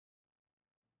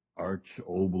Arch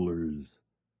Oboler's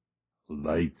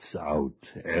Lights Out,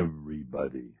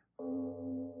 Everybody.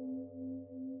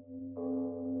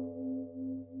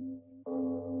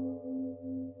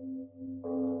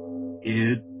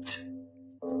 It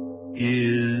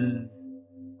is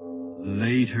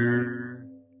later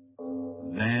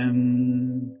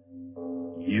than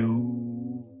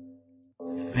you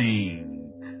think.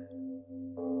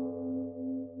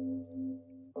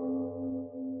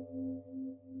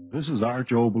 This is Arch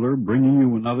Oboler bringing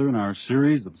you another in our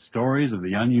series of stories of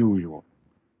the unusual.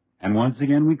 And once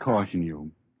again we caution you,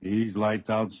 these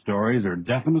lights-out stories are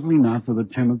definitely not for the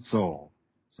timid soul.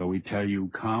 So we tell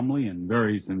you calmly and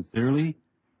very sincerely,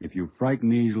 if you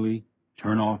frighten easily,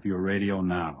 turn off your radio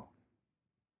now.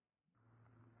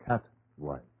 Cut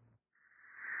one.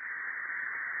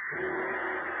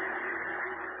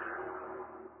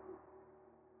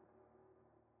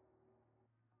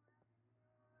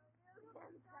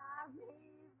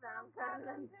 I'm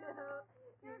coming too.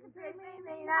 You can treat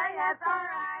me now, that's all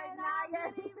right. Now you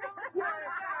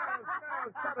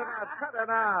Cut it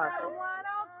out. From 1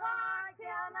 o'clock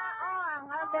till now. Oh, I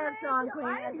love that song,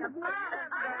 Queen.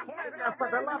 For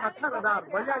the love of cut it out,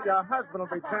 will you? Your husband will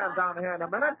be turned down here in a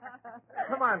minute.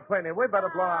 Come on, Queenie, we better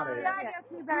blow out of here. I guess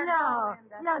we better go,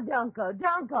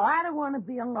 don't go. I don't want to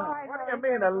be alone. What do you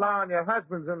mean alone? Your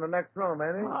husband's in the next room,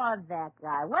 ain't he? Oh, that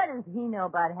guy. What does he know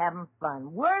about having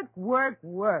fun? Work.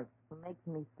 It makes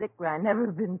me sick where I've never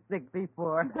been sick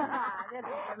before.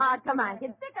 Oh, come on,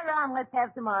 kid. Stick around. Let's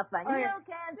have some more fun. You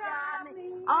can't stop me.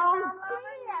 Oh,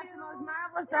 gee, that's the most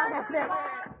marvelous song I've ever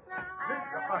heard.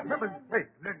 For heaven's sake,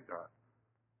 Linda.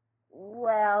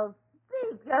 Well,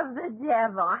 speak of the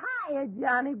devil. Hiya,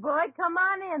 Johnny boy. Come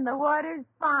on in. The water's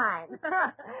fine.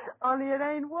 Only it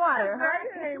ain't water, huh?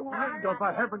 It ain't water. Linda,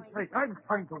 for heaven's sake, I'm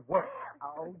trying to work.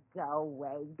 Oh, go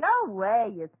away.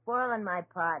 You're spoiling my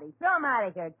party. Throw him out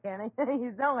of here, Kenny.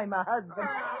 He's only my husband.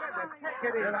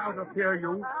 Get out of here,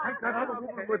 you. Take that other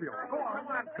woman with you. Go on, come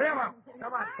on, clear up.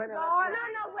 Come on, Queenie. Oh,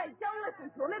 no, wait. Don't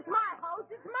listen to him. It's my house.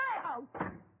 It's my house.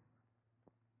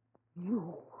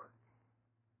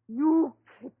 You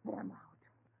kick them out.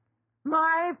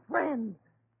 My friends.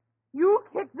 You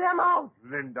kick them out.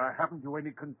 Linda, haven't you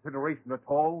any consideration at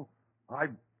all? I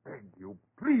begged you,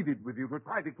 pleaded with you to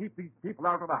try to keep these people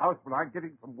out of the house when I'm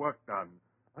getting some work done.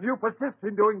 And you persist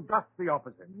in doing just the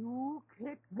opposite. You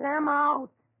kick them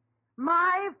out.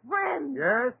 My friends.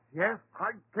 Yes,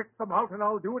 I kicked them out, and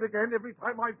I'll do it again every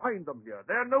time I find them here.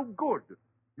 They're no good.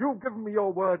 You've given me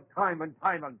your word time and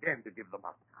time again to give them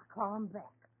up. I'll call them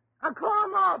back. I'll call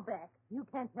them all back. You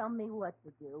can't tell me what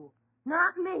to do.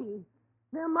 Not me.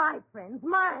 They're my friends,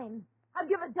 mine. I'll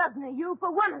give a dozen of you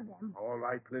for one of them. All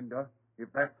right, Linda. If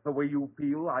that's the way you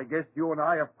feel, I guess you and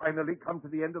I have finally come to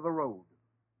the end of the road.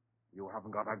 You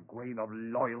haven't got a grain of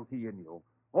loyalty in you.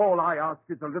 All I ask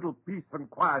is a little peace and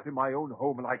quiet in my own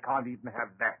home, and I can't even have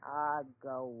that. Ah,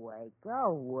 go away.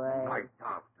 Night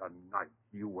after night,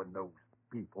 you and those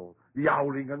people,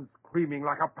 yowling and screaming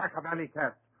like a pack of alley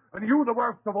cats. And you the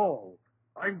worst of all.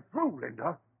 I'm through,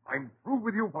 Linda. I'm through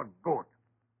with you for good.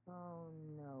 Oh,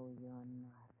 no, you're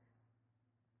not.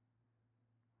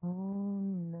 Oh,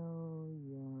 no,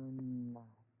 you're not.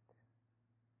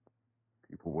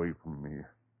 Keep away from me.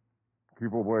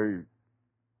 Keep away.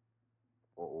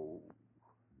 Oh,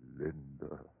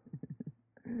 Linda.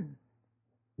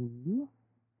 See?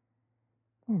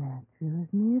 You're not through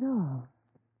with me at all.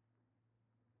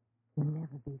 You'll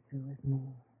never be through with me.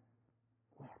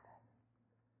 Never.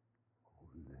 Oh,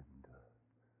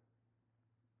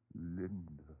 Linda.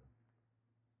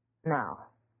 No,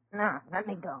 let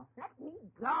me go. Let me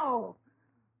go.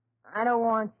 I don't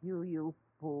want you, you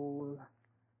fool.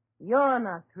 You're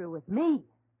not through with me.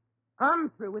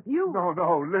 I'm through with you.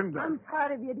 No, Linda. I'm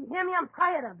tired of you. Do you hear me? I'm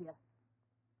tired of you.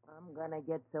 I'm going to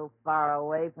get so far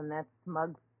away from that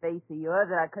smug face of yours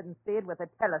that I couldn't see it with a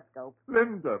telescope.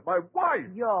 Linda, my wife.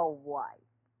 Your wife.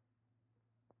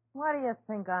 Why do you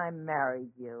think I married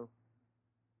you?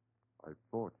 I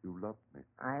thought you loved me.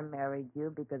 I married you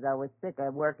because I was sick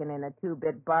of working in a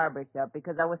two-bit barber shop,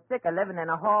 because I was sick of living in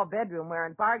a hall bedroom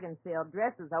wearing bargain sale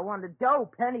dresses. I wanted dough,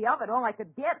 plenty of it, all I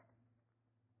could get.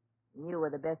 You were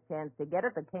the best chance to get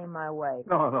it that came my way.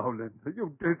 No, Linda,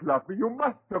 you did love me. You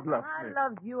must have loved me. I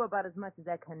loved you about as much as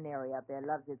that canary up there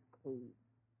loves its cage.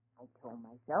 I told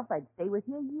myself I'd stay with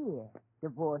you a year,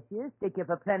 divorce you, stick you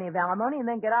for plenty of alimony, and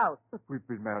then get out. But we've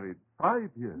been married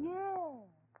 5 years. Yeah,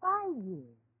 5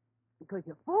 years. Because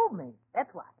you fooled me,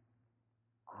 that's why.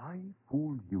 I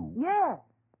fooled you? Yeah.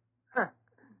 Huh.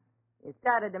 You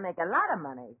started to make a lot of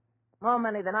money. More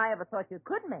money than I ever thought you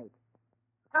could make.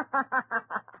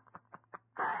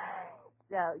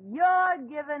 So you're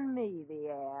giving me the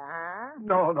air, huh?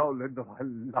 No, Linda, I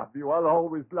love you. I'll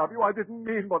always love you. I didn't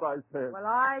mean what I said. Well,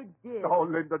 I did. Oh,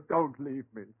 Linda, don't leave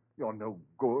me. You're no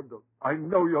good. I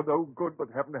know you're no good, but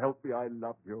heaven help me, I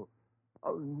love you.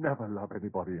 I'll never love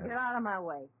anybody else. Get out of my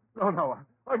way. No,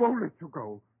 I won't let you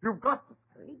go. You've got to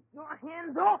stay. Keep your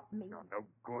hands off me. You're no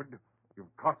good.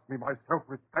 You've cost me my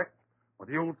self-respect. But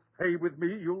you'll stay with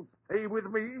me,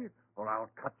 or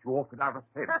I'll cut you off without a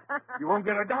cent. You won't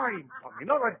get a dime from me,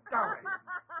 not a dime.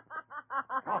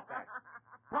 Stop that.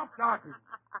 Stop talking.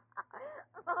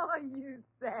 Oh, you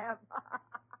Sam.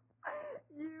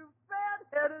 You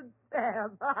fat-headed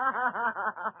Sam.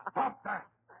 Stop that.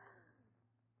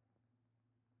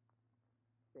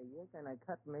 So you're going to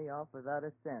cut me off without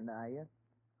a cent, are you?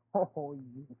 Oh,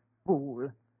 you fool.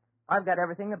 I've got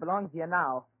everything that belongs to you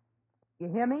now. You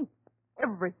hear me?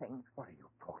 Everything. What are you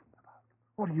talking about?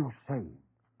 What are you saying?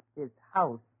 This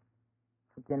house.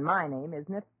 It's in my name,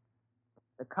 isn't it?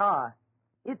 The car.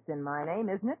 It's in my name,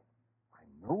 isn't it? I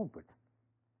know, but...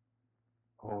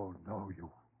 Oh, no, you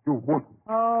wouldn't.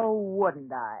 Oh,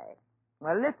 wouldn't I?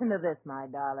 Well, listen to this, my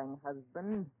darling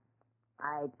husband.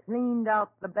 I cleaned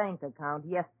out the bank account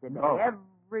yesterday. No.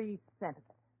 Every cent of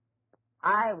it.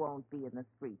 I won't be in the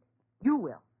street. You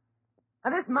will.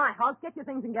 Now, this is my house. Get your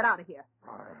things and get out of here.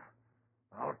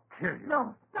 I'll kill you.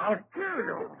 No, stop I'll it. kill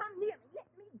you. You come near me. Let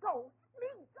me go. Let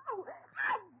me go.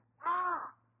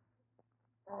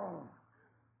 Oh.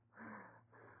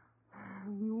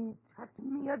 You touch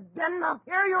me again, I'll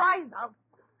tear your eyes out.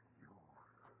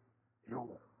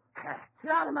 You cat.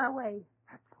 Get out of my way.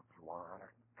 That's what you are,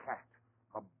 a cat.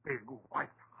 A big, white,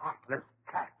 heartless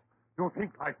cat. You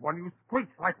think like one, you screech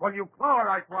like one, you claw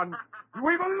like one. You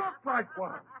even look like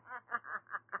one.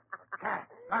 A cat.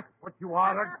 That's what you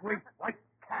are, a great white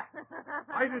cat.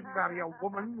 I didn't marry a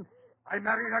woman. I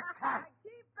married a cat.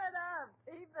 Keep it up.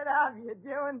 Keep it up. You're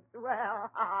doing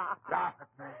swell. Laugh at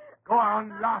me. Go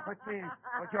on, laugh at me.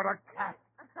 But you're a cat.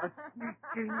 A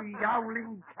sneaking,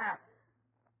 yowling cat.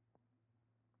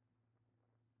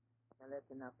 Now,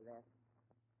 that's enough of that.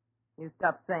 You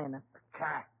stop saying it. A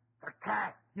cat. A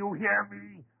cat. You hear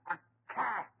me? A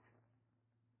cat.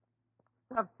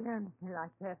 Stop staring at me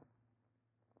like that.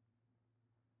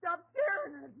 Stop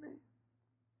staring at me.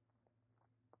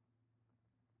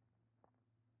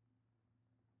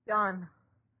 John,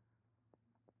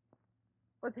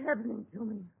 what's happening to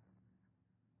me?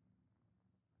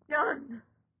 John,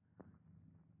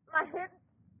 my head,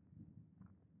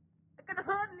 I can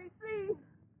hardly see.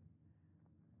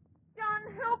 John,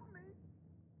 help me.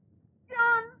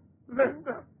 John.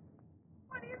 Linda.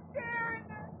 What are you staring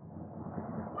at?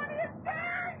 What are you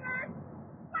staring at?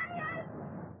 What are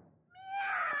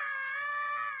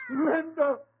you... Linda.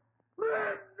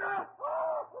 Linda.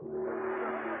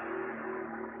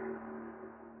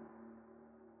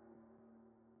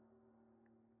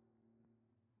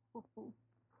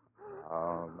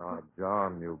 Oh, now,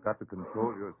 John, you've got to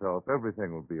control yourself.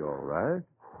 Everything will be all right.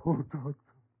 Oh, Doctor.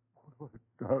 What have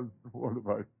I done? What have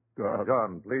I done?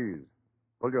 John, please,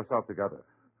 pull yourself together.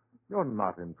 You're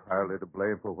not entirely to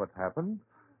blame for what's happened.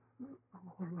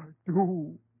 What did I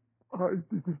do? I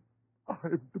didn't.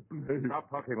 I'm to blame. Stop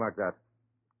talking like that.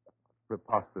 It's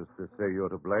preposterous to say you're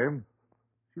to blame.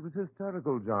 She was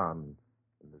hysterical, John.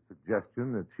 And the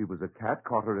suggestion that she was a cat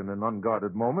caught her in an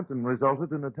unguarded moment and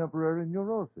resulted in a temporary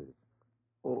neurosis.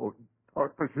 Oh,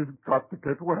 Doctor, she's got to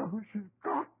get well. She's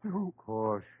got to. Of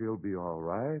course, she'll be all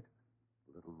right.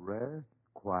 A little rest,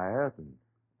 quiet, and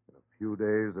in a few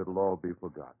days it'll all be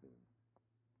forgotten.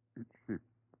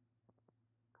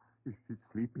 Is she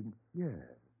sleeping?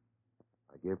 Yes.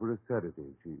 I gave her a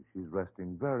sedative. She's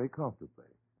resting very comfortably.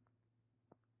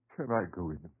 Can I go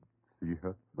in and see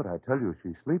her? But I tell you,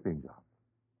 she's sleeping, John.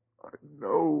 I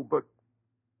know, but...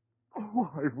 Oh,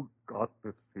 I've got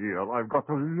to see her. I've got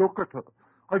to look at her.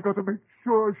 I've got to make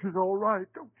sure she's all right.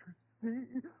 Don't you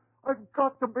see? I've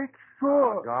got to make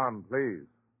sure. John, please.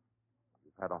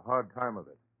 You've had a hard time of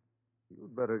it.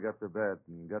 You'd better get to bed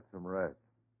and get some rest.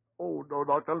 Oh, no,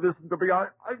 Doctor, listen to me.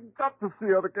 I've got to see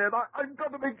her again. I've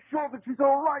got to make sure that she's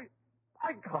all right.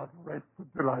 I can't rest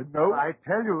until I know. I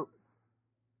tell you...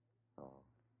 Oh,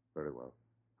 very well.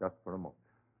 Just for a moment.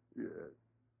 Yes.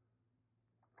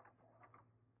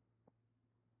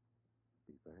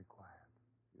 Be very quiet.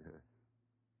 Yes.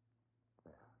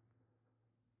 There.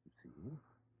 You see,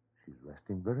 she's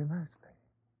resting very nicely.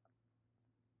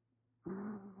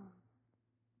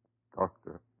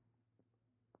 Doctor,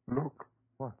 look.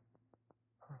 What?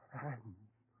 Her hands.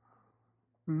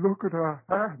 Look at her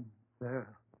hands.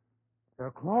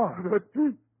 They're claws. Her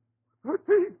teeth. Her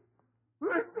teeth.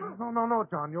 Linda! No,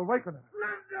 John. You're waking her.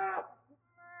 Linda!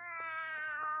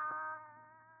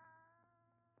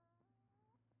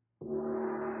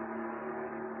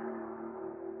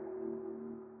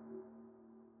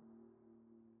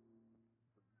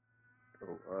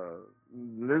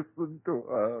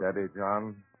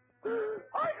 John. I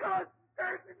can't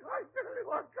stand it. I tell you,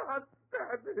 I can't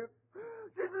stand it.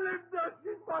 She's Linda.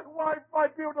 She's my wife, my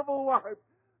beautiful wife.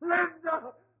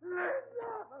 Linda! Linda!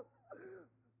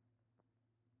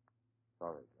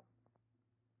 Sorry,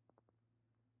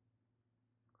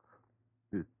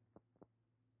 John.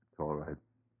 It's all right.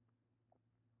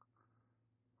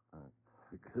 I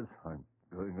guess I'm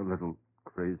going a little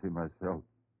crazy myself.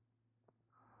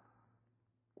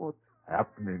 What's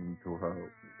happening to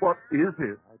her? What is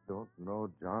it? I don't know,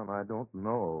 John. I don't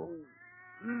know.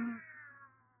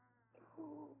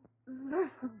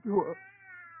 Listen to her.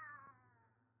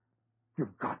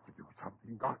 You've got to do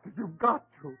something, Doctor. You've got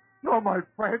to. You're my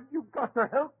friend. You've got to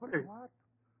help me. What?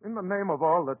 In the name of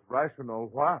all that's rational,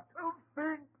 what? Well,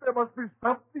 think. There must be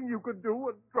something you can do.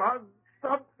 A drug,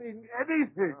 something,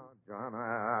 anything. Oh, John,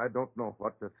 I don't know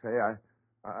what to say.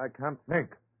 I can't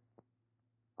think.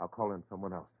 I'll call in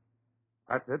someone else.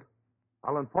 That's it.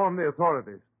 I'll inform the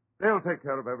authorities. They'll take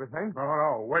care of everything.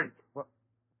 No, wait. What's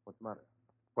the matter?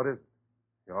 What is it?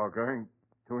 You're going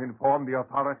to inform the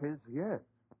authorities? Yes.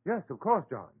 Yes, of course,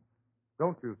 John.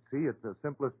 Don't you see it's the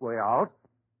simplest way out?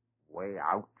 Way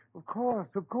out? Of course,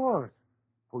 of course.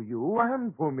 For you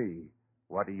and for me.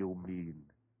 What do you mean?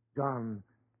 John,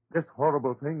 this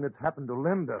horrible thing that's happened to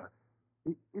Linda,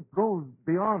 it goes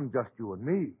beyond just you and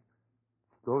me.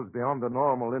 It goes beyond the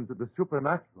normal into the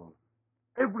supernatural.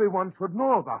 Everyone should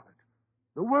know about it.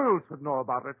 The world should know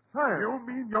about it. Science. You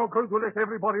mean you're going to let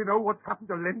everybody know what's happened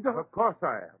to Linda? Of course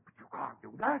I am. But you can't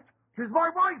do that. She's my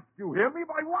wife. You hear me?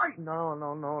 My wife. No.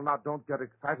 Now, don't get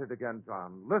excited again,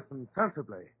 John. Listen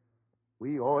sensibly.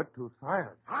 We owe it to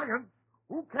science. Science?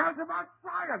 Who cares about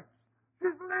science?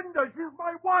 She's Linda. She's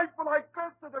my wife, and I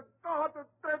curse her to God and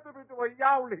turned her into a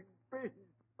yowling beast.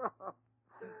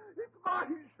 It's my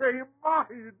shame,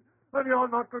 mine. And you're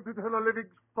not going to tell a living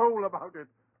soul about it.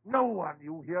 No one,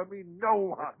 you hear me? No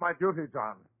one. It's my duty,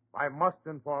 John. I must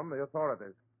inform the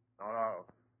authorities. No.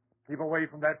 Keep away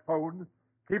from that phone.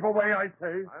 Keep away, I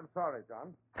say. I'm sorry,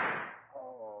 John.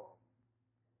 Oh.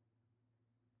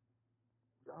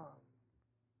 John,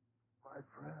 my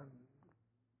friend.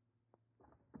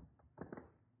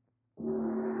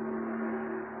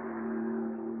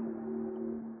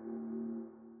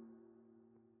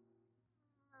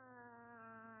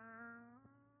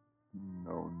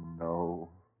 No.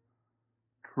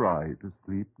 Try to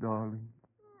sleep, darling.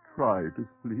 Try to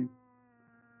sleep.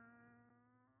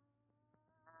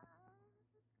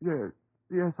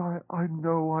 Yes, I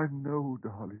know,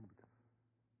 darling.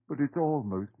 But it's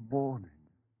almost morning.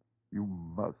 You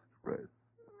must rest.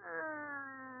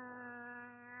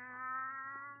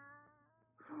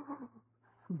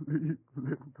 Sleep,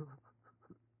 Linda.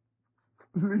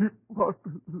 Sleep, my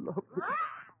beloved.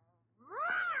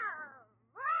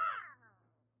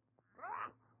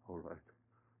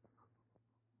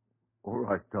 All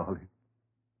right, darling.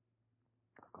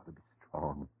 I've got to be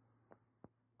strong.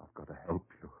 I've got to help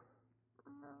you.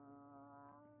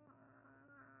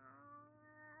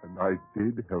 And I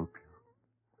did help you.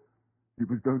 He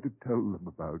was going to tell them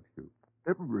about you.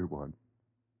 Everyone.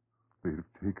 They'd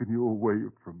have taken you away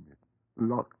from me,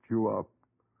 locked you up,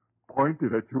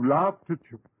 pointed at you, laughed at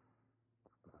you.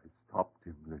 But I stopped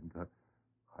him, Linda.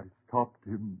 I stopped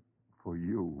him for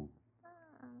you.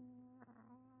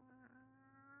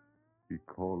 He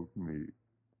called me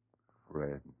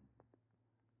friend.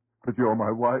 But you're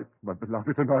my wife, my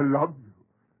beloved, and I love you.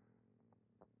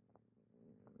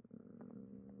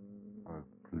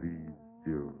 I've pleased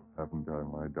you, haven't I,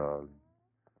 my darling?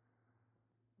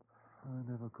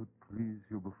 I never could please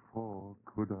you before,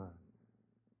 could I?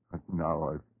 And now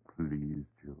I've pleased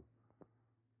you.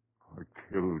 I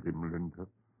killed him, Linda.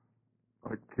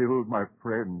 I killed my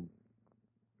friend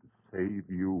to save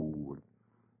you.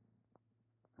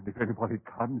 And if anybody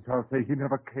comes, I'll say he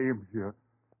never came here.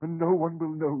 And no one will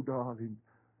know, darling.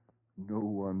 No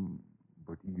one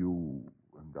but you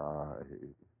and I.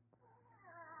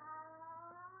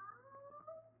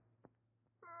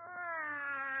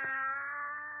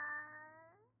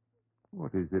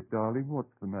 What is it, darling? What's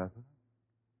the matter?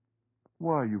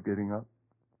 Why are you getting up?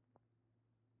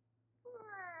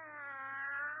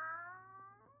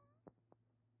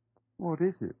 What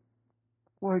is it?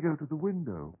 Why go to the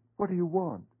window? What do you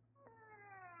want?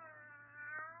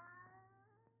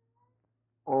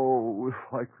 Oh,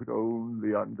 if I could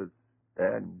only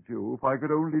understand you. If I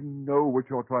could only know what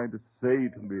you're trying to say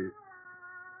to me.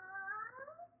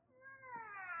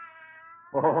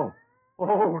 Oh,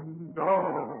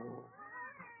 no.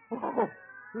 Oh,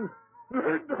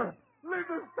 Linda,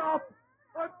 stop.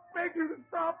 I beg you to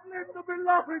stop. Linda,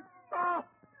 beloved, stop.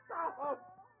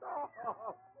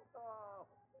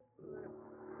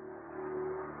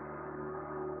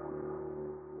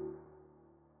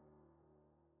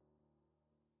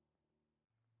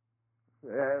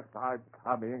 Yes, I'm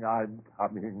coming.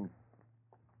 Good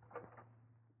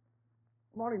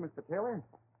morning, Mr. Taylor.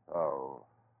 Oh,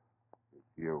 it's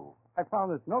you. I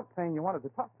found this note saying you wanted to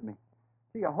talk to me.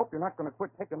 Gee, I hope you're not going to quit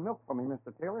taking milk from me,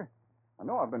 Mr. Taylor. I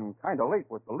know I've been kind of late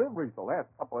with deliveries the last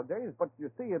couple of days, but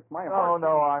you see, it's my heart.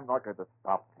 No, I'm not going to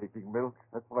stop taking milk.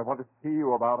 That's what I want to see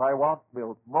you about. I want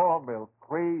milk, more milk,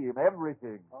 cream,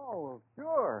 everything. Oh,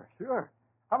 sure.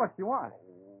 How much do you want?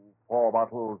 4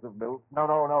 bottles of milk.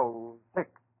 No. 6.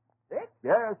 6?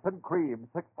 Yes, and cream.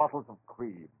 6 bottles of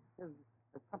cream. Is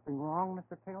something wrong,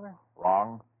 Mr. Taylor?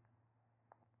 Wrong?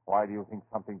 Why do you think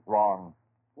something's wrong?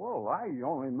 Well, I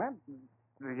only meant...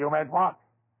 You meant what?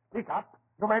 Speak up.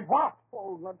 You meant what?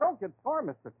 Oh, now don't get sore,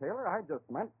 Mr. Taylor. I just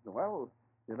meant, well,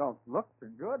 you don't look so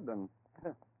good, and,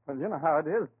 well, you know how it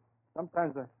is.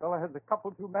 Sometimes a fella has a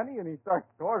couple too many, and he starts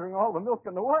ordering all the milk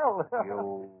in the world.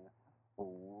 You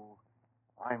fool.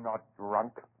 I'm not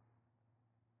drunk.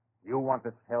 You want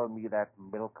to sell me that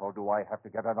milk, or do I have to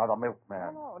get another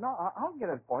milkman? No, I'll get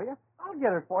it for you.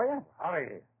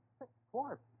 Hurry. 6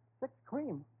 quarts, 6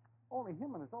 cream. Only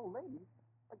him and his old lady.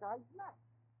 The guy's nuts.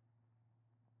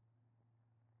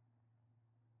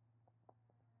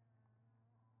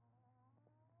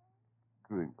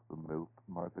 Drink the milk,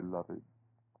 my beloved.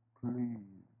 Please.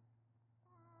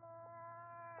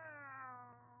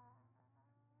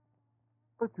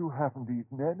 But you haven't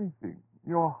eaten anything.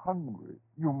 You're hungry.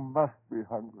 You must be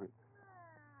hungry.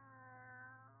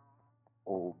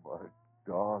 Oh, my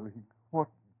darling, what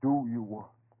do you want?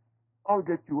 I'll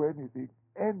get you anything.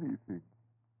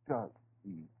 Just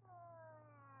eat.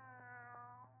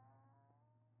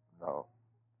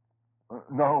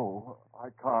 No, I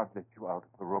can't let you out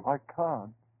of the room. I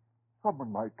can't.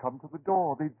 Someone might come to the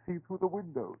door. They'd see through the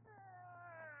windows.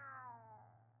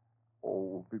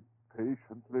 Oh, be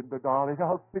patient, Linda, darling.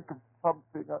 I'll think of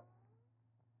something.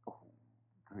 Oh,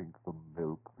 drink the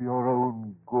milk for your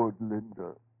own good,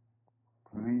 Linda.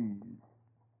 Please.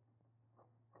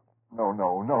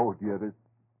 No, dearest.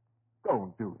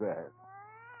 Don't do that.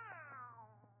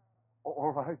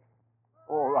 All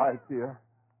right, dear.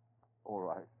 All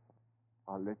right.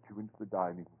 I'll let you into the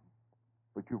dining room.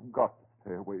 But you've got to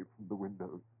stay away from the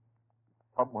windows.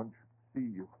 Someone should see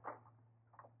you.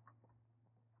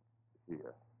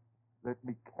 Here. Let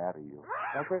me carry you.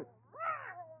 That's it.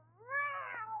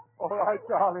 All right,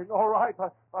 darling. All right.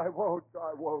 I won't.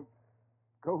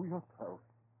 Go yourself.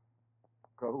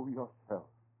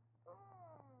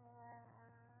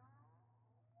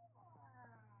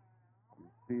 You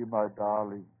see, my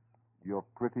darling, your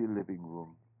pretty living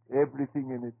room.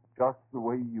 Everything in it just the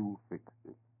way you fixed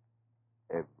it.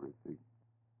 Everything.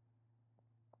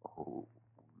 Oh,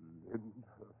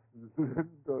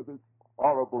 Linda, this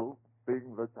horrible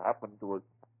thing that's happened to us.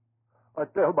 I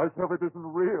tell myself it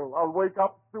isn't real. I'll wake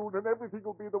up soon and everything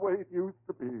will be the way it used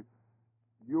to be.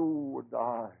 You and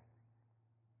I.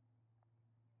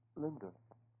 Linda,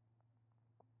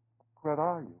 where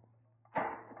are you?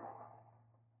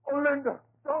 Oh, Linda,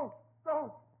 don't,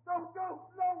 no,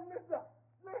 Linda,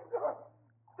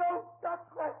 don't touch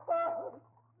that bird,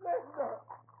 Linda,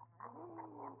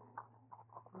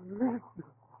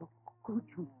 how could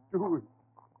you do it?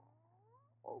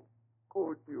 How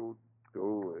could you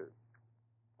do it?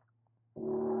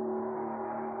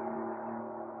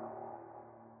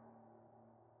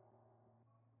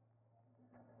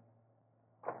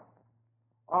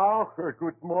 Oh,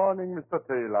 good morning, Mr.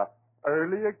 Taylor.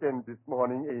 Early again this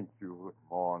morning, ain't you? Good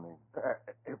morning.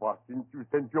 Ever since you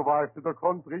sent your wife to the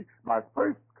country, my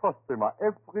first customer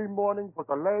every morning for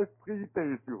the last 3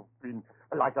 days you've been.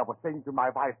 Like I was saying to my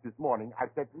wife this morning, I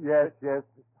said... Yes, Mr.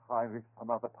 Heinrich,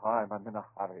 some other time. I'm in a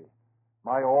hurry.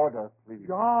 My order, please.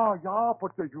 Yeah,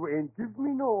 but you ain't give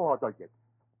me no order yet.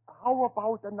 How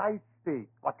about a nice steak,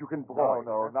 what you can broil?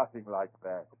 No, nothing like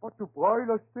that. But to broil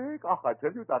a steak? I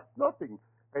tell you, that's nothing.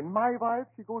 When my wife,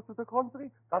 she goes to the country,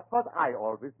 that's what I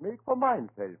always make for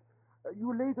myself.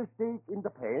 You lay the steak in the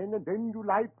pan, and then you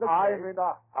light the... I'm in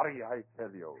a hurry, I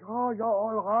tell you. Yeah,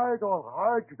 all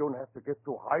right. You don't have to get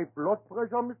so high blood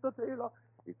pressure, Mr. Taylor.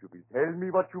 If you will tell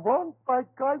me what you want, by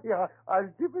golly,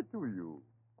 I'll give it to you.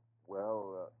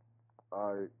 Well,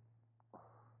 I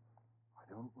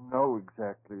don't know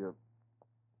exactly.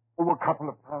 A couple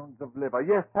of pounds of liver.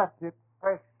 Yes, that's it.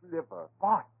 Fresh liver.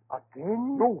 What?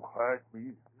 Again? You heard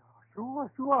me. Sure,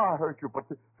 I heard you, but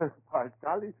by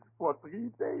golly, for 3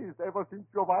 days, ever since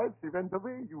your wife, she went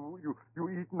away, you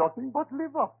eat nothing but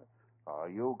liver. Are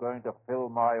you going to fill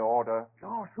my order?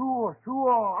 Yeah, sure.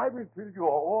 I will fill your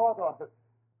order.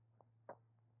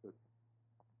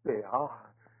 There.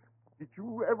 Did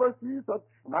you ever see such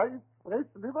nice fresh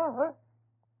liver, huh?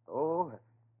 Oh,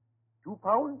 2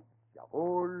 pounds?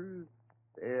 Jawohl.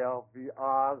 There we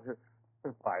are.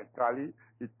 By golly,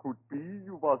 it could be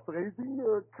you was raising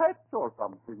cats or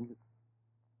something.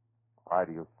 Why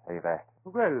do you say that?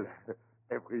 Well,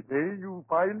 every day you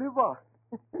buy liver.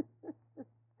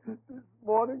 This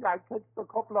morning I catched a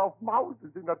couple of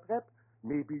mouses in a trap.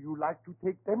 Maybe you like to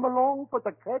take them along for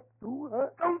the cat too, huh?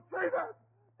 Don't say that!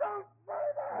 Don't say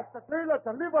that! Mr. Taylor,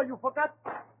 the liver you forgot.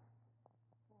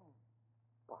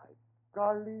 By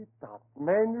golly, that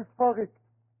man is correct.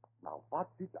 Now, what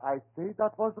did I say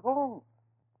that was wrong?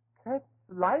 Cats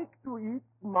like to eat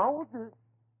mouses.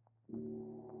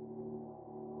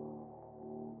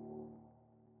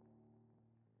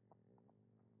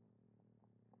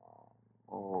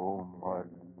 Oh, my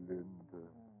Linda,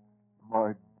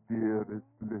 my dearest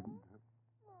Linda,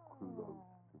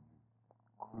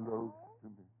 close to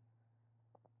me.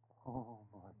 Oh,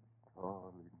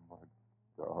 my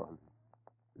darling,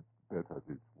 it's better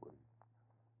this way.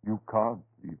 You can't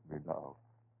leave me now.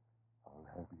 I'll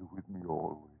have you with me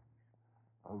always.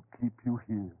 I'll keep you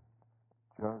here,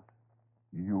 just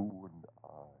you and I.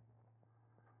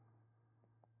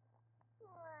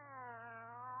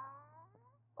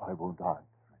 I won't answer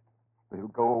it. They'll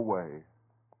go away.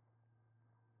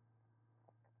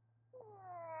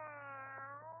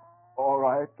 All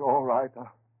right.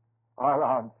 I'll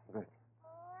answer it.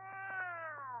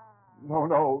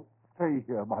 No, stay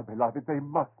here, my beloved. They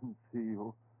mustn't see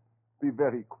you. Be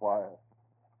very quiet.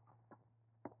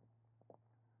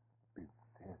 Be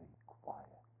very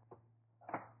quiet.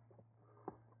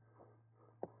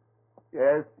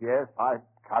 Yes, I'm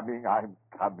coming.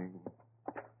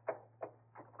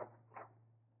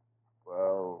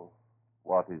 Well,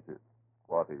 what is it?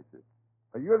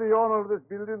 Are you the owner of this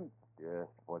building? Yes,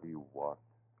 what do you want?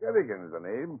 Kerrigan is the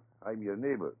name. I'm your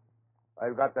neighbor.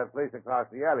 I've got that place across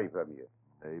the alley from you.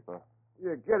 Neighbor?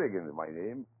 Yeah, Kerrigan is my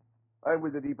name. I'm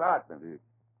with the department.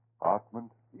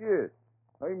 Department? Yes.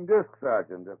 I'm desk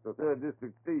sergeant at the 3rd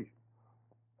District Station.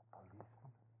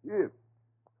 Yes.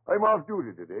 I'm off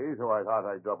duty today, so I thought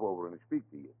I'd drop over and speak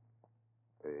to you.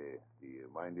 Do you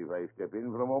mind if I step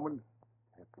in for a moment?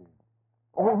 Step in.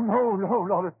 Oh, no,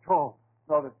 not at all.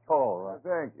 Not at all.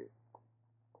 Thank you.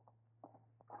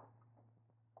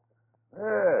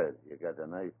 Well, you got a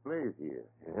nice place here.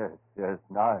 Yes,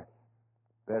 nice.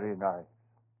 Very nice.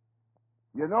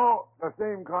 You know, the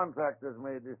same contractors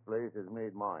made this place as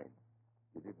made mine.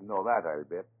 You didn't know that, I'll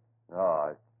bet.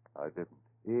 No, I didn't.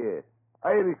 Yes.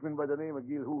 Irishman by the name of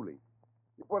Gilhooly.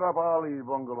 You put up all these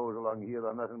bungalows along here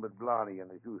on nothing but blarney and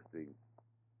the shoestring.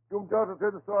 Jumped out of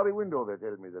the story window, they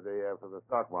tell me, the day after the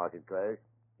stock market crash.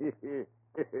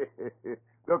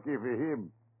 Lucky for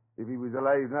him. If he was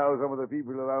alive now, some of the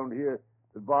people around here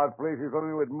that bought places from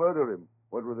him would murder him.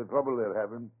 What was the trouble they're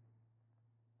having?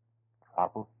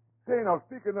 Trouble? Say, now,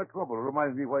 speaking of trouble,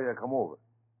 reminds me why I come over.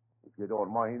 If you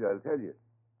don't mind, I'll tell you.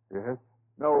 Yes?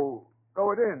 No,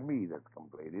 it ain't me that's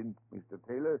complaining, Mr.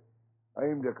 Taylor.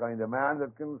 I'm the kind of man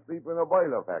that can sleep in a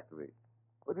boiler factory.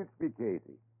 But it's me,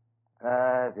 Katie.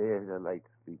 There's a light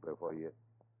sleeper for you.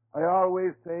 I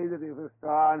always say that if a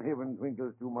star in heaven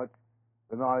twinkles too much,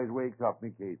 the noise wakes up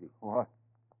me, Katie. What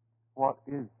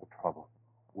is the trouble?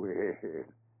 Well,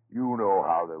 you know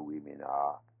how the women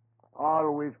are.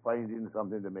 Always finding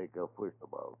something to make a fuss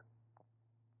about.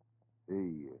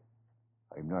 Hey,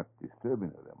 I'm not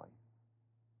disturbing her, am I?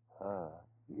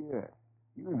 Yeah.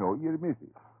 You know, your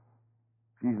missus.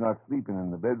 She's not sleeping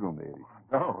in the bedroom there.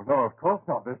 No, of course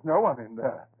not. There's no one in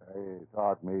there. I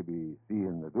thought maybe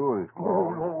seeing the door is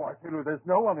closed. No, I tell you, there's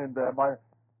no one in there. My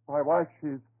wife,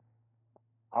 she's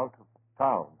out of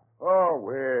town. Oh,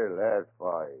 well, that's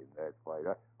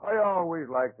fine. I always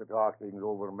like to talk things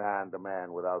over man to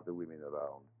man without the women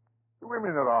around. The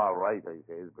women are all right, I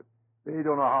says, but they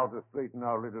don't know how to straighten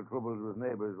our little troubles with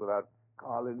neighbors without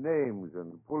calling names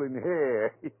and pulling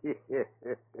hair.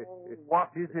 What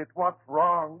is it? What's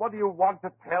wrong? What do you want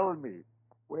to tell me?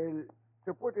 Well,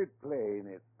 to put it plain,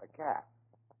 it's a cat.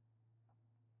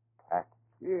 Cat?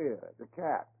 Yeah, the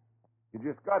cat. You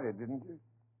just got it, didn't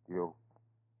you?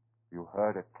 You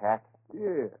heard a cat?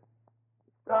 Yeah. It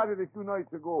started a few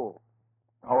nights ago.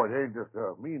 Oh, it ain't just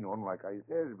a mean one, like I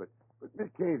said, but Miss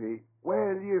Katie,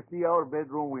 well, you see our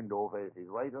bedroom window faces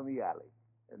right on the alley.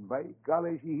 And by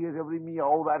golly, she hears every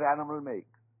meow that animal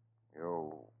makes.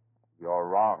 You're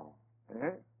wrong.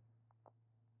 Eh?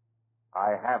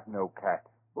 I have no cat.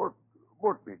 But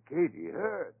Miss Katie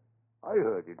heard. I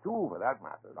heard it too, for that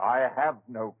matter. I have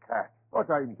no cat. But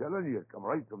I'm telling you, it come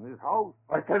right from this house.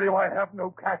 I tell you, I have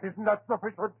no cat. Isn't that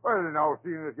sufficient? Well, now,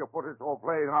 seeing as you put it so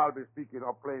plain, I'll be speaking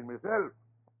up plain myself.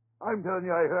 I'm telling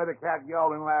you, I heard a cat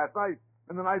yowling last night,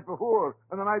 and the night before,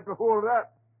 and the night before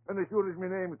that. And as sure as my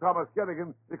name's Thomas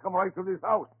Kerrigan, they come right to this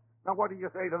house. Now, what do you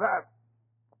say to that?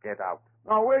 Get out.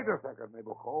 Now, wait a second, my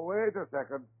bucko. Wait a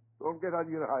second. Don't get on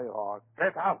your high horse.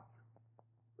 Get out.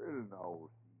 Well, now,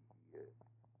 see,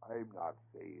 I'm not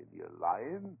saying you're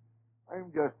lying.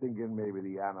 I'm just thinking maybe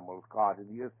the animal's caught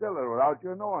in your cellar without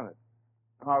you knowing it.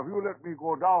 Now, if you let me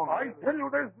go down... I tell you,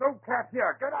 there's no cat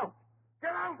here. Get out.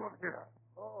 Get out of here.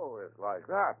 Oh, it's like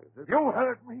that, is it? You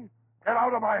heard me. Get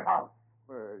out of my house.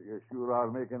 Well, you sure are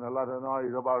making a lot of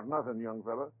noise about nothing, young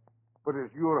fella. But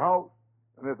it's your house.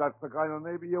 And if that's the kind of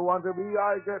neighbor you want to be,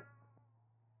 I get...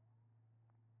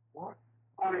 What?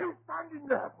 What are you standing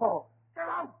there for? Get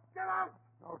out. Get out.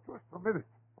 Now, just a minute.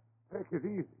 Take it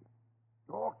easy.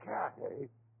 Your cat, eh?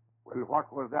 Well,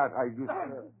 what was that I just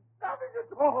heard? Nothing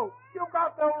at all. You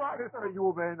got no right. Mister,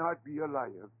 you may not be a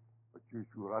liar, but you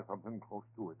sure are something close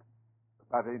to it. If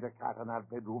that ain't a cat in that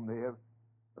bedroom there,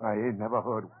 I ain't never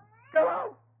heard one. Get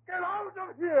out. Get out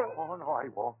of here. Oh, no, I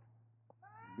won't.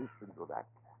 Listen to that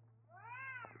cat.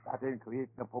 If that ain't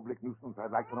creating a public nuisance,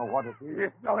 I'd like to know what it is.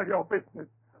 It's none of your business.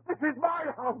 This is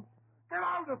my house. Get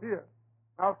out of here.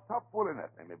 Now, stop pulling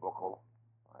at me, bucko.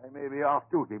 I may be off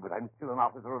duty, but I'm still an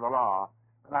officer of the law.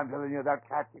 And I'm telling you, that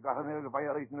cat you got in there is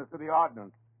violating the city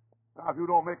ordinance. Now, if you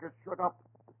don't make it shut up,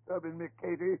 disturbing me,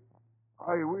 Katie,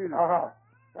 I will.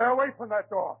 Stay away from that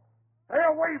door. Stay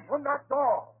away from that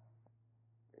door.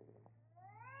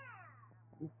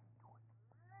 Listen to it.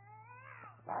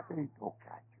 That ain't no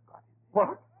cat you got in there.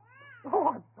 What? Oh,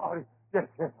 I'm sorry. Yes,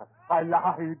 I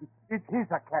lied. It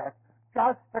is a cat.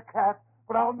 Just a cat.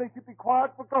 But I'll make you be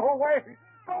quiet, but go away.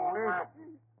 Go away.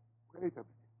 Wait a minute.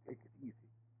 Take it easy.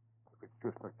 If it's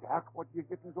just a cat, what are you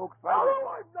getting so excited? No,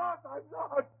 I'm not.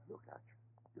 Look at you.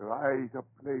 Your eyes are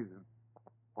blazing.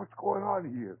 What's going on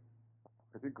here?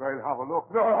 I think I'll have a look.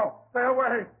 No, stay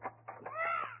away.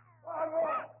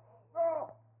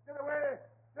 No. Get away.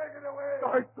 Take it away.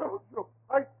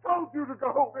 I told you to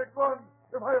go. Big one.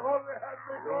 If I only had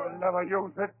big one. You'll never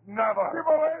use it. Never. Keep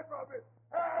away from it.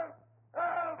 Help.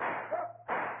 Help.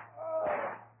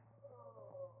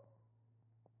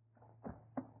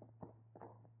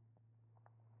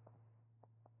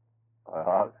 I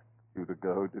asked you to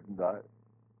go, didn't I?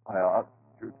 I asked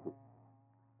you to.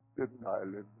 Didn't I,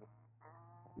 Linda?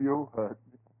 You heard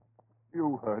me.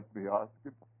 You heard me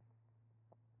asking.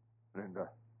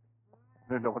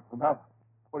 Linda, what's the matter?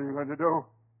 What are you going to do?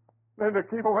 Linda,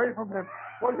 keep away from him.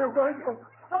 What are you going to do?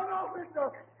 No,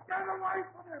 Linda. Get away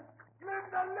from him.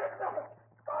 Linda.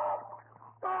 Stop.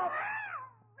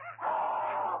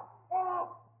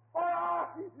 Oh, my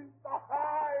eyes.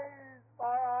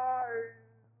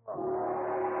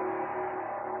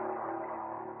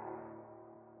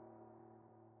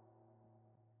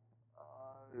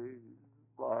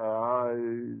 My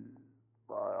eyes.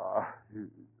 My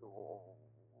eyes. Oh,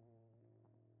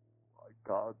 I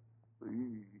can't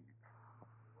see.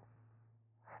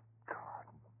 God,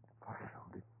 if I could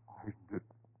only find it.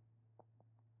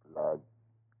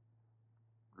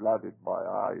 Blood in my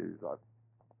eyes.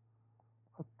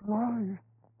 I'm blind.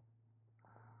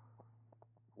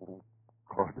 Oh,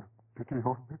 God, have pity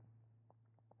on me.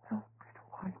 Help me to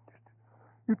find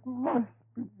it. It must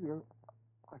be here.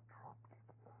 I dropped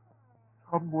it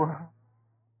somewhere.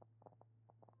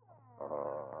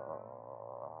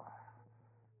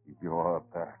 You're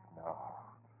back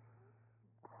now.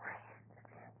 Pressing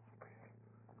against me.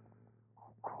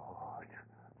 Oh, God,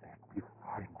 let me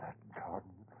find that gun.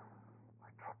 I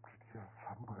dropped it here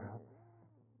somewhere.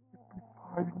 Let me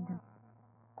find it.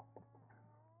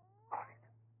 Got it.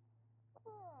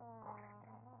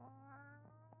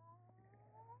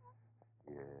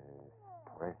 Yes,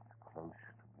 press close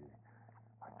to me.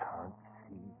 I can't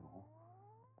see you.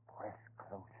 Press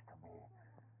close to me.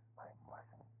 I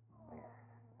mustn't miss.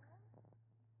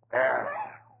 There.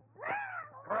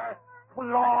 Press,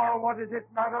 claw, what does it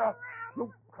matter?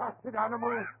 You cursed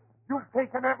animal. You've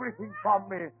taken everything from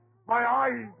me. My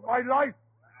eyes, my life.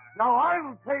 Now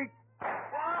I'll take...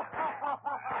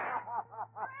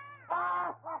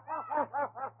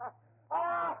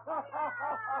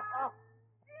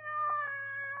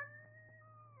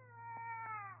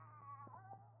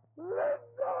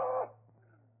 Linda!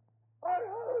 I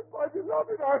heard, my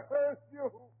beloved, I heard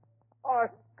you. I'm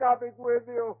coming with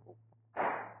you.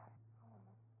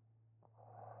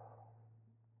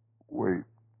 Wait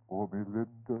for me,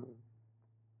 Linda.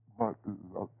 My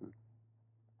beloved.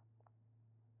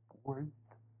 Wait.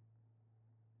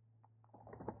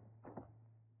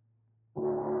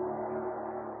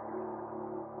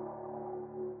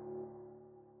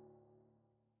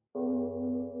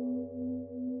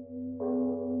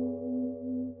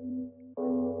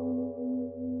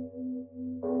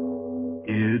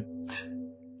 It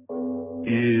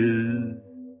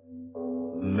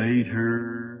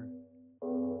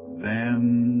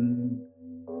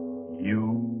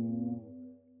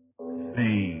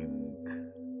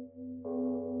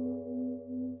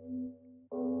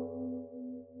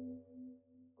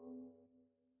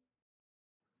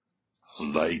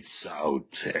Lights out,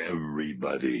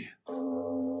 everybody.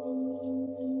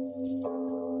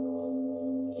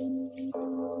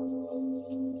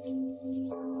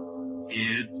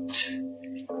 It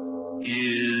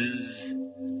is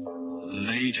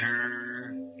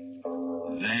later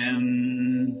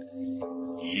than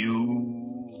you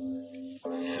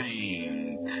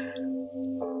think.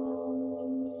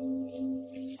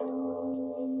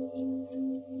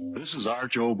 This is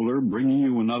Arch Oboler bringing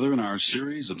you another in our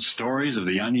series of stories of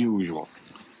the unusual.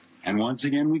 And once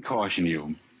again, we caution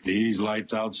you, these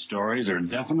lights-out stories are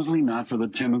definitely not for the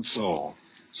timid soul.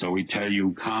 So we tell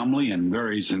you calmly and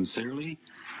very sincerely,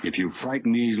 if you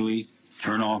frighten easily,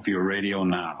 turn off your radio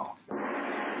now.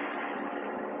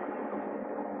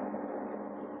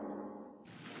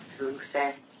 2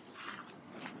 cents,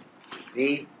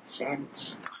 3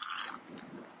 cents,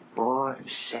 4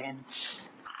 cents,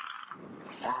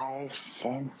 5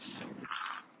 cents,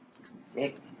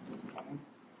 6 cents,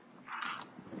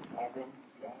 7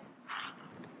 cents,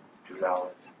 $2,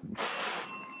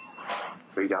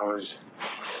 $3,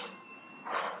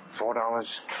 $4,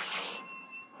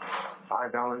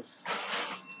 $5,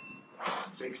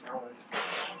 $6,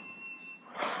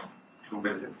 $2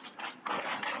 million,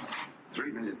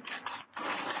 $3 million,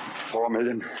 $4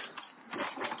 million,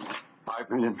 $5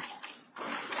 million,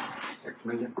 $6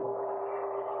 million.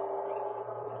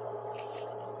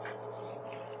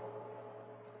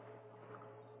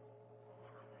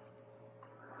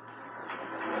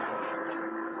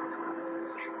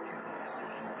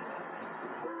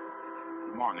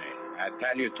 Money. I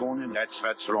tell you, Tony, that's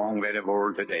what's wrong with the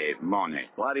world today. Money.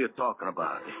 What are you talking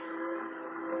about?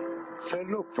 Say,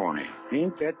 look, Tony,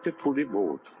 ain't that the pretty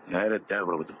boat? Yeah, the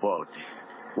devil with the boat.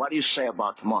 What do you say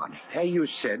about money? Hey, you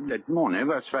said that money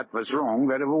was what was wrong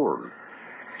with the world.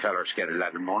 Fellers get a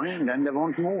lot of money, and then they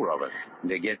want more of it.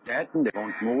 They get that, and they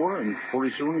want more, and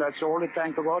pretty soon that's all they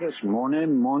think about is money,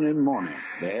 money, money.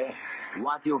 Yeah?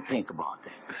 What do you think about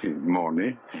that?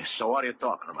 Money? So what are you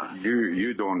talking about?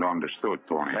 You don't understand,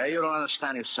 Tony. Hey, you don't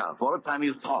understand yourself. All the time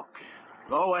you talk.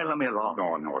 Go away, let me alone.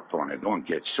 No, Tony, don't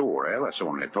get sore. I was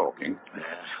only talking. Yeah,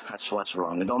 that's what's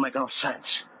wrong. It don't make no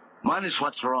sense. Money's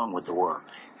what's wrong with the world.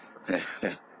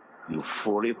 You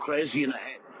fool, you crazy in the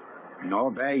head. No,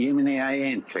 by Jiminy, I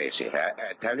ain't crazy.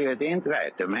 I tell you, it ain't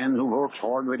right. The man who works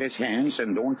hard with his hands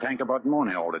and don't think about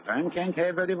money all the time can't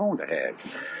have what he want to have.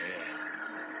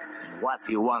 What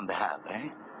do you want to have, eh?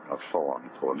 A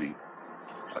farm, Tony.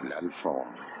 A little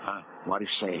farm. Huh? What do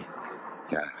you say?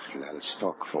 Yeah, a little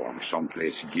stock farm,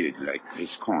 someplace good, like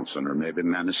Wisconsin or maybe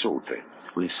Minnesota.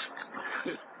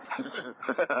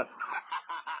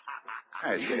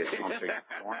 I say something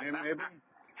funny, maybe?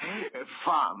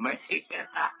 Farm, eh?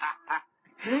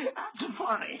 That's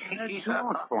funny. That's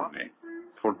not funny.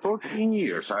 For 13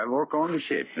 years, I work on the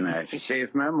ship, and I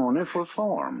save my money for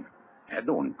farm. I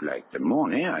don't like the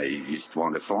money. I just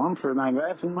want a farm for my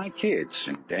wife and my kids.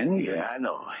 And then... Yeah, I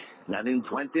know. Then in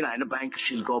 29, the bank,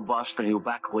 she's go bust, and you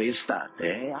back where you start,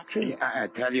 eh? Actually, I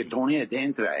tell you, Tony, it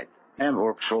ain't right. I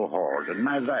work so hard, and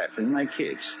my wife and my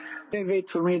kids. They wait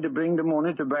for me to bring the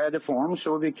money to buy the farm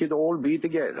so we could all be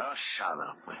together. Oh, shut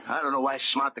up. I don't know why a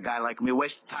smart guy like me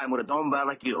wastes time with a dumbbell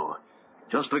like you.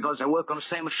 Just because I work on the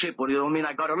same ship with you don't mean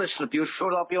I gotta listen to you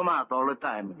shut up your mouth all the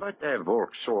time. But I've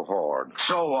worked so hard.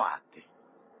 So what?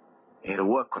 Ain't the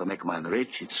work gonna make a man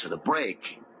rich, it's the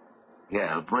break.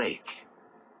 Yeah, a break.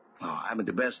 Oh, I'm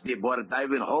the best deep water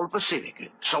diver in the whole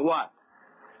Pacific. So what?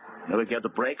 Never get the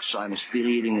break, so I'm still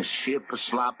eating a ship, a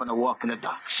slop, and a walk in the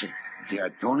docks. Yeah,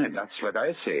 Tony, that's what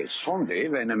I say. Someday,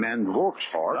 when a man works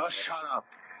hard... Oh, shut up.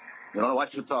 You know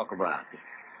what you talk about. You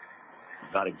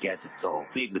gotta get the dough,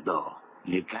 big dough.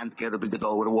 You can't get a big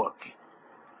dough with work.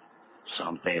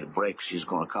 Someday the breaks is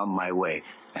gonna come my way,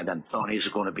 and then Tony's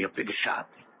gonna be a big shot.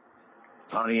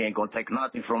 Tony ain't gonna take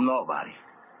nothing from nobody.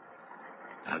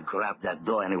 I'll grab that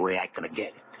dough any way I can get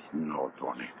it. No,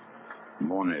 Tony.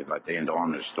 Money that ain't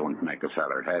honest don't make a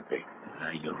feller happy.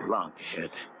 You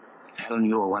lunkhead. Telling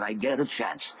you, when I get a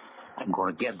chance, I'm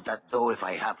gonna get that dough if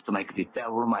I have to make the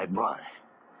devil my brother.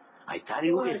 I tell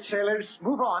you... All right, sailors,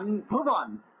 move on.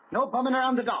 No bumming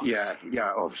around the dock. Yeah,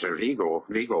 officer, we go.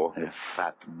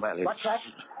 Fat belly. What's that?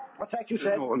 What's that you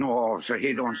said? No, officer,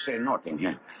 he don't say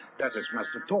nothing. That is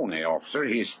Mr. Tony, officer.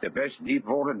 He's the best deep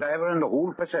water diver in the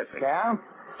whole Pacific. Yeah?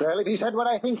 Well, if he said what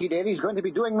I think he did, he's going to be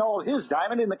doing all his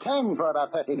diving in the can for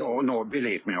about 30 days. No,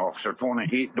 believe me, Officer Tony,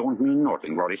 he don't mean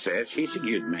nothing what he says. He's a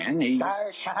good man.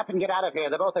 Shut up and get out of here,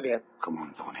 the both of you. Come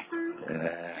on, Tony.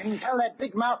 And tell that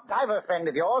big-mouth diver friend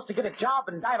of yours to get a job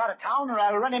and dive out of town, or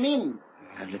I'll run him in.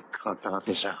 Cut out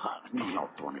his heart. No,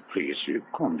 Tony, please. You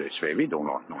come this way. We don't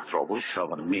want no trouble.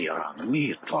 Shoving me around.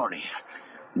 Me, Tony.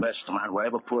 Best man we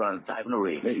ever put on a dive in the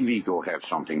rig. We go have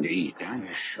something to eat, eh?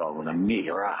 Shoving a me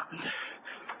around.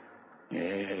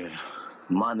 Yeah.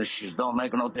 Money don't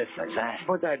make no difference, eh?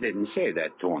 But I didn't say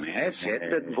that, Tony. I said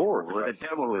that work. Well, the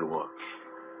devil will work.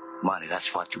 Money, that's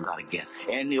what you gotta get.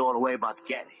 Any other way but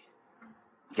get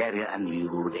it. Get it and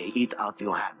you, they eat out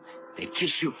your hand. They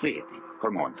kiss your feet.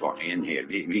 Come on, Tony, in here.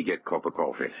 We get a cup of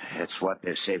coffee. That's what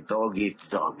they say, dog eat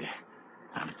dog.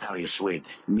 I'm telling you, sweet,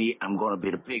 me, I'm gonna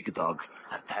be the big dog.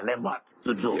 I tell them what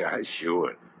to do. Yeah,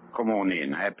 sure. Come on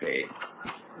in, I pay.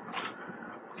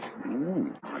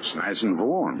 It's nice and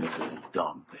warm.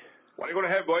 Dump. What are you going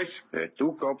to have, boys?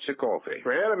 2 cups of coffee.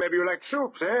 Well, maybe you like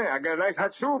soups, eh? I got a nice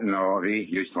hot soup. No, we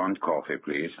just want coffee,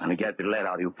 please. And get the lead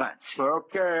out of your pants.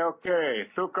 Okay.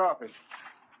 2 coffees.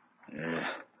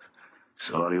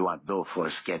 So what do you want to do for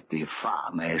us get the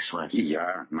farm, eh, Sweat?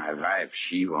 Yeah, my wife,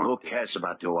 she wants... Who cares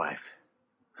about your wife?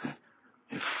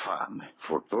 The farm.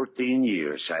 For 13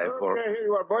 years, I have... Okay, here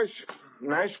you are, boys.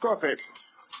 Nice coffee.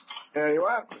 There you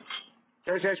are.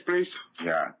 Yes, please.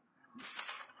 Yeah.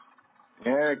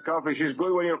 Yeah, coffee is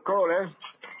good when you're cold, eh?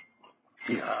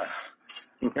 Yeah.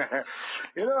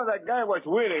 You know, that guy was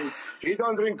willing. He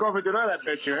don't drink coffee tonight, I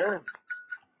bet you, eh?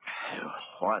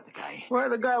 What guy? Well,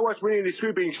 the guy was winning the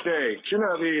sweeping stakes. You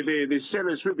know, the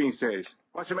seller sweeping stakes.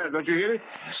 What's the matter? Don't you hear it?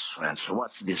 Yes, so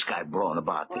what's this guy blowing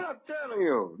about? Well, I'm telling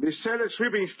you. The seller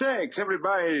sweeping stakes.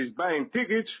 Everybody is buying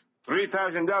tickets.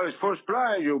 $3,000 first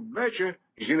prize, you betcha.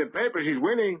 He's in the papers. He's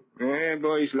winning. Yeah,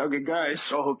 boy, he's lucky guy.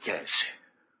 So who cares?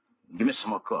 Give me some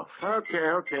more coffee.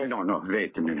 Okay. No,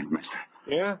 wait a minute, mister.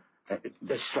 Yeah?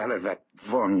 The seller that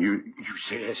won, you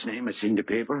say his name is in the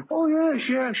paper? Oh, yes,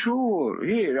 yeah, sure.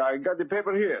 Here, I got the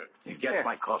paper here. You get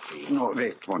my coffee. No,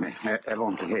 wait, Tony. I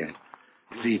want to hear.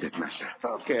 Read it, master.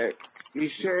 Okay. He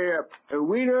say, a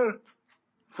winner,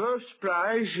 first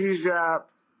prize is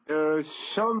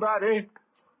somebody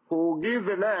who give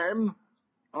the name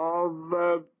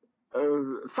of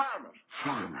farmer.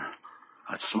 Farmer.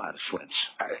 That's smart, Swens.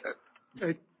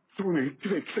 Tony,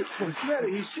 quick. What's the matter?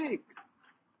 He's sick.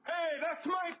 Hey, that's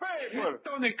my paper.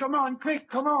 Tony, come on, quick,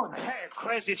 come on. Hey,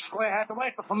 crazy square hat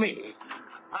away from me.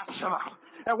 I'll smile.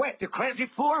 Wait, you crazy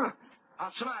fool.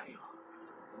 I'll smile you.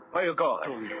 Where you going?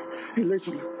 Tony, hey,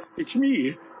 listen, it's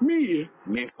me. Me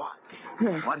what?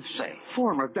 What do you say?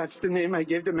 Farmer, that's the name I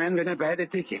gave the man when I bought the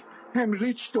ticket. I'm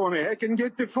rich, Tony. I can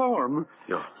get the farm.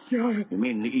 You? Yeah. You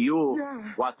mean you? Yeah.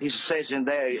 What he says in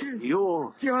there,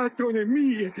 you? Yeah, Tony,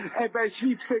 me. I bought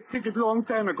sweepstake ticket long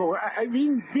time ago. I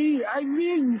win. Yeah.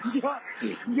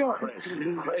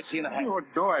 Crazy in the head.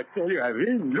 No, I tell you, I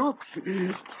win. Look.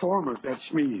 Farmer, that's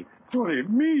me. Tony,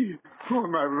 me. Oh,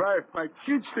 my wife, my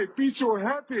kids, they be so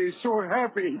happy.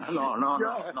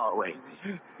 No, wait.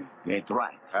 You ain't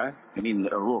right. Huh? I mean,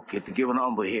 look, it's a given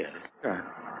number here.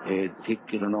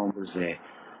 Ticket number is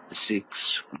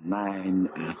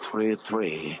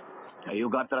 6933. You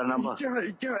got that number?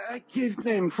 Yeah, I gave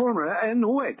name Farmer. I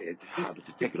know I did. But the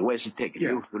ticket, where's the ticket?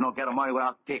 Yeah. You don't get the money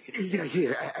without the ticket. Yeah,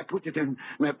 here. I put it in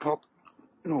my pocket.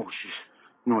 No, she's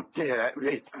not there.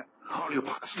 Wait. Hold your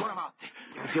pocket. What about it?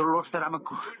 If you lost it, I'm a...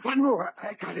 Well, no,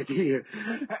 I got it here.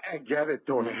 I got it,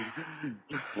 Tony.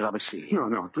 Let me see.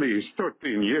 No, please.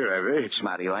 13 years I wait. What's the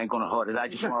matter? You ain't gonna hold it. I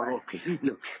just want to look.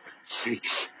 Look, 6,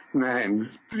 9,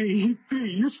 3,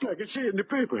 just like I say in the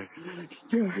paper.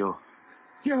 Yeah.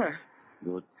 Yeah.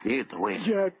 You did win.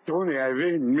 Yeah, Tony, I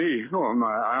win me. Oh,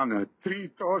 my honor,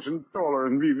 $3,000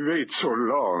 and we wait so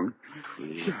long.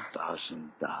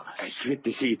 $3,000. I quit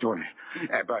to see, Tony.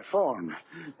 But farm.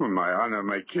 Oh, my honor,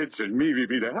 my kids and me, we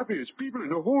be the happiest people in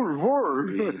the whole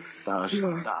world.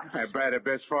 $3,000. I buy the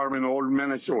best farm in old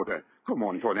Minnesota. Come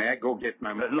on, Tony, I go get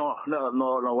my money. No,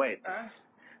 wait.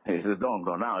 Don't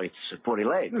go now. It's pretty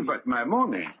late. But my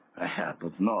money.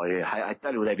 But no, I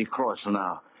tell you, they be crossing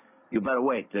now. You better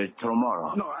wait till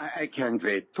tomorrow. No, I can't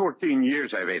wait. 14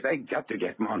 years I wait. I got to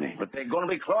get money. But they're going to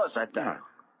be closed at that.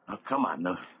 Now, come on.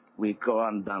 Now, we go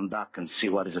on down dock and see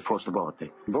what is supposed to boat.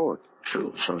 Boat?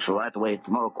 True. So right away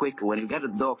tomorrow quick. When you get the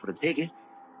door for the ticket,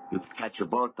 you can catch a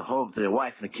boat to home to the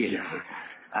wife and the kids. Yeah.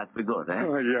 That'd be good, eh?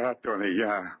 Oh, yeah, Tony,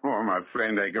 yeah. Oh, my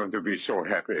friend, I'm going to be so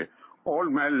happy. All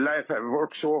my life I've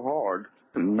worked so hard.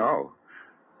 And now,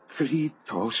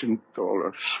 $3,000.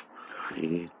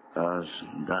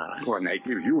 $3,000. When I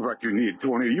give you what you need,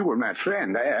 Tony, you were my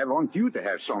friend. I want you to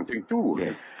have something,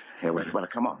 too. Yeah, well,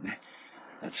 come on.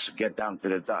 Let's get down to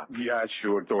the dock. Yeah,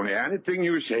 sure, Tony. Anything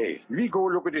you say. We go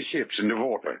look at the ships in the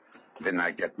water. Then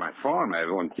I get my farm. I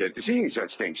won't get to seeing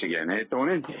such things again, eh,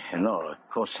 Tony? No, of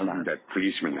course not. That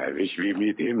policeman, I wish we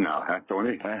meet him now, huh,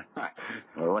 Tony?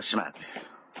 Well, what's the matter?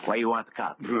 Why you want the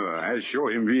cop? I'll show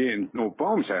him we ain't no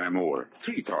bums anymore.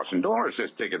 $3,000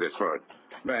 this ticket is for.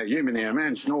 By Jiminy, a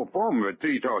man's no bum with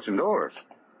 $3,000.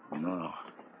 No.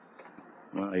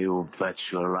 Well, you bet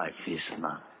your life he's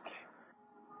not.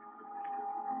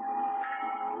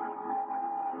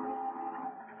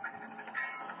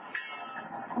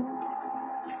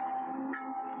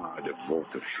 The water,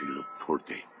 she look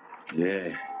pretty.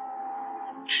 Yeah.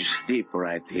 She's deep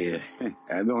right here.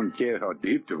 I don't care how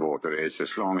deep the water is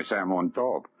as long as I'm on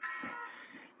top.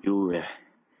 You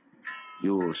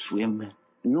swim?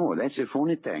 No, that's a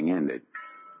funny thing, isn't it?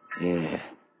 Yeah.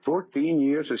 14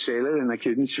 years a sailor and I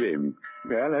couldn't swim.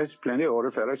 Well, there's plenty of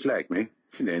other fellas like me.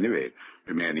 And anyway,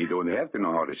 the man, he don't have to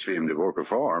know how to swim to work a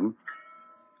farm.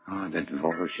 Oh, that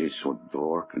water, she's so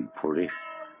dark and pretty.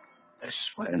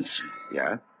 Swenson.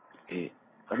 Yeah?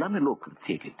 Let me look at the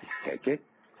ticket. Ticket?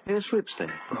 Here's sweepstake.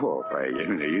 Oh, why,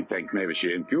 you think maybe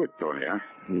she ain't good, Tony, huh?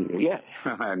 Yeah.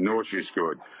 I know she's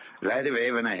good. Right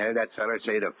away, when I heard that fella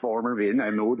say the farmer win, I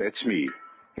know that's me.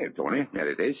 Here, Tony, there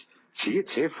it is. See, it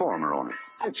say farmer on it.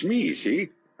 That's me, see?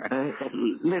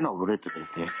 Lean over it a bit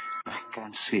there. I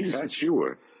can't see. That's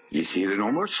sure. You see the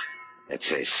numbers? It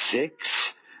says 6,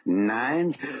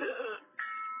 9...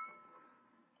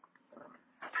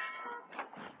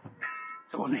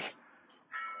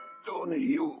 Tony,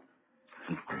 you...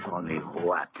 Tony,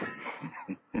 what?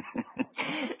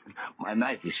 My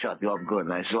knife is shot you up good,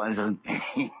 my Swanson.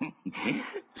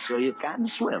 So you can't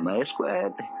swim, eh,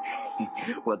 Squared?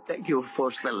 Well, thank you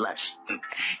for the lesson.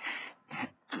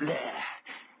 There.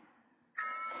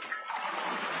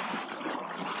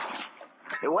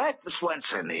 Wait,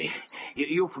 Swanson.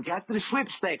 You forgot the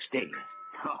sweepstakes ticket.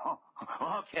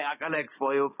 Okay, I collect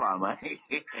for you, farmer.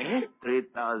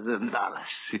 $3,000.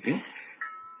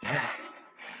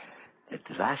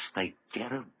 At last I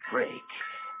get a break.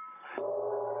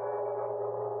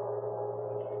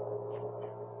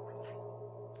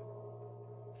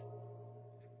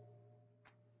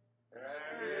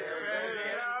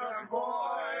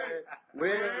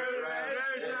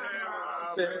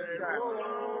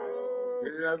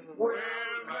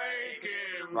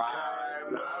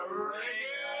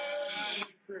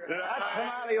 That's the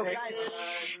matter, you guys.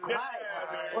 Quiet.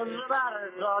 What's the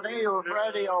matter, Tony? You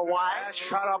afraid of your wife?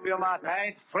 Shut up, you mouth. I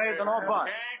ain't afraid of no fun.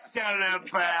 Shut up,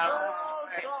 pal. Oh,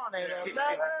 Tony,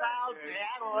 that's out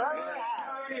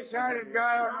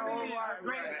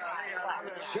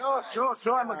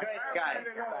Sure, I'm a great guy.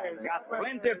 Got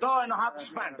plenty of dough and a hot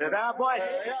spend it, huh, boys?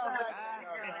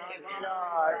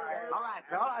 All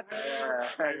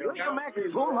right. You make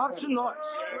too much noise.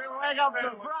 We wake up the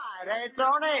bride, eh,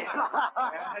 Tony?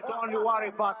 Don't you worry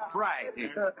about the pride.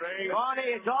 Tony,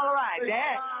 it's all right,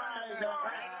 eh?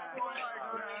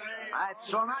 All right,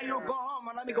 so now you go home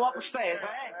and let me go upstairs,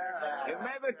 eh?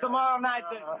 Maybe tomorrow night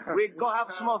we go have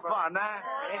some more fun, huh?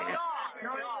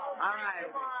 All right.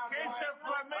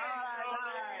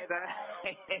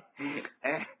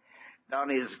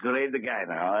 Tony's a great guy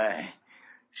now, eh?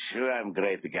 Sure, I'm a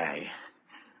great guy.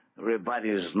 Everybody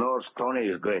knows Tony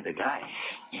is a great guy.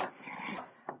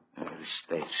 The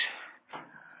States.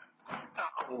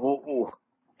 Oh.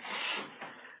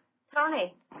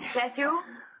 Tony, is that you?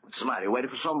 What's the matter? You waiting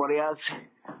for somebody else?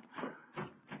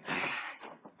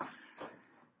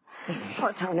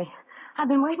 Oh, Tony, I've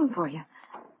been waiting for you.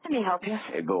 Let me help you.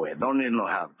 Hey, go ahead. Don't need no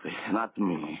help. Not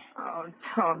me. Oh,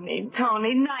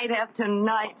 Tony, night after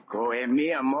night. Go ahead,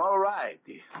 me. I'm all right.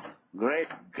 Great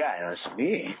guy, that's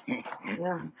me.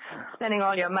 Yeah, spending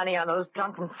all your money on those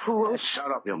drunken fools.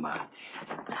 Shut up, your mouth.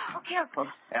 Oh, careful.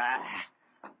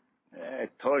 I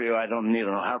told you I don't need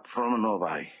no help from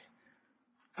nobody.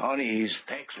 Tony, he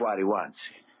takes what he wants.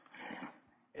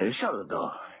 Shut the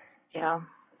door. Yeah.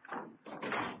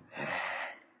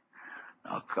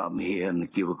 Now come here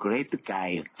and give a great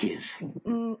guy a kiss.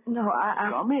 No, I...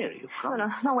 Come here, you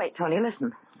come. No, wait, Tony,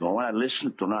 listen. Don't want to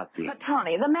listen to nothing. But,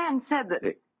 Tony, the man said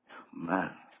that...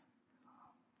 Man?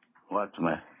 What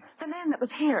man? The man that was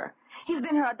here. He's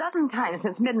been here a dozen times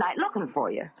since midnight looking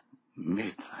for you.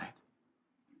 Midnight?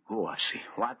 Oh, I see.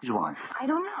 What do you want? I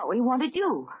don't know. He wanted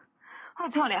you. Oh,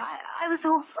 Tony, I was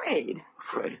so afraid.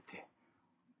 Afraid?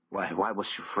 Why was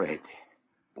you afraid?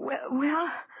 Well...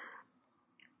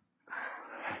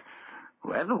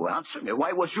 Well, answer me.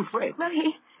 Why was you afraid? Well,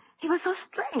 he was so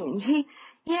strange. He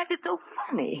acted so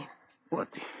funny. What?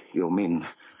 You mean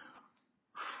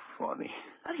funny?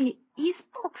 Well, he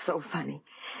spoke so funny.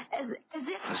 As if...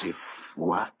 As if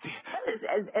what? Well,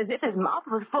 as if his mouth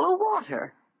was full of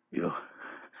water. You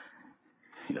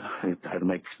tried to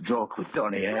make a joke with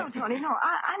Tony, eh? No, Tony, no.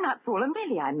 I'm not fooling.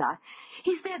 Really, I'm not.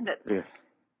 He said that...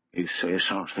 You say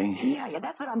something? Yeah,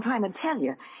 that's what I'm trying to tell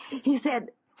you. He said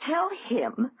tell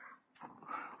him.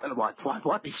 Well,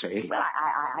 what did he say? Well,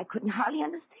 I couldn't hardly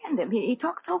understand him. He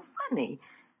talked so funny.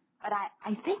 But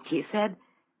I think he said,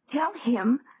 tell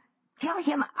him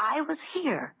I was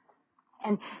here.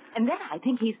 And then I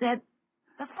think he said,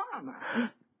 the farmer.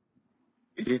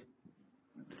 The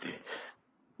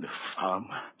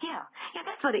farmer? Yeah,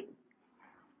 that's what he...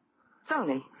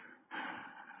 Tony,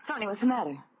 what's the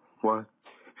matter? What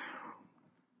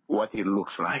he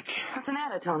looks like. What's the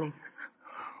matter, Tony?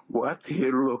 What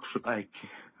he looks like.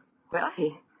 Well,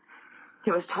 he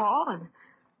was tall,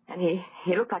 and he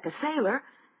looked like a sailor,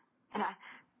 and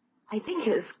I think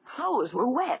his clothes were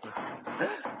wet.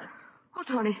 Oh,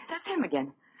 Tony, that's him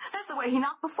again. That's the way he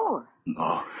knocked before.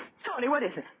 No. Tony, what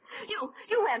is it? You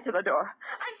answer the door.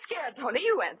 I'm scared, Tony.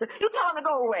 You answer. You tell him to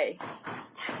go away.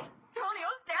 Tony,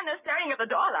 don't stand there staring at the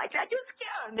door like that. You're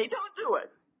scaring me. Don't do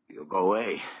it. You go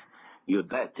away. You're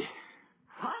dead.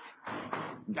 What?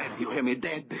 Dead. You hear me?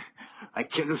 Dead. I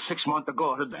killed you 6 months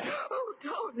ago today. Oh,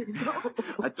 Tony, no.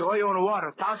 I throw you in the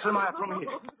water 1,000 miles from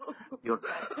here. You're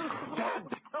dead. Dead.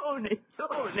 Tony.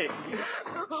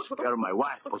 Scare my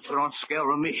wife, but you don't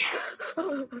scare me.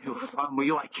 You found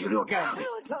me, I kill you again.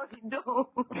 No, Tony, don't.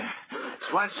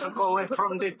 Swanson, go away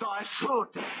from the door.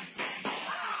 Shoot.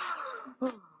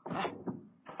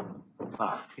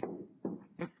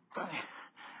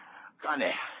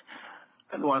 Connie.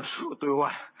 I don't want to shoot you.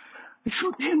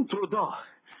 Shoot him through the door.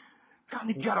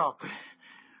 Connie, get up.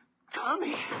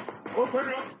 Connie. Open up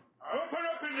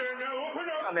in there now. Open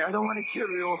up. Connie, I don't want to kill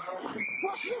you.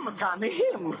 What's him, Connie?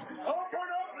 Him. Open up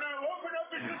now. Open up,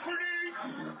 it's the police.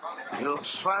 You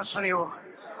Swanson, you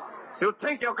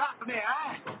think you got me,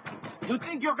 huh? You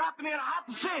think you got me in a hot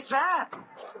seat, huh?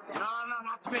 No,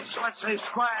 not me, Swanson,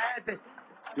 squarehead.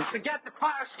 You forget the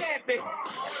fire escape.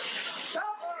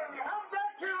 Somebody, come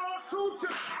back here, I'll shoot you.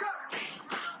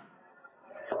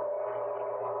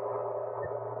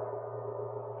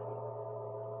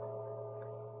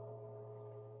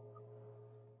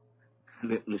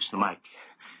 Listen, Mike,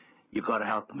 you gotta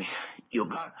help me. You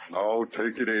gotta. Oh,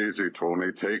 take it easy,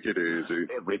 Tony. Take it easy.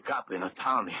 Every cop in the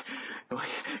town,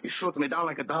 you shoot me down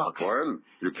like a dog. Well,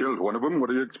 you killed one of them. What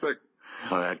do you expect?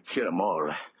 I kill them all.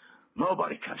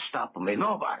 Nobody can stop me.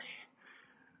 Nobody.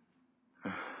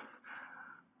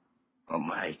 Oh,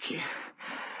 Mike,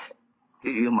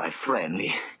 you're my friend.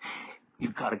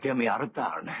 You gotta get me out of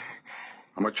town.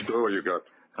 How much dough you got?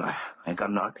 I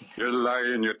got nothing. You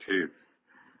lie in your teeth.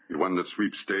 You won the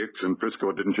sweepstakes in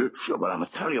Frisco, didn't you? Sure, but I'm going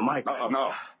to tell you, Mike.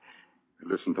 No.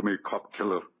 Listen to me, cop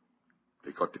killer.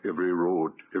 They got every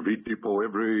road, every depot,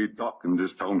 every dock in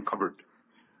this town covered.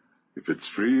 If it's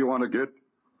free you want to get,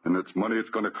 then it's money it's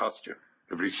going to cost you.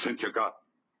 Every cent you got.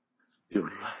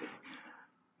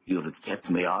 You'll get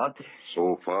me out?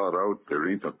 So far out, there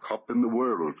ain't a cop in the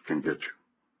world can get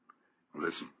you.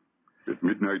 Listen, at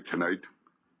midnight tonight,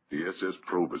 the SS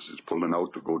Probus is pulling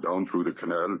out to go down through the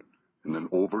canal and then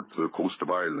over to the coast of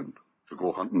Ireland to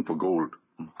go hunting for gold.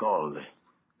 Gold?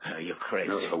 You're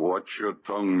crazy. Watch your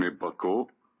tongue, me bucko.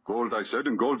 Gold, I said,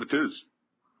 and gold it is.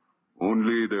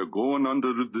 Only they're going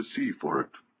under the sea for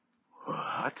it.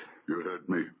 What? You heard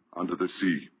me. Under the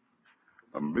sea.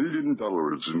 $1 million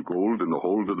in gold in the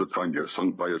hold of the Tanya,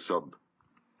 sunk by a sub.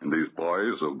 And these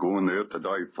boys are going there to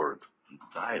dive for it.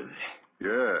 Dive?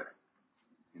 Yeah.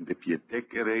 And if you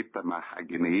decorate the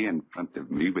mahogany in front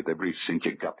of me with every cent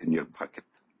you got in your pocket,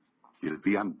 you'll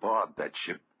be on board that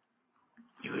ship.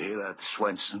 You hear that,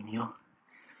 Swenson? You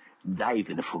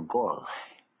diving for gold.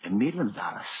 $1 million.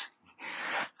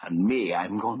 And me,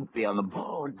 I'm going to be on the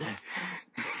board.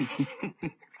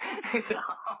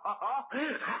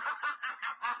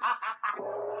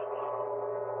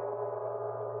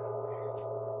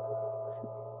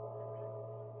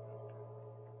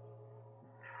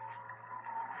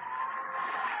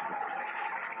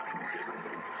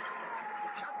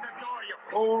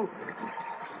 Oh.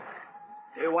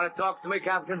 You want to talk to me,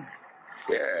 Captain?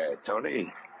 Yeah,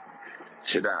 Tony.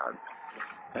 Sit down.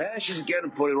 She's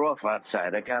getting pretty rough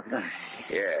outside, Captain?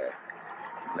 Yeah.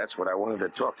 That's what I wanted to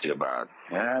talk to you about.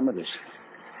 Yeah, I'm listening.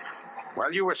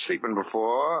 While you were sleeping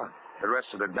before, the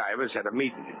rest of the divers had a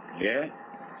meeting. Yeah?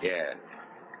 Yeah.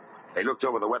 They looked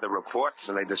over the weather reports,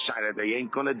 and they decided they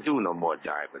ain't going to do no more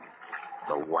diving.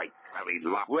 The white-bellied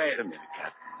lot. Wait a minute,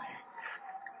 Captain.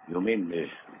 You mean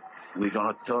we're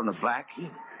going to turn the back?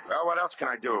 Well, what else can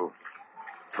I do?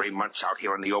 3 months out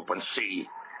here in the open sea.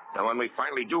 And when we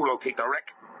finally do locate the wreck,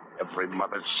 every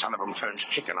mother's son of them turns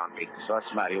chicken on me. So what's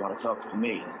the matter? You want to talk to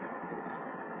me?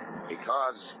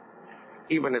 Because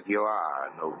even if you are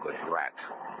a no good rat,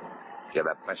 you're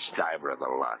the best diver of the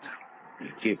lot.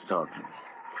 You keep talking.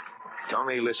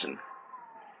 Tony, listen.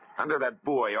 Under that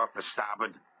buoy off the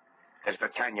starboard, There's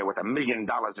Britannia with $1 million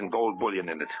in gold bullion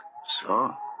in it.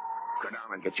 So? Go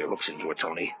down and get your looks into it,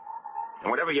 Tony.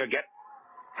 And whatever you get,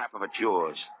 half of it's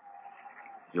yours.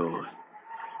 You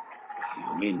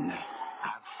mean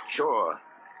half? Sure.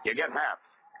 You get half.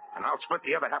 And I'll split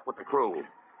the other half with the crew.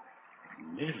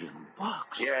 $1 million?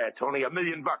 Yeah, Tony, $1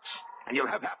 million. And you'll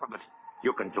have half of it.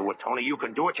 You can do it, Tony. You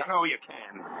can do it. You know you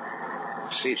can.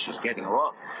 See, she's getting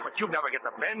rough. But you never get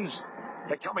the bends.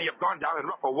 They tell me you've gone down in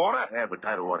rougher water. Yeah, but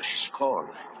I don't want she's cold.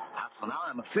 Half an hour,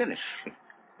 I'm finished.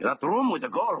 In that room with the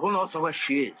gold, who knows where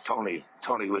she is? Tony,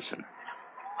 listen.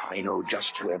 I know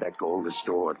just where that gold is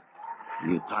stored.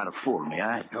 You trying to fool me,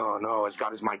 eh? No, as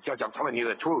God is my judge, I'm telling you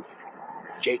the truth.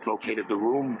 Jake located the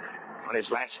room on his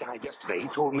last night yesterday. He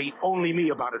told me, only me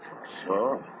about it.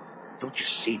 So? Don't you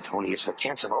see, Tony, it's the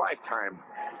chance of a lifetime.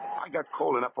 I got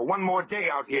cold enough for one more day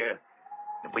out here.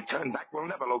 If we turn back, we'll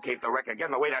never locate the wreck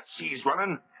again the way that sea's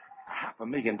running.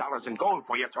 $500,000 in gold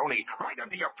for you, Tony, right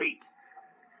under your feet.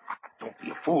 Don't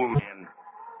be a fool, man.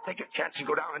 Take a chance and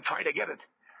go down and try to get it.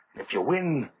 If you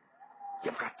win,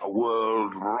 you've got the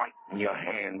world right in your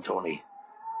hand, Tony.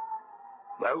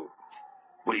 Well,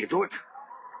 will you do it?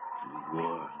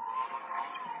 World.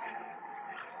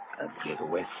 I'd get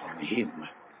away from him.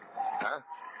 Huh?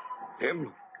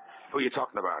 Him? Who are you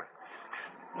talking about?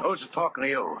 Who's talking to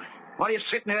you? What are you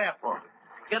sitting there for?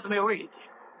 Get me a read.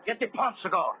 Get the pumps to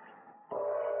go.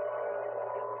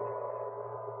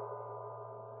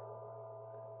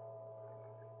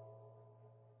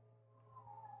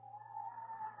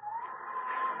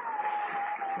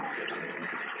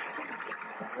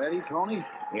 Ready, Tony?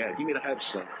 Yeah, give me the head,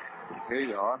 sir. Here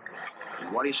you are.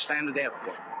 What are you standing there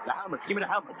for? The helmet. Give me the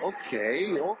helmet.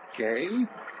 Okay.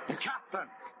 Captain.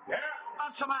 Yeah?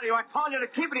 What's the matter? I told you to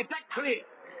keep it deck clear.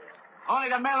 Only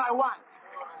the men I want.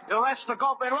 The rest to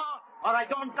go below, or I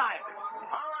don't die.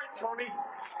 All right, Tony.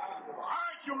 All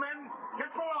right, you men.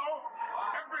 Get below.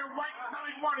 Every white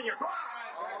belly one of you. Go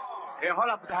on. Here, hold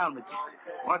up with the helmet.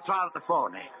 What's wrong with the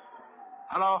phone, eh?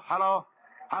 Hello?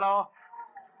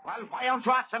 Well, why don't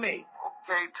you answer me?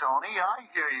 Okay, Tony, I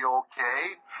hear you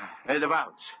okay. Here's the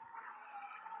bounce.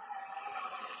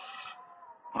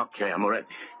 Okay, I'm ready.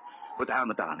 Put the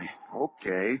helmet on, eh?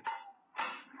 Okay.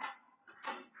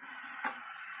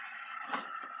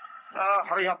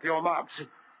 Hurry up, you mobs.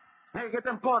 Hey, get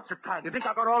them boards tied. You think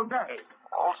I got all day?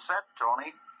 All set,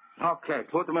 Tony. Okay,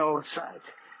 put them over the side.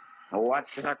 Now watch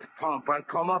that pump. I'll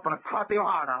come up and I'll cut your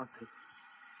heart out.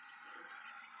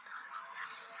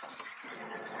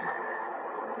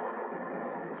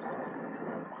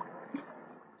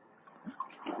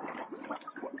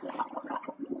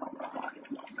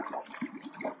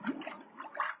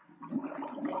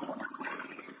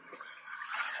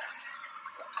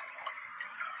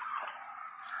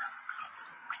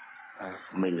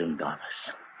 $500,000.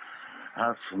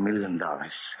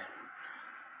 $500,000.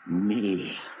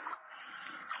 Me.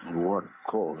 What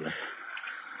coal.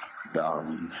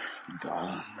 Down.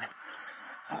 $500,000.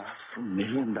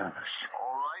 All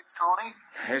right, Tony?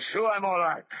 Sure, I'm all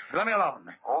right. Let me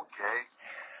alone. Okay.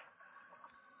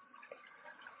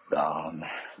 Down.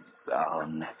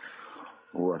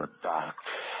 What a dark.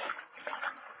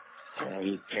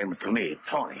 He came to me,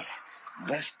 Tony.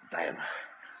 Best diver.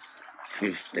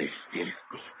 50.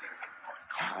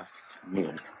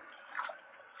 $500,000.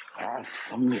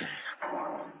 $500,000.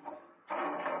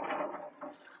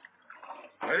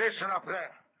 Listen up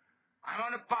there. I'm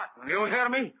on the bottom. You hear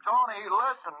me? Tony,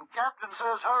 listen. Captain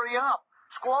says hurry up.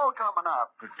 Squall coming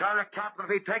up. Tell the captain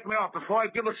if he take me off before I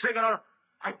give a signal,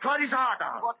 I cut his heart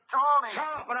out. But, Tony...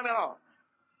 Shut up and let me alone.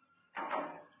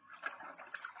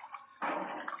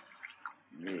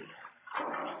 Me.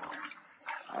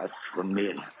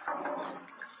 $500,000.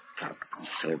 Captain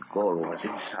said gold was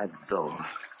inside the door.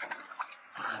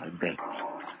 I bet.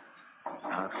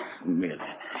 $500,000.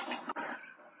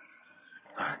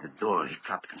 The door, the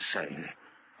captain said.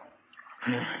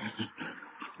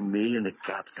 Me and the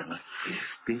captain are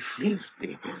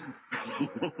 50-50.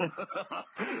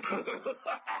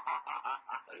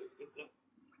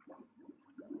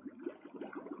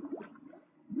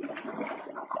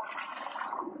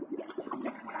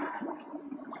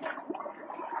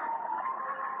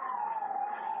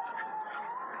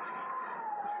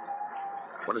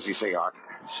 What does he say, Art?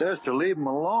 He says to leave him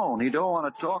alone. He don't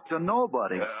want to talk to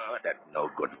nobody. That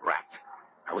no-good rat.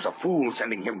 I was a fool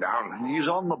sending him down. He's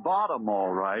on the bottom, all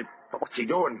right. But what's he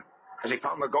doing? Has he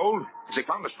found the gold? Has he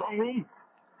found the strong room?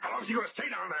 How long is he going to stay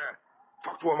down there?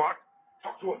 Talk to him, Art.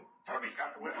 Talk to him. Tell him he's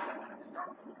got to win.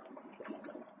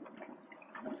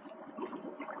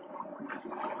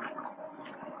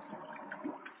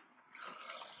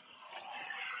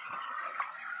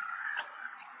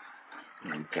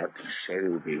 Got can say it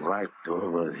would be right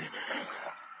over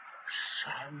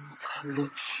Santa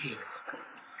Lucia.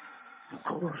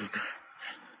 Gold.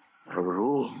 A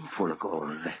room full of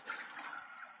gold.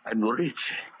 And rich.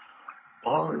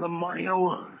 All the money in the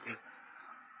world.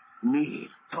 Me,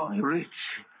 Tony, rich.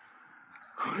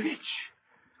 Rich.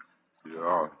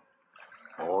 Yeah.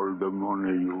 All the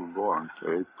money you want,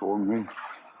 Tony?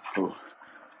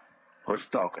 Who's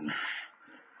talking?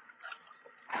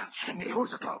 Answer me, who's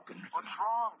talking? What's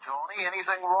wrong, Tony?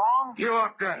 Anything wrong? You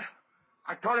up there.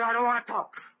 I told you I don't want to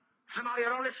talk. Somebody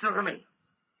don't listen to me.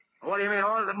 What do you mean,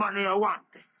 all the money you want?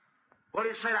 What do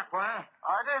you say that for, huh?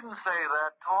 I didn't say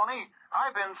that, Tony.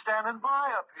 I've been standing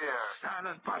by up here.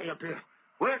 Standing by up here?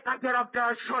 Wait till I get up there,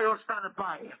 I'll show you standing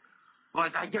by.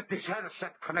 Wait till I get this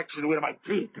headset connection with my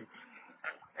teeth.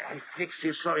 I fix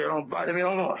you so you don't bother me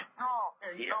no more. No.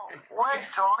 Wait,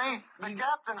 Tony. The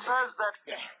captain says that...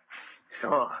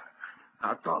 So,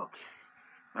 now talk.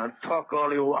 Now talk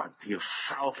all you want, you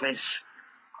selfish.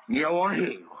 You won't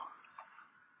hear you.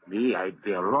 Me, I'd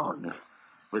be alone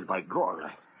with my gold.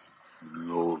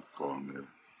 No, Tony.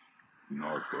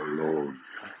 Not alone.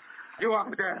 You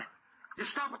up there. You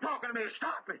stop talking to me.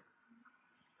 Stop it.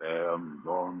 Sam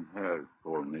don't have,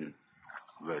 Tony.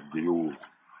 With you.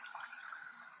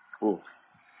 Who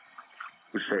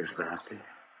says that?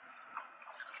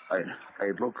 I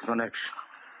look for next.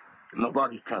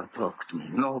 Nobody can talk to me.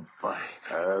 Nobody.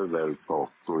 I will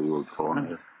talk to you,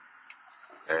 Tony.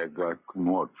 I got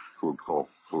much to talk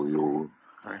to you.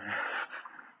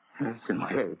 It's in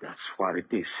my head. That's what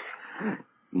it is.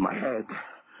 In my head.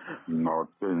 Not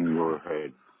in your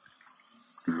head.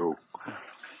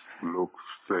 Look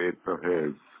straight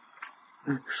ahead.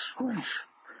 Suspense.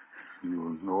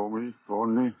 You know me,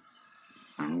 Tony?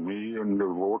 Me in the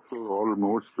water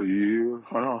almost a year.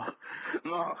 Oh,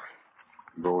 no.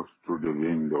 Goes to the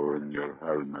window in your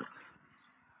helmet.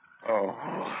 Oh.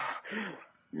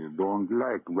 You don't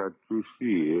like what you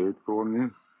see, Tony?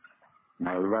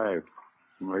 My wife,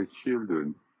 my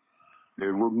children,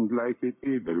 they wouldn't like it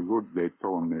either, would they,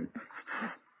 Tony?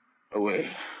 Away.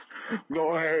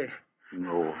 Go away.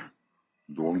 No,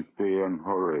 don't stay in a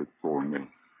hurry, Tony.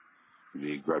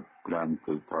 We got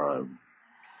plenty time.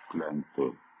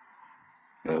 Plenty.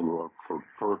 I worked for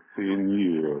 13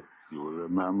 years. You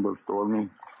remember, Tony?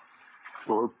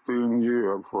 13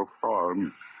 years for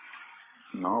farm.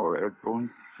 Now I don't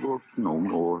work no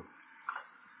more.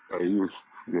 I used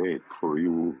to wait for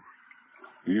you.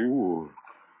 You.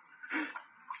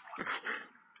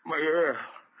 My hair.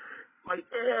 My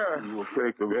hair. You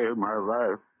take away my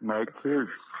wife, my kids,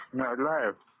 my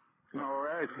life. No,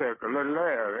 I take a little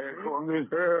air, Tony?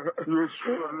 You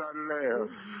should a little air.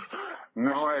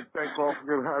 Now I take off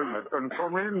your helmet and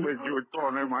come in with you,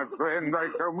 Tony, my friend. I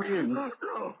come in.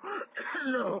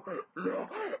 No.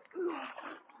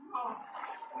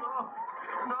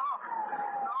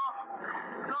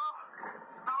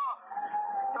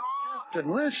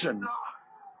 Captain, listen. No.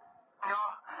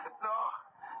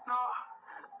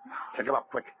 Take him up,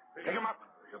 quick. Take him up.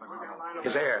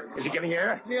 His air. Is he getting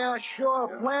air? Yeah,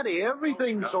 sure, plenty.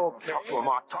 Everything's okay. Talk to him,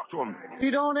 Mark. Talk to him. He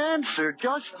don't answer,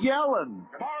 just yelling.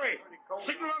 Maury,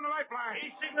 signal on the lifeline.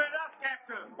 He's signaling us,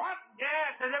 Captain. What?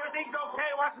 Yes, and everything's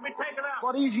okay. Wants to be taken out.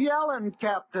 But he's yelling,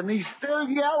 Captain. He's still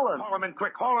yelling. Haul him in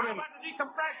quick. Haul him in. How about the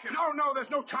decompression? No,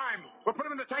 there's no time. We'll put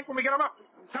him in the tank when we get him up.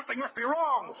 Something must be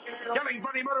wrong. Yelling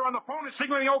bloody murder on the phone is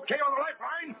signaling okay on the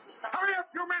lifeline. Hurry up,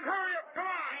 you men. Hurry up. Come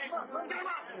on. Get him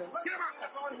up. Get him up.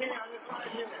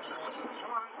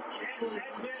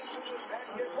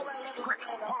 Quick.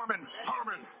 Haul him in.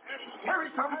 Here he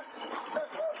comes.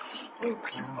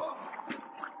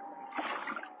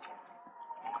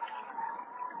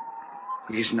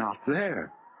 He's not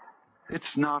there.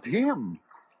 It's not him.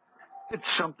 It's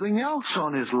something else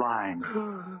on his line.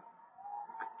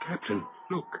 Captain,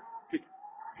 look.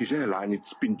 His airline,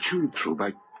 it's been chewed through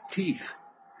by teeth.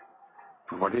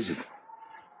 What is it?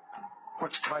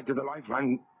 What's tied to the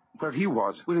lifeline where he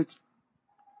was? Well, it's...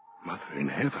 Mother in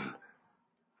heaven.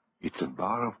 It's a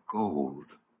bar of gold.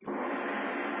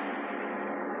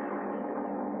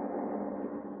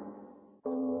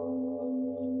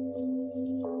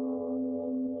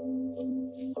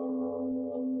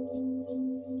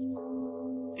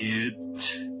 It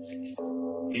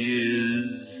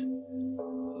is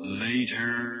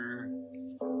later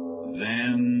than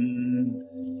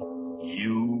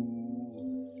you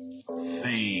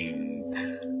think.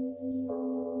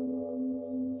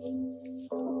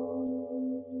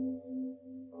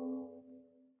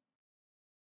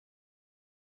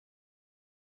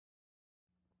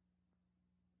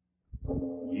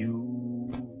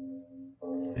 You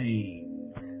think.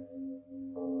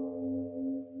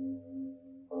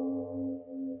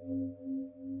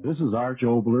 is Arch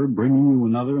Oboler bringing you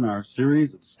another in our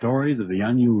series of stories of the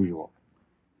unusual.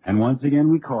 And once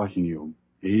again we caution you,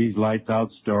 these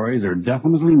lights-out stories are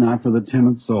definitely not for the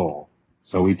timid soul.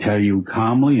 So we tell you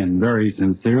calmly and very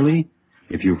sincerely,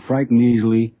 if you frighten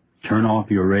easily, turn off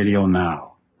your radio now.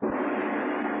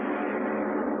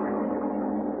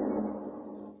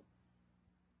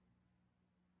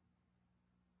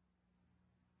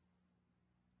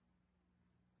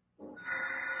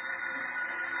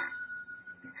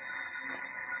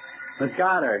 Miss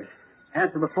Goddard,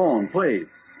 answer the phone, please.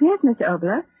 Yes, Mr.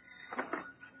 Oboler.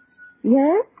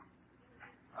 Yes?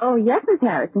 Oh, yes, Miss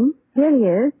Harrison. Here he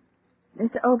is.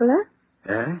 Mr. Oboler?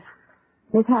 Yes?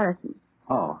 Miss Harrison.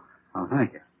 Oh,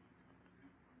 thank you.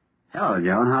 Hello,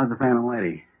 Joan. How's the family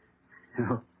lady?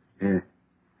 Oh, yeah.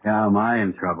 How am I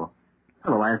in trouble?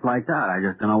 Well, the last light's out. I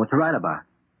just don't know what to write about.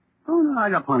 Oh, no, I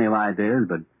got plenty of ideas,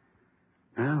 but...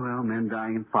 well, men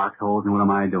dying in foxholes, and what am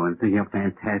I doing? Thinking of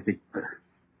fantastic...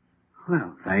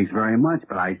 Well, thanks very much,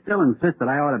 but I still insist that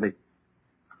I ought to be...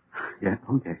 Yeah,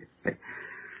 okay.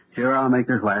 Sure, I'll make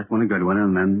this last one a good one,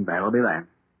 and then that'll be that.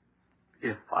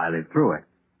 If I live through it.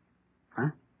 Huh?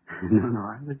 No,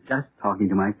 I was just talking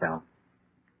to myself.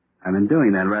 I've been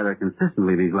doing that rather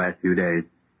consistently these last few days.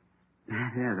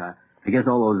 Yes, I guess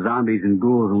all those zombies and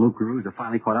ghouls and loup-garoos have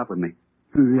finally caught up with me.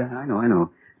 Yeah, I know.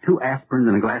 2 aspirins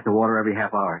and a glass of water every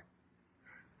half hour.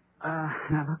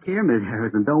 Now look here, Miss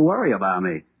Harrison, don't worry about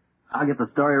me. I'll get the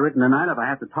story written tonight if I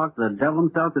have to talk to the devil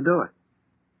himself to do it.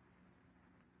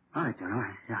 All right, John, all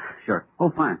right. Yeah, sure. Oh,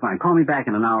 fine. Call me back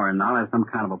in an hour, and I'll have some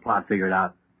kind of a plot figured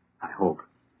out. I hope.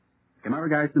 Give my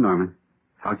regards to Norman.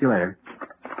 Talk to you later.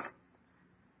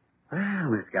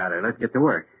 Well, Miss Goddard, let's get to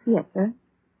work. Yes, sir.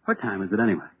 What time is it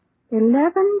anyway?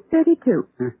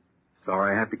 11:32.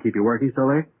 Sorry I have to keep you working so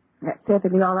late? That's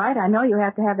perfectly all right. I know you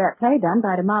have to have that play done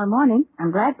by tomorrow morning.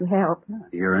 I'm glad to help.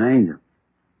 You're an angel.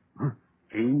 Huh?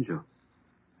 Angel?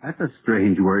 That's a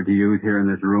strange word to use here in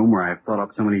this room where I've thought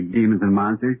up so many demons and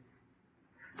monsters.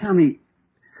 Tell me,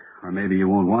 or maybe you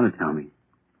won't want to tell me.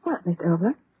 What, Mr.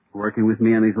 Oboler? Working with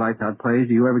me on these lights-out plays,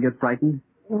 do you ever get frightened?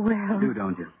 Well... You do,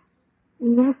 don't you?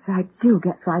 Yes, I do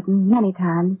get frightened many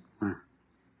times. Huh.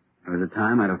 There was a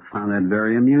time I'd have found that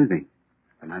very amusing,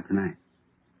 but not tonight.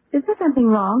 Is there something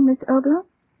wrong, Mr. Oboler?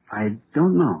 I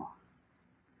don't know.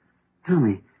 Tell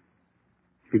me,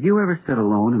 did you ever sit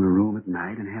alone in a room at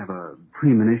night and have a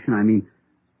premonition?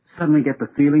 Suddenly get the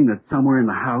feeling that somewhere in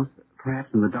the house,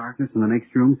 perhaps in the darkness in the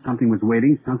next room, something was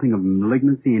waiting, something of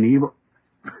malignancy and evil?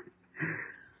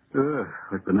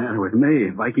 What's the matter with me?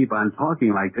 If I keep on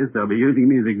talking like this, they'll be using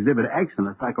me as Exhibit X in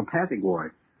the psychopathic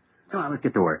ward. Come on, let's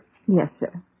get to work. Yes,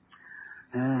 sir.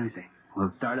 Let me see.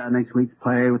 We'll start out next week's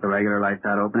play with the regular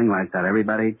lights-out opening. Lights out,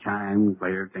 everybody. Chimes,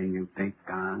 later thing you think,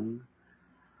 gong.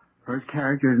 First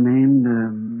character is named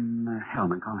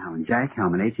Hellman. Call him Hellman. Jack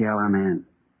Hellman, H-E-L-M-N.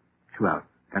 2 hours.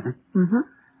 Got it?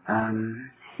 Mm-hmm.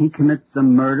 He commits a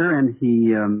murder and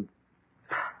he,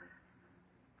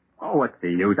 Oh, what's the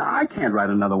use? I can't write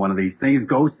another one of these things.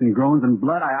 Ghosts and groans and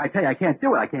blood. I tell you, I can't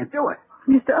do it.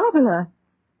 Mr. Oboler.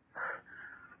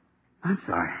 I'm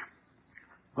sorry.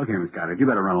 Look here, Miss Goddard, you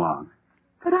better run along.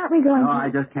 But aren't we going No, I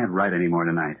just can't write any more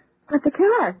tonight. But the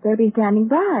cast, they'll be standing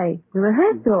by. The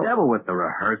rehearsal. Devil with the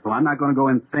rehearsal. I'm not going to go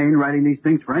insane writing these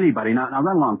things for anybody. Now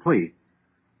run along, please.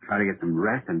 Try to get some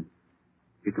rest, and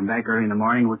if you come back early in the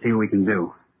morning, we'll see what we can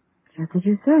do. Just as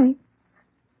you say.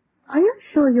 Are you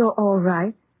sure you're all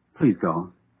right? Please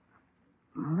go.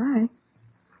 All right.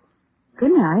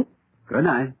 Good night. Good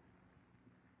night.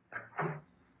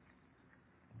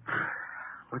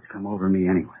 What's come over me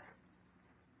anyway?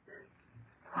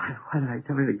 Why did I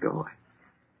tell her to go?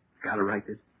 I gotta write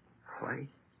this play.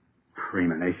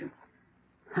 Premonition.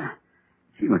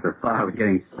 She must have thought I was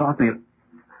getting soft.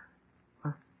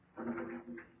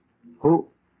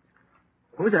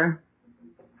 Who's there?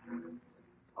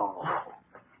 Oh,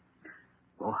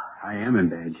 I am in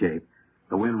bad shape.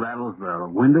 The wind rattles the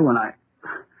window and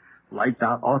lights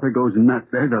out, author goes nuts.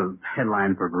 There's a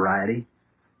headline for Variety.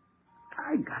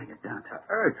 I gotta get down to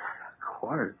earth.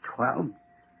 11:45.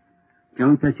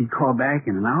 Joan said she'd call back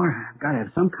in an hour. I've got to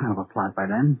have some kind of a plot by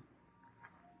then.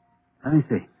 Let me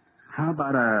see. How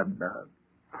about a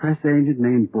press agent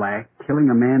named Black killing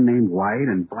a man named White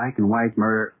and Black and White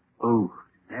murder? Oh,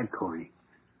 that corny.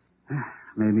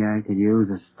 Maybe I could use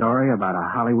a story about a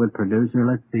Hollywood producer.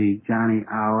 Let's see. Johnny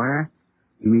Hour.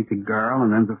 He meets a girl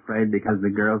and then's afraid because the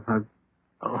girl's husband.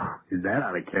 Oh, is that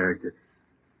out of character?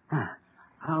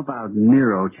 How about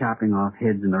Nero chopping off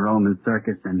heads in the Roman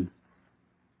circus and...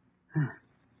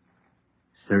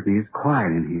 Certainly is quiet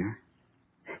in here.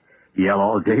 Yell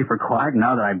all day for quiet.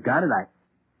 Now that I've got it,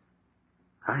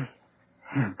 I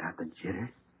have got the jitters.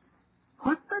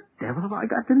 What the devil have I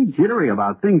got to be jittery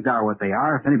about? Things are what they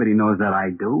are, if anybody knows that I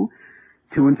do.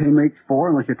 2 and 2 makes 4,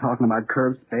 unless you're talking about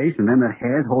curved space, and then the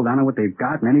heads hold on to what they've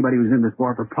got, and anybody who's in this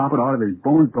war for profit ought to have his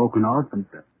bones broken off, and...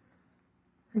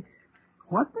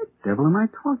 What the devil am I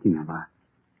talking about?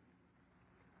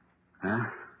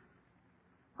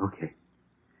 Okay.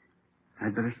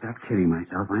 I'd better stop kidding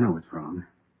myself. I know what's wrong.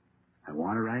 I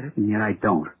want to write it, and yet I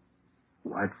don't.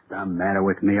 What's the matter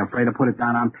with me? Afraid to put it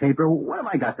down on paper? What have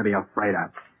I got to be afraid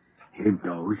of? Here it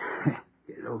goes.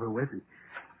 Get it over with.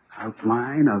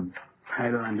 Outline of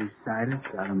title undecided.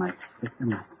 Out of my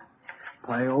system.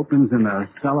 Play opens in the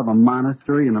cell of a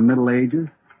monastery in the Middle Ages.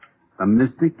 A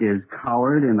mystic is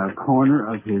cowered in a corner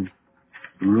of his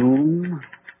room.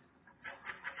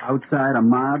 Outside, a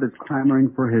mob is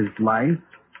clamoring for his life.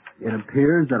 It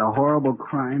appears that a horrible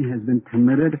crime has been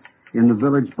committed in the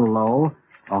village below.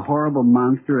 A horrible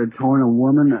monster had torn a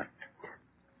woman.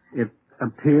 It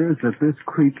appears that this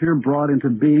creature, brought into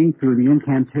being through the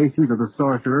incantations of the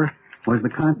sorcerer, was the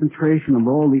concentration of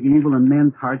all the evil in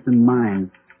men's hearts and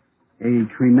minds. A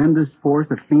tremendous force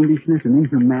of fiendishness and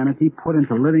inhumanity put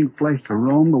into living flesh to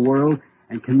roam the world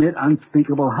and commit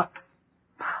unspeakable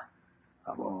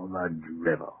of all the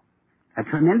drivel. A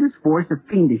tremendous force of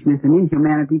fiendishness and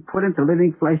inhumanity put into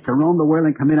living flesh to roam the world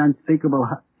and commit unspeakable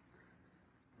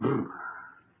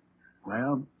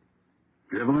Well,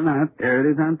 drivel or not, there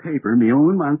it is on paper. Me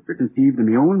own monster conceived in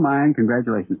me own mind.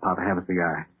 Congratulations, Papa. Have a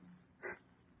cigar.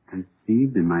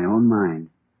 Conceived in my own mind.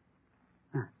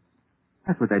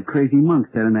 That's what that crazy monk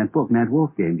said in that book Nat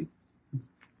Wolf gave me.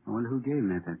 I wonder who gave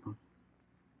Nat that book.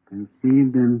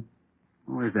 Conceived in...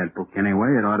 Where's that book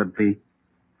anyway? It ought to be...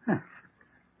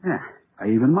 Yeah, I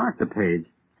even marked the page.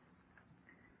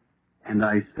 And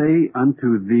I say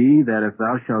unto thee that if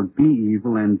thou shalt be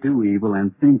evil and do evil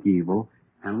and think evil,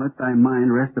 and let thy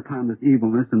mind rest upon this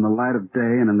evilness in the light of day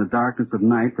and in the darkness of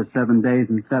night for 7 days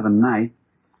and 7 nights,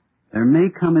 there may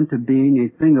come into being a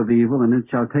thing of evil, and it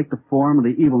shall take the form of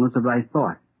the evilness of thy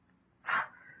thought.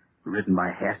 Written by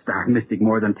a half-starved mystic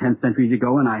more than 10 centuries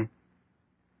ago, and I...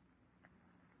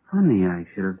 Funny, I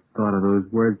should have thought of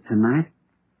those words tonight.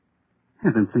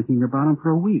 I've been thinking about them for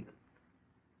a week.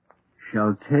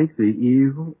 Shall take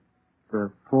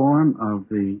the form of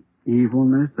the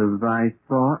evilness of thy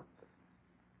thought.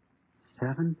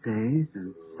 7 days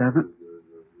and 7...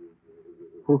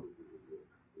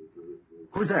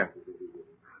 Who's there?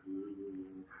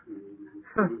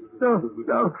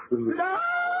 No.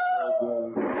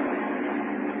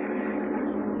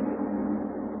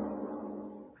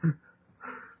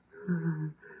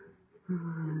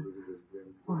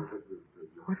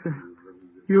 What the...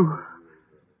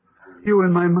 You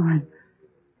in my mind.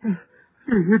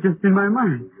 You're just in my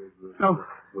mind. No.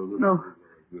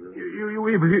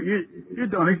 You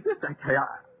don't exist, I tell you.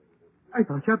 I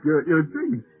thought you're a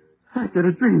dream. I said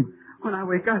a dream. When I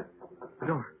wake up, the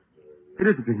door. It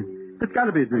is a dream. It's got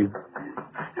to be a dream.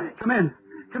 Come in.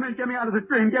 Get me out of this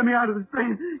dream.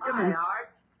 Hi, Arch.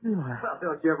 Well,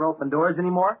 don't you ever open doors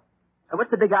anymore?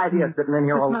 What's the big idea sitting in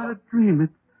here all It's not a dream.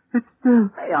 It's still...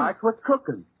 Hey, Arch, what's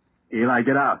cooking? Eli,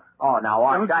 get out. Oh, now,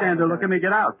 Arch... Don't stand there. Look at me.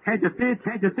 Get out. Can't you see it?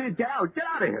 Get out. Get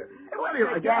out of here. Hey, what are you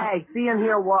like? Gag. See and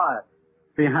hear what?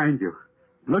 Behind you.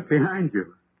 Look behind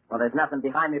you. Well, there's nothing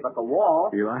behind me but the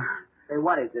wall. Eli. Say,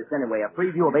 what is this anyway? A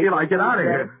preview of... Eli, get out of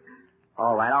here.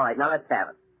 All right. Now let's have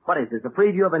it. What is this, a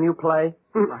preview of a new play?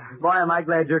 Boy, am I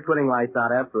glad you're putting lights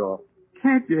out after all.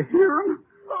 Can't you hear him?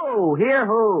 Oh, hear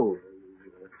who?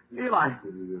 Eli,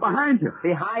 behind you.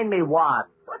 Behind me what?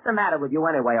 What's the matter with you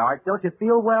anyway, Art? Don't you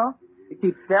feel well? You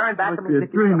keep staring back at me. It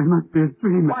must be a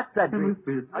dream. What's that dream? It must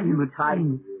be a dream. Are you tight?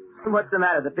 What's the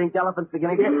matter? The pink elephant's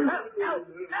beginning to... No!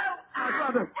 My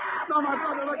brother! No, my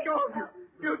brother, let go of you!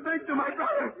 You think to my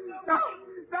brother! No!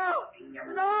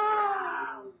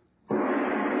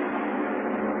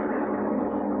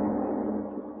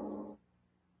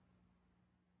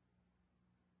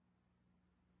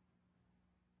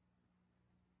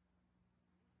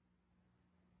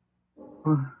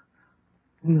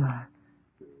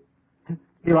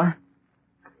 Eli?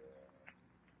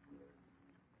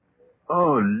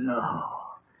 Oh, no.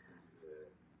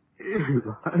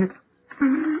 Eli.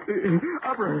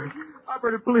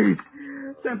 Operator, please.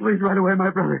 Send police right away,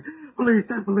 my brother. Please,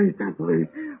 send police.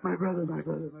 My brother.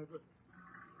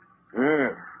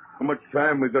 How much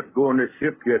time we got to go on this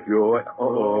ship yet, you?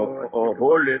 Oh,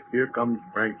 hold it. Here comes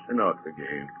Frank Sinatra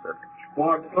again.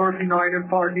 Squad 39 and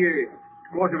 48.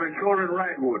 Go to Ventura and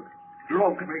Ragwood.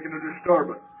 Drunk making a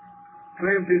disturbance.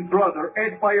 Claims his brother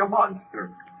ate by a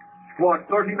monster. Squad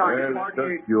 39 and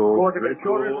 48. Go to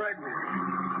Ventura and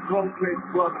Ragwood. Drunk claims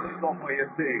brother is off by a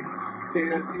thing.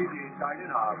 KSTD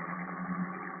signing out.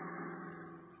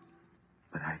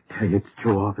 tell you, it's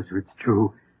true, officer. It's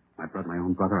true. My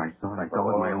own brother. I saw it. I saw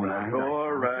it with my own eyes.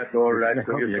 All right. So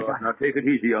you thought. Now take it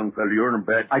easy, young fella. You're in a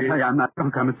bad shape. I tell you, I'm not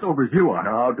drunk. I'm as sober as you are.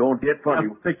 Now, don't get funny.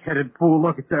 You thick-headed fool.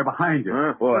 Look, it's there behind you.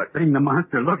 Huh? What? The thing, the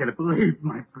monster. Look at it. Believe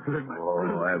my brother.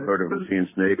 Oh, I've heard of them seeing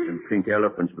snakes and pink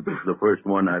elephants, but this is the first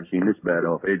one I've seen this bad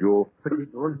off, eh, Joe? But you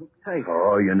don't look tight.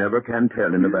 Oh, you never can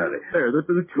tell in the valley. There,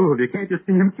 the two of you. Can't you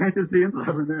see him? Can't you see him?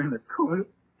 Over there in the corner.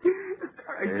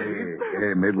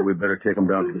 Hey, maybe we better take him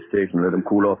down to the station and let him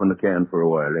cool off in the can for a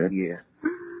while, eh? Yeah.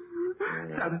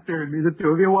 Stop staring me, the two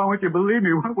of you. Why won't you believe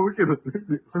me? Why won't you believe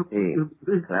me? Hey,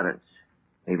 Clarence.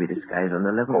 Maybe this guy's on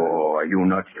the level. Oh, are you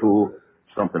nuts, too?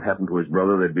 If something happened to his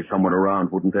brother, there'd be someone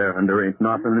around, wouldn't there? And there ain't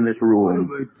nothing in this room.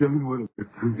 What have I done? What have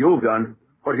I done? You've done?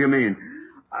 What do you mean?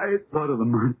 I thought of the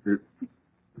monster.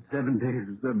 7 days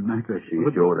or 7 nights, I See,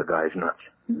 Joe, the guy's nuts.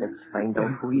 Let's find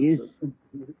out who he is.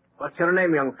 What's your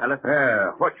name, young fella?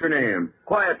 Yeah, what's your name?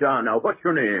 Quiet down now. What's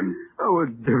your name? Oh,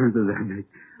 what difference does that make?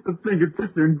 The thing it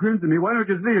sits there and grins at me. Why don't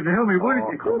you see it and help me? What is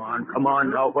it? Come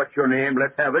on now. What's your name?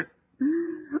 Let's have it.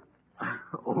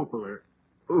 Oboler.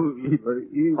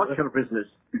 What's your business?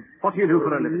 What do you do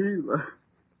for a living?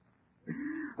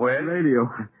 Well? Radio.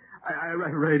 I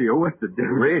write radio. What's the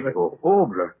difference? Radio?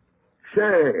 Oboler.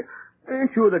 Say,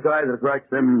 ain't you the guy that writes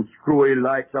them screwy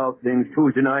lights out things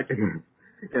Tuesday nights?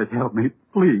 Yes, help me.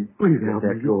 Please help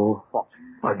me. What?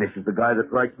 Why, this is the guy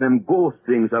that writes them ghost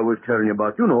things I was telling you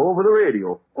about, over the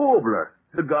radio. Oboler.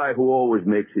 The guy who always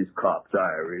makes his cops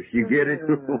Irish. You get it?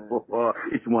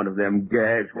 It's one of them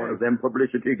gags, one of them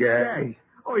publicity gags.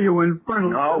 Oh, you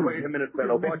infernal... Now, wait a minute,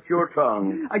 fellow. Watch your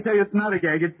tongue. I tell you, it's not a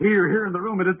gag. It's here in the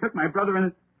room. It has took my brother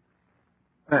and...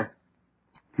 Can't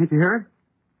you hear it?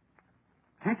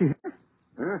 Can't you hear it?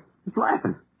 Huh? It's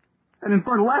laughing. An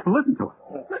infernal laugh. Listen to it.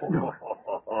 Listen to it.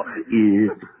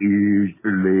 It is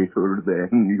later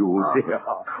than you say.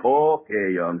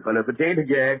 Okay, young fella. If it ain't a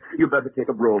gag, you better take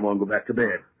a bromo and go back to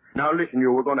bed. Now, listen,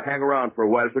 we're going to hang around for a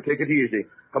while, so take it easy.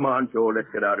 Come on, Joe, let's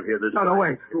get out of here. No,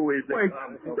 wait. Who is this? Wait.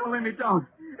 Don't let me down.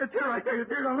 It's here, I tell you. It's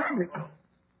here. Don't let me.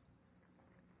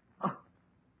 Oh.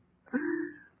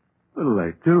 What'll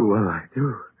I do?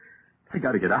 I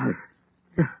got to get out of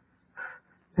here.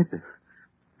 That's it.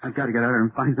 I've got to get out of here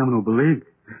and find someone who'll believe.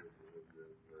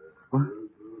 What?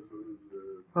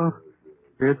 Oh,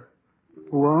 it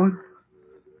won't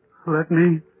let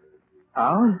me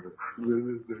out?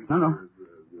 No.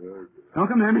 Don't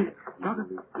come near me.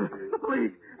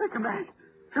 Please, come back.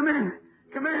 Come in.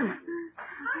 I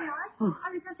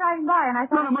was just driving by and I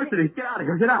thought... No, Mercedes, get out of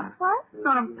here. Get out. What? No.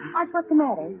 Arch, what's the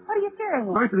matter? What are you staring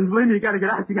at? Mercedes, believe me, you got to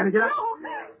get out. You got to get out. No.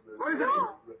 What is it?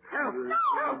 Help. No.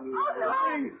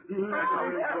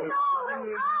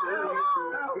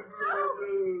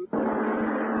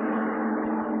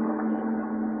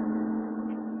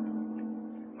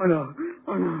 Oh, no.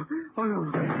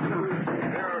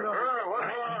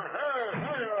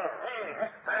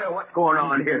 Hey, what's going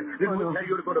on here? Didn't we tell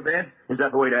you to go to bed? Is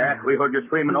that the way to act? We heard you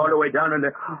screaming all the way down in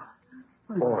the... Oh,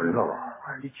 Lord.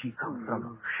 Where did she come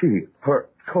from? She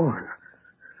hurt torn.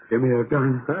 Give me that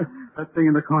gun. Huh? That thing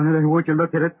in the corner there. Won't you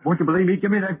look at it? Won't you believe me?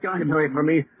 Give me that gun. Get away from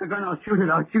me. The gun, I'll shoot it.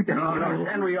 I'll shoot that. No.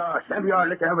 Stand we are.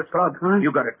 Let you have it, Scrog. Huh?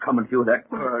 You got it coming to you, that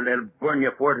girl. They'll burn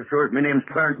you for it as sure as my name's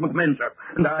Clarence McMinzer.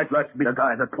 And I'd like to be the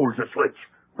guy that pulls the switch.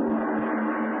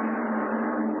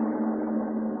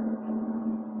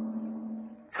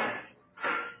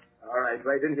 All right,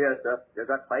 right in here, sir. You've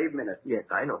got 5 minutes. Yes,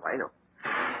 I know.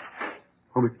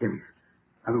 Oh, Mr. Jimmy.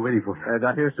 I've been waiting for you. I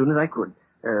got here as soon as I could.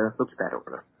 Looks bad,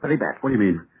 Oboler. Very bad. What do you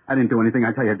mean? I didn't do anything.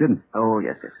 I tell you I didn't. Oh,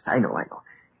 yes. I know.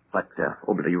 But,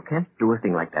 Oboler, you can't do a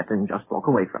thing like that and just walk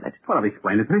away from it. Well, I've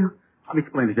explained it to you. I've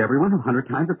explained it to everyone 100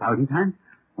 times, 1,000 times.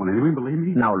 Won't anyone believe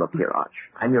me? Now, look here,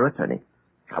 Arch. I'm your attorney.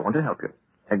 I want to help you.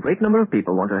 A great number of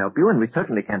people want to help you, and we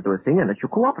certainly can't do a thing unless you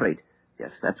cooperate.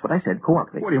 Yes, that's what I said,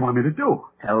 cooperate. What do you want me to do?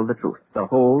 Tell the truth. The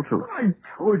whole truth. I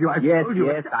told you.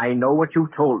 Yes, I know what you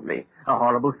told me. A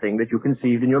horrible thing that you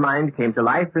conceived in your mind came to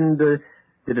life and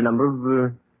did a number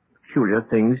of peculiar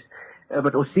things.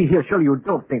 But, see here, surely you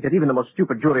don't think that even the most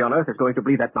stupid jury on earth is going to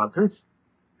believe that nonsense?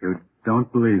 You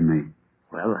don't believe me?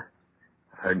 Well,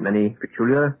 I've heard many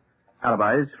peculiar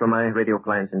alibis from my radio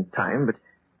clients in time, but...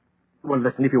 Well,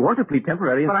 listen, if you want to plead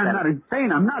temporary... But I'm not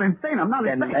insane. I'm not insane.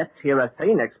 Then let's hear a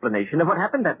sane explanation of what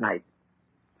happened that night.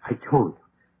 I told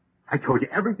you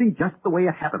everything just the way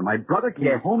it happened. My brother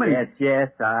came home and... Yes,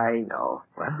 I know.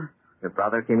 Well, your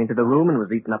brother came into the room and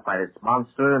was eaten up by this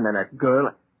monster, and then that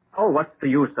girl... Oh, what's the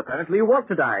use? Apparently you want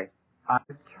to die.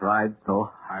 I've tried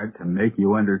so hard to make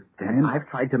you understand. I've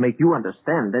tried to make you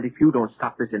understand that if you don't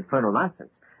stop this infernal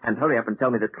nonsense and hurry up and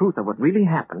tell me the truth of what really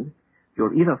happened,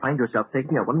 You'll either find yourself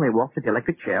taking a one-way walk to the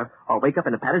electric chair or wake up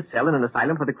in a padded cell in an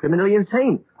asylum for the criminally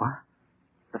insane. What?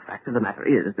 The fact of the matter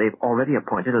is they've already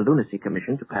appointed a lunacy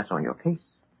commission to pass on your case.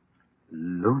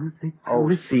 Lunacy? Oh,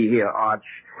 see here, Arch.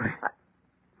 Wait.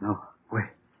 No, wait.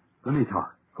 Let me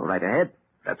talk. Go right ahead.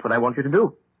 That's what I want you to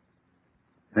do.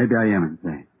 Maybe I am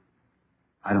insane.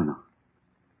 I don't know.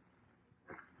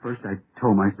 First, I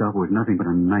told myself it was nothing but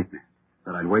a nightmare.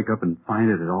 That I'd wake up and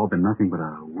find it had all been nothing but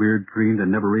a weird dream that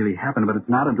never really happened. But it's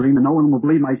not a dream, and no one will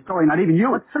believe my story, not even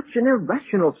you. It's such an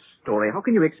irrational story. How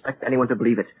can you expect anyone to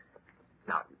believe it?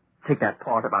 Now, take that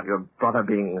part about your brother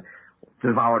being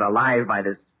devoured alive by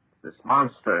this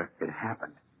monster. It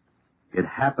happened. It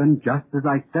happened just as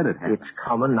I said it happened. It's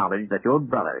common knowledge that your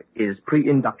brother is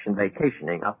pre-induction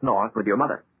vacationing up north with your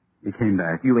mother. He came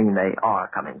back. You mean they are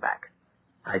coming back.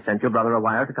 I sent your brother a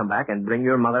wire to come back and bring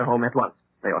your mother home at once.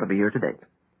 They ought to be here today.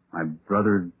 My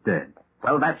brother's dead.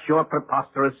 Well, that's your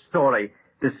preposterous story.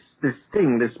 This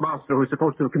monster who's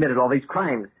supposed to have committed all these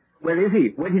crimes. Where is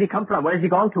he? Where did he come from? Where has he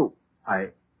gone to? I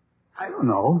don't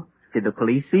know. Did the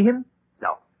police see him?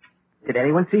 No. Did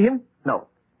anyone see him? No.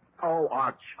 Oh,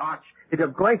 Arch. If you're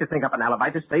going to think up an alibi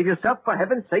to save yourself, for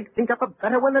heaven's sake, think up a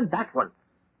better one than that one.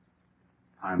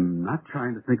 I'm not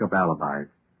trying to think up alibis.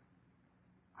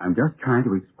 I'm just trying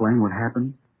to explain what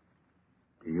happened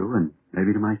to you and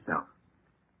maybe to myself.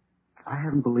 I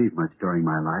haven't believed much during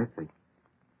my life,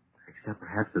 except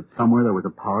perhaps that somewhere there was a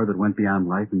power that went beyond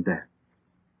life and death.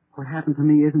 What happened to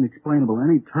me isn't explainable in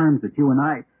any terms that you and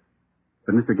I...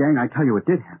 But, Mr. Gang, I tell you it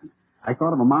did happen. I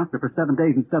thought of a monster for 7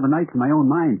 days and 7 nights in my own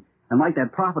mind. And like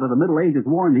that prophet of the Middle Ages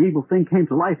warned, the evil thing came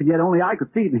to life, and yet only I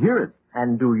could see it and hear it.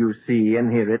 And do you see and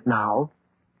hear it now?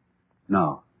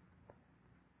 No.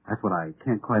 That's what I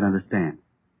can't quite understand.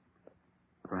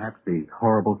 Perhaps the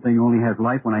horrible thing only has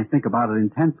life when I think about it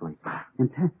intensely.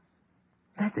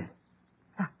 That's it.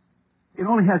 It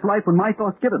only has life when my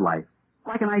thoughts give it life.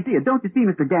 Like an idea. Don't you see,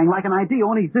 Mr. Gang? Like an idea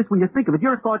only exists when you think of it.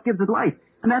 Your thought gives it life.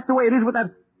 And that's the way it is with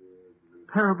that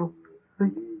terrible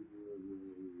thing.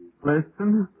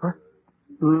 Listen.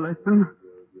 Listen.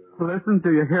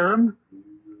 Do you hear him?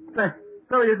 There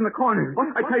he is in the corner.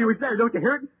 What? I tell you, he's there. Don't you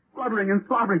hear it? Blubbering and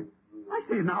slobbering. I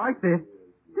see it now. I see it.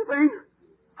 You see?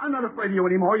 I'm not afraid of you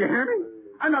anymore. You hear me?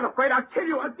 I'm not afraid. I'll kill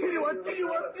you. I'll kill you. I'll kill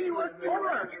you. I'll kill you. I'll kill you.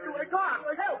 I'll kill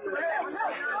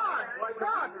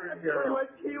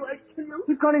you. I'll kill you.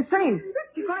 He's gone insane.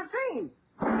 He's gone insane.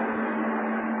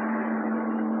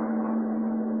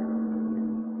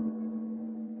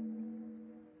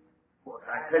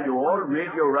 I tell you all,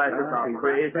 radio writers are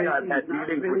crazy. I've had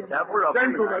dealings with several of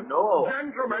them.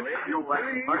 Gentlemen,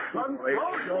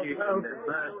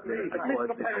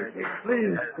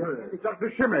 please,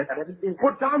 Dr. Shimmy,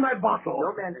 put down that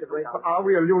bottle. Are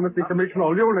we a lunacy commission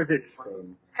or lunatics?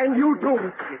 And you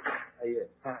too.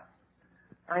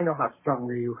 I know how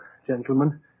strongly you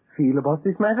gentlemen feel about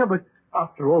this matter, but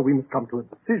after all, we must come to a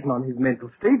decision on his mental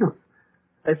status.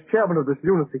 As chairman of this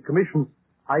lunacy commission,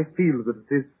 I feel that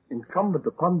it is incumbent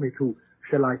upon me to,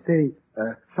 shall I say,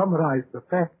 summarize the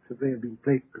facts as they have been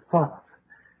placed before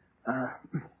us.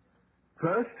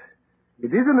 First,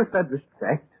 it is an established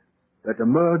fact that a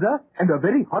murder, and a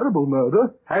very horrible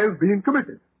murder, has been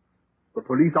committed. The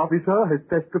police officer has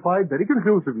testified very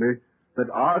conclusively that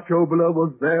Arch Oboler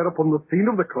was there upon the scene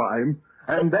of the crime,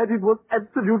 and that it was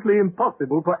absolutely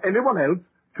impossible for anyone else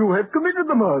to have committed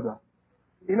the murder.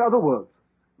 In other words,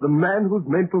 the man whose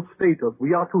mental status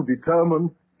we are to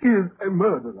determine is a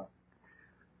murderer.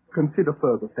 Consider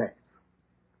further facts.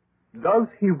 Does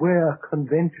he wear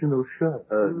conventional shirts?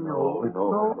 No.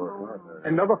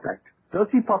 Another fact. Does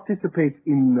he participate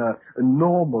in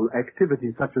normal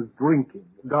activities such as drinking,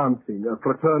 dancing,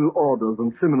 fraternal orders,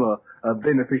 and similar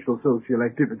beneficial social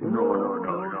activities?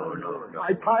 No.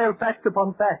 I pile fact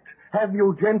upon fact. Have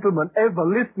you gentlemen ever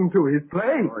listened to his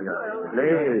play?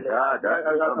 Please.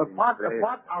 What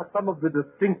are some of the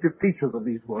distinctive features of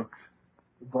these works?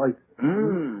 Voices.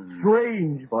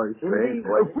 Strange voices.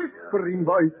 Whispering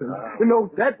voices.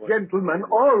 Note that, gentlemen,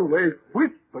 always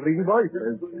whispering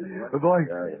voices.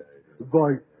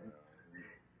 Voices.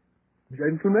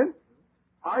 Gentlemen,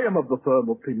 I am of the firm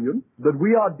opinion that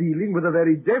we are dealing with a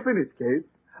very definite case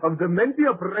of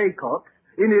dementia praecox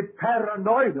in its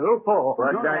paranoidal form.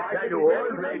 But I tell you all,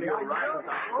 radio writers.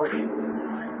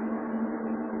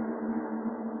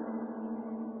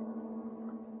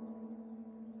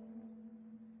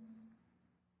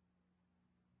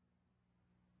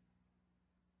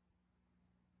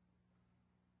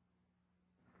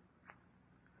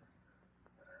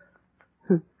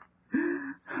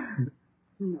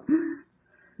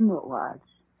 No, Arch.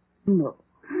 No.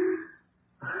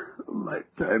 A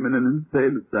lifetime in an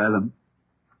insane asylum.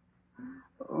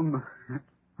 Oh, my.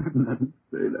 I'm not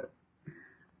say that.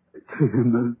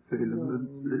 I'm not say that.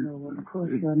 No, of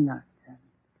course you're not, son.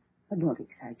 But don't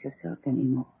excite yourself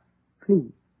anymore.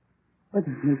 Please. But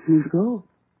it makes me go.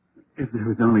 If there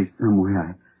was only some way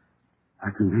I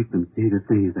could make them see the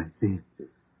things I see.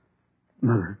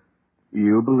 Mother,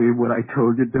 you believe what I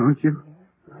told you, don't you?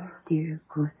 Yes, dear, of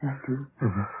course I do.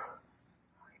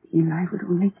 Eli would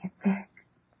only get back.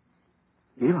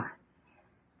 Eli?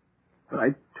 But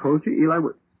I told you Eli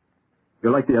would...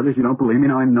 You're like the others. You don't believe me.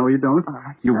 Now I know you don't.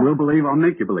 You will believe. I'll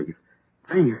make you believe.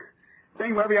 Sing,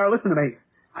 wherever you are, listen to me.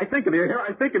 I think of you. Here,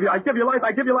 I think of you. I give you life.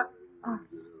 I give you life.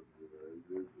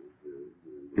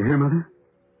 You hear, Mother?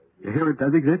 You hear it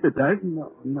does exist? It does?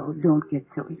 No, don't get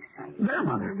so excited. There,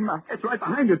 Mother. It's right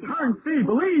behind you. Turn, see,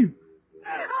 believe.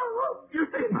 You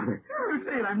see it, Mother. You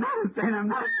see it. I'm not insane. I'm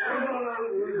not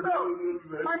insane. No.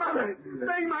 My mother.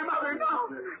 Sing, my mother.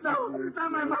 No,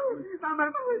 not my mother. Not my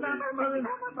mother. Not my mother.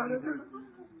 Not my mother.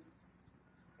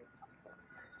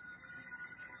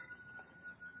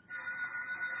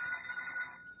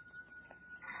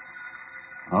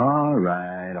 All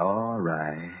right.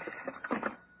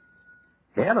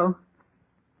 Hello.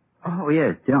 Oh,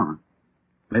 yes, John.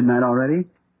 Midnight already?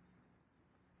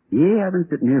 Yeah, I've been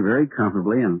sitting here very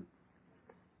comfortably, and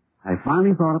I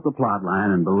finally thought up the plot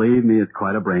line, and believe me, it's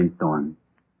quite a brainstorm.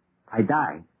 I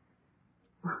die.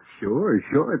 Sure.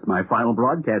 It's my final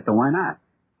broadcast, so why not?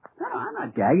 No, I'm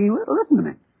not gagging. Listen to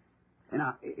me. You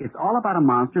know, it's all about a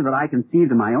monster that I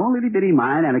conceived in my own little-bitty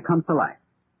mind, and it comes to life.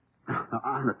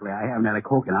 Honestly, I haven't had a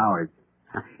Coke in hours.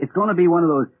 It's going to be one of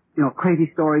those, crazy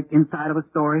stories inside of a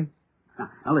story.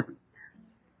 Now, listen.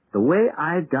 The way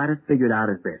I've got it figured out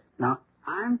is this. Now,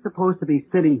 I'm supposed to be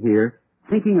sitting here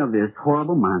thinking of this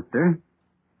horrible monster,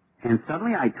 and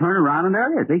suddenly I turn around and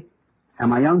there it is, see? And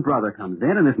my young brother comes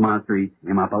in, and this monster eats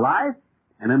him up alive,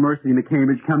 and then Mercy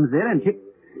McCambridge comes in, and she...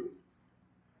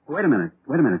 Wait a minute,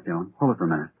 Joan. Hold it for a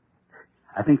minute.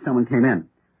 I think someone came in.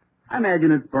 I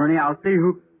imagine it's Bernie. I'll see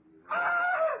who...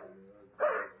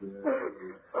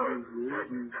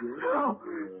 No.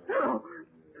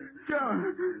 Joan,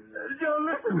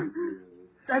 listen.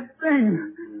 That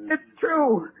thing, it's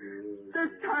true.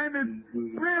 This time it's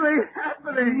really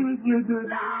happening.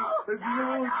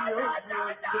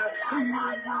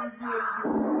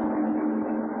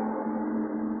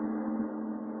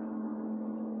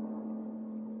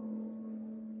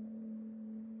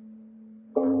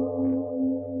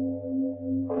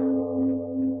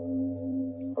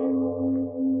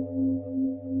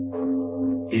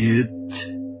 It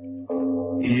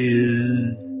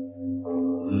is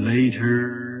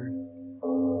later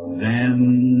than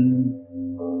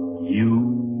you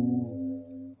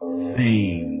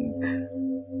think.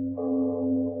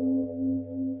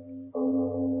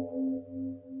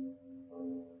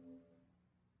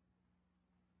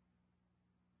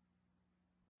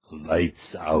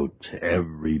 Lights out,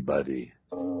 everybody.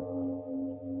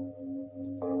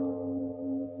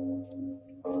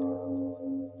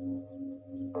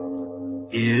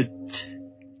 It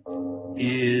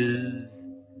is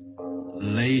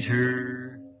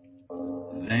later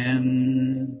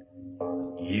than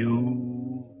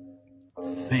you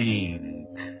think.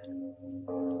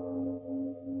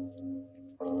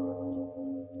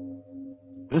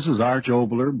 This is Arch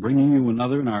Oboler bringing you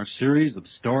another in our series of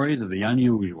stories of the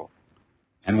unusual.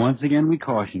 And once again we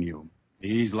caution you,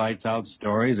 these lights-out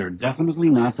stories are definitely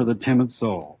not for the timid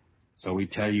soul. So we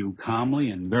tell you calmly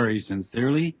and very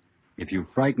sincerely, if you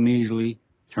frighten easily,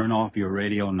 turn off your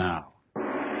radio now.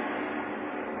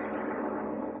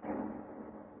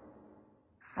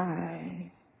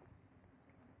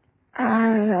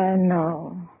 I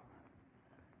know.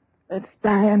 It's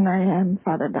dying I am,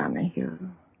 Father Donahue.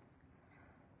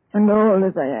 And old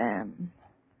as I am,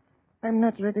 I'm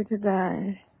not ready to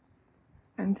die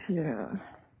until...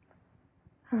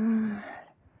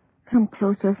 come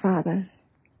closer, Father,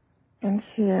 and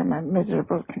hear my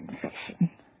miserable confession.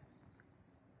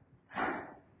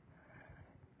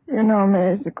 You know me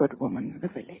as a good woman of the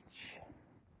village.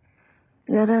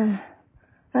 Yet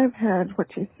I've heard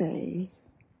what you say.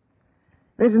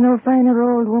 There's no finer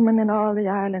old woman in all the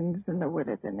islands than the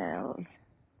widow Danelle.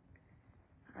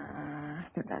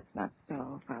 But that's not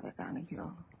so, Father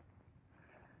Donahue.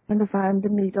 And if I'm to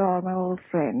meet all my old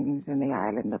friends in the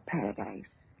island of paradise,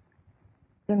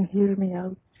 then hear me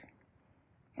out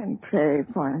and pray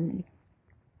for me.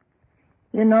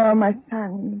 You know my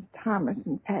sons, Thomas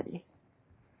and Paddy,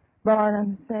 born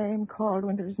on the same cold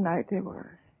winter's night they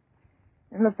were.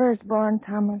 And the firstborn,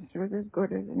 Thomas, was as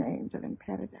good as an angel in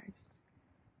paradise.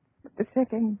 But the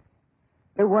second,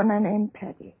 the one I named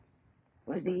Paddy,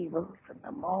 was evil from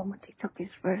the moment he took his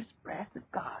first breath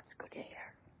of God's good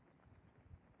air.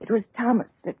 It was Thomas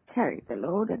that carried the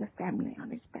load of the family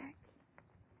on his back,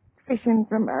 fishing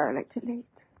from early to late.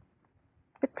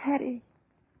 But Patty,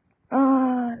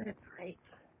 that rake,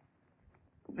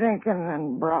 drinking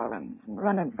and brawling and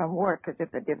running from work as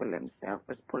if the devil himself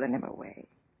was pulling him away.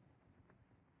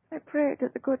 I prayed to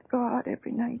the good God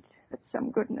every night that some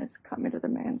goodness come into the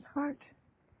man's heart.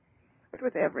 But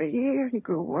with every year he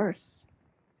grew worse,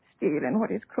 stealing what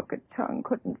his crooked tongue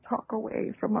couldn't talk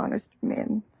away from honest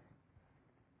men.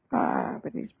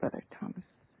 But his brother Thomas,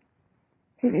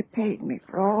 he repaid me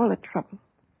for all the trouble.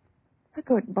 A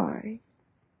good boy.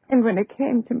 And when it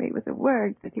came to me with the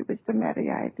word that he was to marry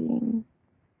Eileen,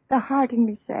 the heart in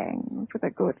me sang, for the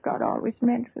good God always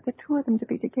meant for the two of them to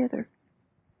be together.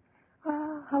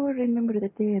 How I remember the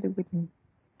day of the wedding.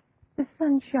 The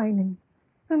sun shining,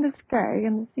 and the sky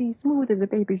and the sea smooth as a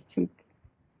baby's cheek.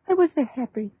 I was so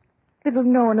happy, little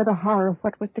knowing of the horror of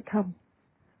what was to come.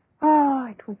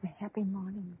 It was a happy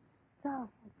morning. So.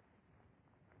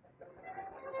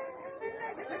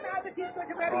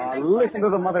 Listen to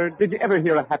the mother. Did you ever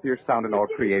hear a happier sound in all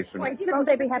creation? Why shouldn't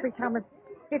they be happy, Thomas?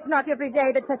 It's not every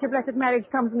day that such a blessed marriage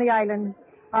comes in the island.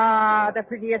 The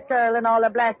prettiest girl in all the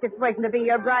blast is waiting to be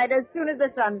your bride as soon as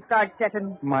the sun starts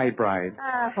setting. My bride.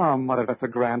 Mother, that's a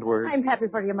grand word. I'm happy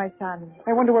for you, my son.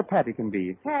 I wonder where Patty can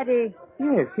be. Patty.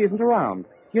 Yes, he isn't around.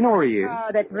 You know where he is.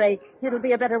 That rake. It'll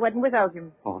be a better wedding without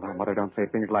him. Oh, now, Mother, don't say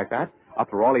things like that.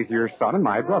 After all, he's your son and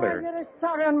my brother. I've got a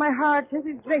sorrow in my heart as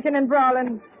he's drinking and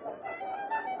brawling.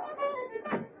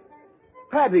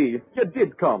 Patty, you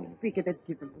did come. Speak of it,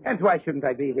 Jibble. And why shouldn't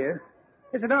I be here?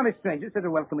 There's an honest stranger said a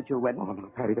welcome at your wedding. Oh, no,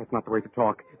 Patty, that's not the way to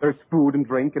talk. There's food and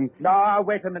drink and... No,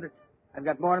 wait a minute. I've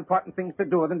got more important things to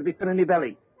do than to be filling me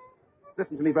belly.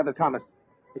 Listen to me, Brother Thomas.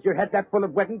 Is your head that full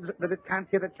of weddings that it can't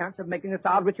hear the chance of making us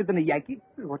all richer than a Yankee?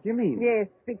 What do you mean? Yes,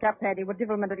 speak up, Patty. What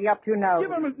devilment are you up to now?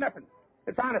 Devilment's nothing.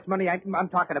 It's honest money I'm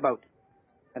talking about.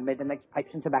 And may the next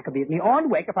pipes and tobacco be at me on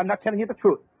wake if I'm not telling you the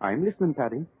truth. I'm listening,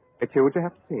 Patty. Let's hear what you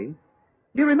have to say.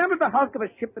 Do you remember the hulk of a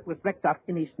ship that was wrecked off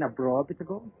in East Nabro a bit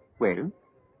ago? Well?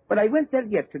 But I went there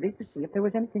yesterday to see if there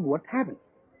was anything worth having.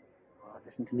 Oh,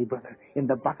 listen to me, brother. In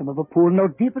the bottom of a pool no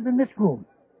deeper than this room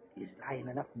is lying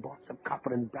enough bolts of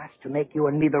copper and brass to make you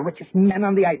and me the richest men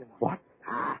on the island. What?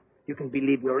 You can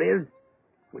believe your ears.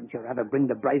 Wouldn't you rather bring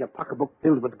the bride a pocketbook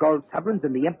filled with gold sovereigns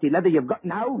than the empty leather you've got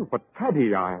now? But,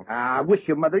 Patty, wish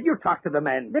you, Mother. You talk to the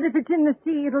man. But if it's in the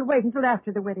sea, it'll wait until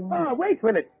after the wedding. Wait,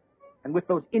 will it? And with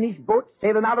those Inish boats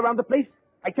sailing all around the place,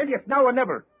 I tell you it's now or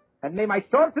never. And may my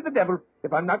sword to the devil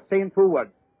if I'm not saying 2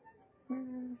 words.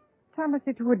 Thomas,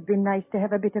 it would be nice to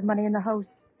have a bit of money in the house.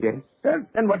 Yes? Well,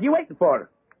 then what are you waiting for?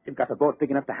 You've got a boat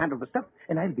big enough to handle the stuff,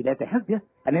 and I'll be there to help you.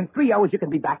 And in 3 hours you can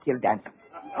be back here dancing.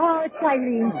 Oh, it's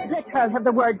Eileen. Let her have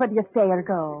the word whether you stay or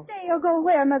go. Stay or go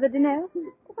where, Mother Donnell?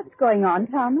 What's going on,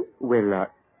 Thomas? Well,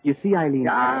 you see, Eileen...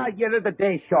 you're the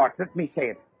day short. Let me say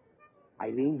it.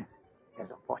 Eileen,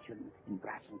 there's a fortune in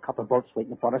brass and copper bolts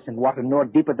waiting for us in water no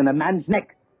deeper than a man's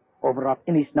neck over off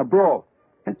Innis Nabro.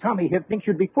 And Tommy here thinks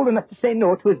you'd be fool enough to say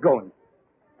no to his going.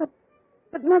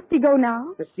 But must he go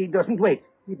now? The sea doesn't wait.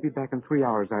 He'd be back in 3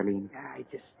 hours, Eileen. I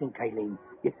just think, Eileen,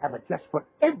 you'd have it just for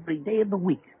every day of the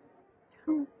week.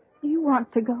 Do you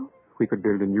want to go? We could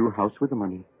build a new house with the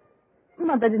money.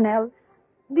 Mother Donnell,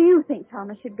 do you think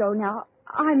Thomas should go now?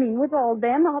 I mean, with all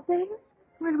them out there?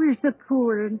 Well, we're so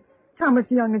poor, and Thomas,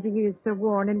 young as he is, so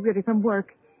worn and weary from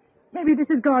work. Maybe this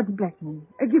is God's blessing,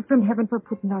 a gift from heaven for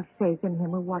putting our faith in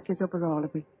him who watches over all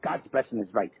of us. God's blessing is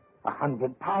right.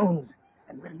 £100,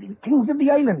 and we'll be the kings of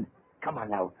the island. Come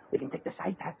on now, we can take the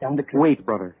side path down the cliff. Wait,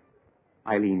 brother.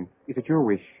 Eileen, is it your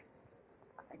wish?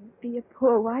 I'd be a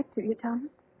poor wife to you, Thomas,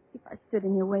 if I stood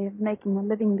in your way of making a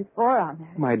living before our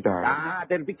marriage. My darling.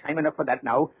 There'll be time enough for that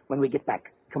now when we get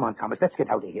back. Come on, Thomas, let's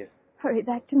get out of here. Hurry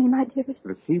back to me, my dearest.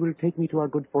 The sea will take me to our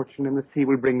good fortune, and the sea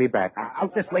will bring me back.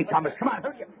 Out this way, Thomas. Come on,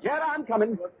 hurry. Yeah, I'm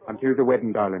coming. Until the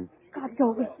wedding, darling. God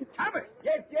go with you. Thomas!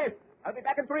 Yes. I'll be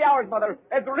back in 3 hours, Mother.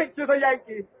 As rich as a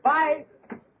Yankee. Bye.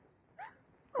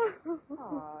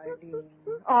 Eileen.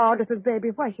 Oh, little baby,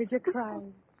 why should you cry?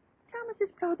 Thomas is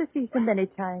proud to see so many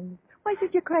times. Why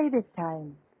should you cry this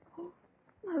time?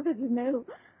 Mother Donnell,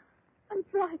 I'm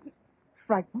frightened.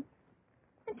 Frightened?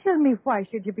 And tell me, why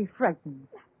should you be frightened?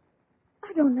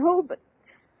 I don't know, but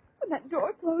when that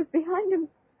door closed behind him,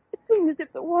 it seemed as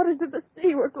if the waters of the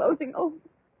sea were closing over.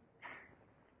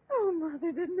 Oh,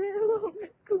 Mother Donnell, oh,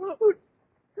 Miss Claude.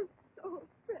 I'm so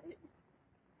afraid.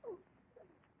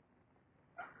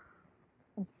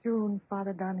 And soon,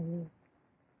 Father Donahue,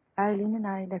 Eileen and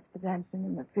I left the dancing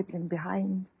and the fiddling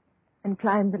behind and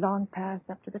climbed the long path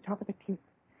up to the top of the cliff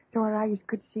so our eyes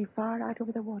could see far out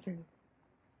over the water.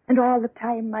 And all the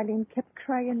time, Eileen kept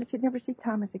crying that she'd never see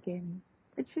Thomas again.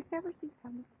 That she'd never see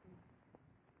Thomas again.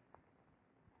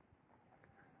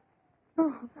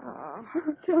 Oh,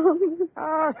 Tom.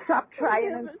 Oh, stop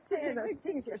crying and say the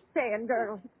things you're saying,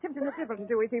 girl. It's tempting the devil to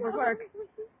do his evil work.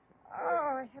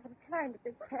 Oh, I haven't climbed at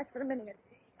this path for a minute.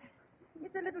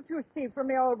 It's a little too steep for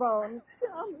me old bones.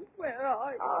 Thomas, where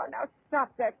are you? Oh, now stop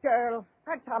that, girl.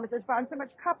 Aunt Thomas has found so much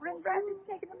copper and brass, it's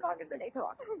taken him longer than they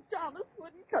thought. Oh, Thomas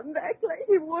wouldn't come back like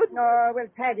he would. No, well,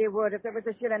 Paddy would if there was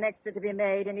a shilling extra to be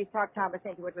made, and he talked Thomas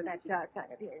into it with that sharp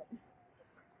tongue of his.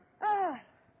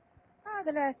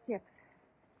 The last tip.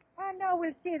 I know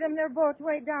we'll see them. They're both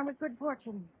weighed down with good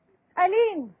fortune.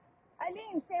 Eileen,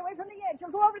 stay away from the edge.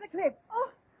 You'll go over the cliff. Oh,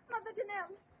 Mother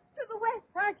Danelle, to the west.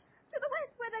 What? To the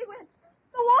west where they went.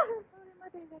 The water. Oh,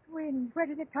 Mother, that wind. Where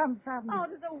did it come from?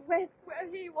 Out of the west where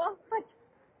he was. But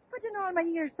in all my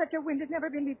years, such a wind has never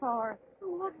been before. The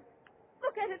water.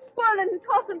 Look at it swirling and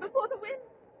tossing before the wind.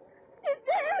 It's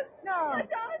dead. No. The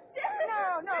Thomas dead.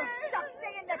 No. Stop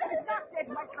saying that. It's not dead,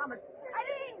 my Thomas.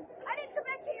 Eileen, come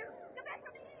back here. Come back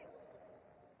from here.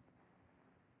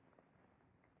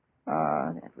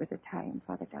 Oh, that was a time,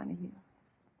 Father Donahue.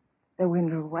 The wind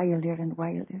grew wilder and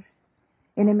wilder.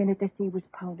 In a minute, the sea was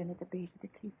pounding at the base of the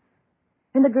cliff.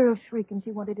 And the girl shrieking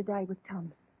she wanted to die with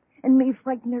Thomas. And me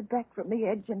fighting her back from the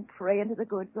edge and praying to the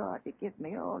good God to give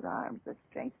me old arms the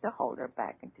strength to hold her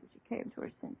back until she came to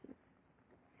her senses.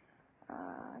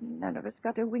 None of us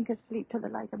got a wink of sleep till the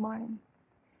light of morning.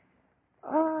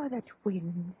 Oh, that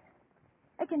wind.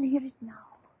 I can hear it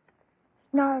now.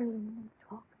 Snarling and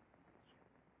talking.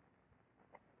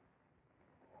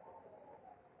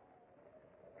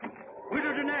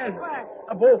 Widow Danelle. What?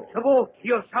 A boat.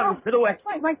 Your son to the west.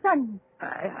 Why, my son.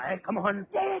 Aye, come on.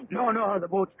 Dead. No, the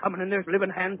boat's coming and there's living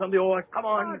hands on the oars. Come Oh,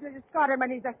 on. to Scott him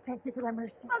and he's a thank you to the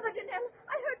mercy. Mother Danelle,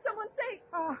 I heard someone say.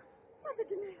 Oh, Mother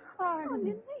Danelle.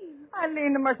 Eileen.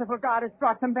 Eileen, the merciful God has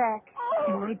brought them back.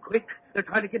 Come on, quick. They're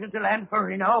trying to get into land.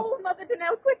 Hurry now. Oh, Mother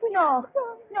Danelle, quickly. No,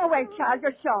 wait, child.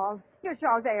 Your shawl. Your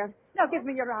shawl there. Now give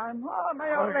me your arm. Oh, my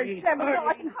old Hurry, leg trembles. hurry. Oh,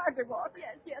 I can hardly walk.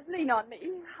 Yes, lean on me.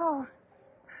 Oh,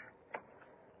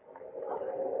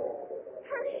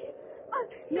 Hurry.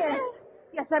 Mother yes. Danelle.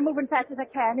 Yes, I'm moving fast as I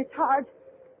can. It's hard.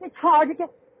 It's hard to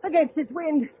get against this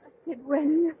wind. It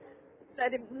will.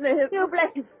 Let him live. You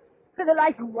bless it for the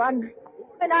life of one.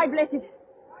 And I bless it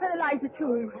for the lives of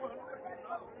two.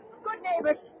 Good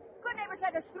neighbors. Good neighbors,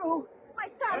 let us through. My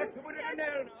son. Let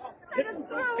us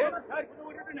through.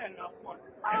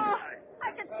 Oh,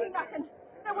 I can see nothing.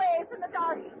 The waves in the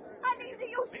dark. Eileen, do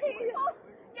you see? Oh,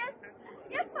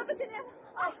 yes, Mother Danelle.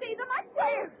 I see them. I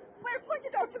see. Where? Point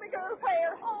it out to me, girl.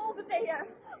 Where? Oh, over there.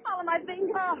 Follow my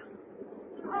finger.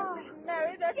 Oh,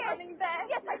 Mary, they're coming back.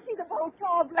 Yes, I see the boat.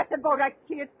 Oh, blessed boat. I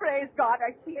see it. Praise God,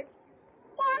 I see it.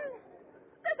 One.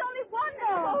 There's only one in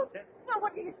the boat. Well,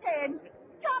 what are you saying?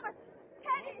 Thomas,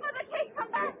 Teddy, Mother Kate, come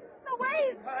back. The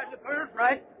waves. The bird's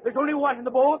right. There's only one in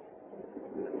the boat.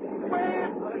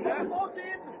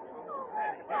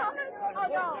 Thomas. Oh,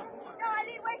 no. No,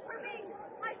 Eileen, wait for me.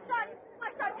 My son,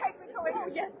 take me to him. Oh,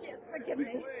 yes, forgive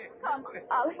me. Come,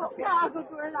 I'll help you. Ah, good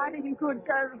girl, Eileen, good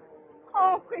girl.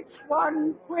 Oh, which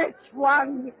one?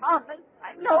 Thomas.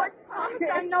 I know it, Thomas.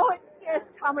 I know it. Yes,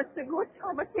 Thomas, the good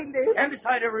Thomas, he lives. Stand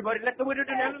aside, everybody. Let the widow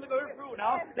Danelle and the girl through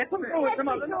now. Let them through. Some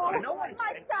other.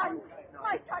 My son,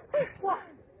 which one?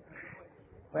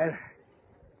 Well,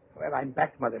 I'm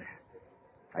back, Mother.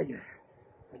 Are you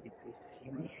pleased to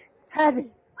see me? Paddy.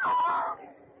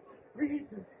 Please,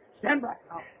 stand back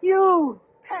now. You,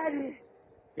 Paddy.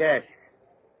 Yes,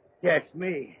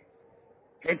 me.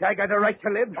 Ain't I got a right to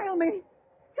live? Tell me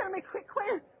quick,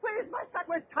 where is my son?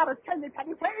 Where's Thomas? Tell me,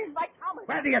 Paddy, where is my Thomas?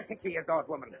 Where do you think he is, old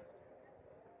woman?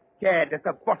 Dead at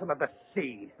the bottom of the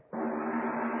sea.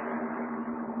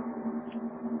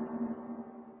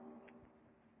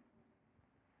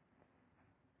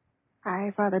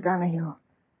 Aye, Father Donahue.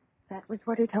 That was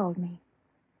what he told me.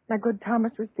 My good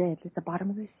Thomas was dead at the bottom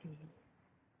of the sea.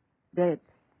 Dead.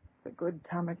 The good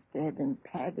Thomas dead, and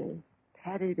Paddy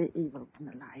the evil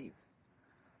one alive.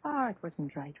 Oh, it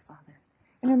wasn't right, Father.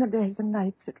 And in the days and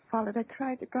nights that followed, I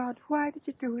cried to God, why did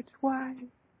you do it? Why?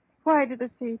 Why did the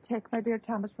sea take my dear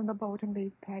Thomas from the boat and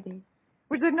leave Paddy?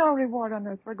 Was there no reward on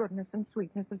earth for goodness and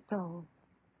sweetness of soul?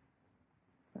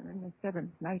 And in the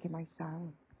seventh night of my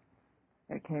sorrow,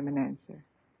 there came an answer.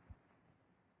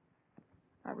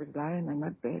 I was lying on my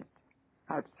bed.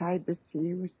 Outside, the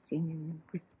sea was singing and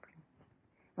whispering.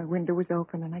 My window was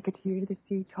open, and I could hear the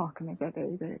sea talking as I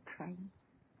lay there crying.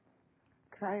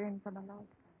 Crying from a lifetime.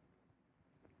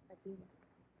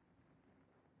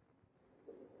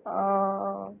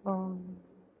 Oh.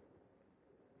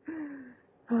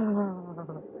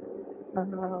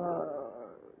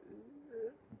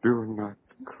 Do not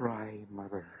cry,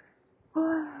 Mother.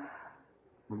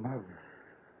 Mother,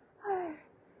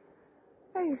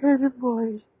 I heard a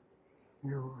voice.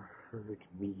 you heard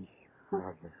me,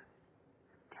 Mother.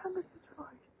 Thomas's voice.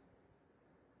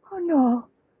 Oh, no.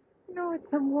 No, it's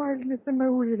some wildness in my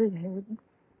weary head.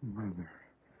 Mother,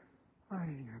 I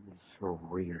am so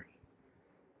weary.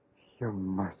 You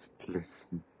must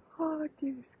listen. Oh,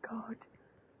 dearest God.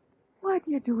 Why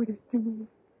do you do this to me?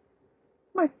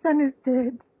 My son is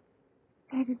dead.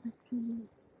 Dead in the sea.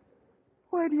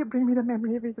 Why do you bring me the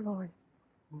memory of his voice?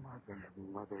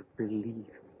 Mother, believe me.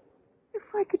 If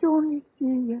I could only see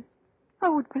you, I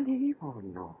would believe. Oh,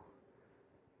 no.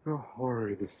 The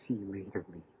horror the sea made of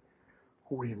me.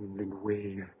 Wind and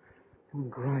wave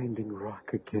and grinding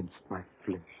rock against my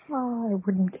flesh. Oh, I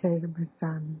wouldn't care, my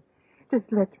son. Just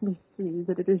let me see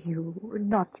that it is you, and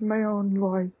not my own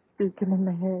voice speaking in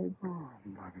the head. Oh,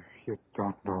 Mother, you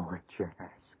don't know what you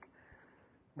ask.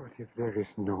 But if there is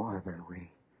no other way,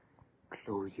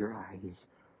 close your eyes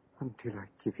until I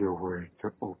give you a word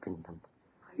to open them.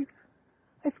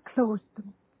 I've closed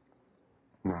them.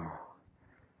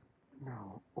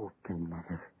 Now open,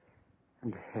 Mother,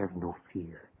 and have no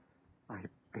fear. I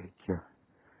beg you.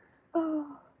 Oh.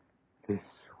 This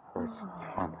was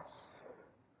Thomas.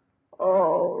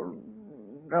 Oh,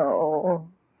 no.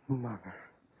 Mother,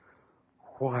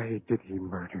 why did he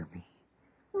murder me?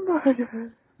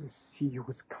 Murder? The sea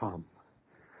was calm.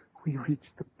 We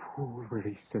reached the pool where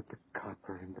he set the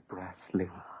copper and the brass lay.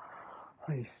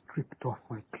 I stripped off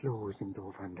my clothes and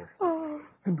dove under. Oh.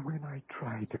 And when I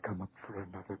tried to come up for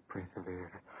another breath of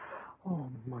air, oh,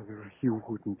 Mother, he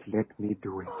wouldn't let me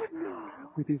do it. Oh, no.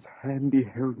 With his hand, he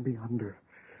held me under.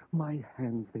 My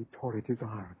hands, they tore at his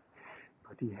arm.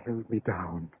 But he held me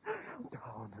down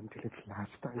until at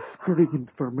last I screamed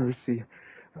for mercy.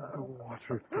 The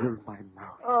water filled my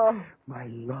mouth, my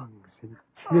lungs, and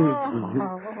killed me.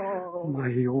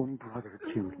 My own brother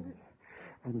killed me.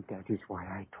 And that is why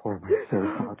I tore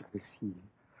myself out of the sea.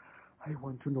 I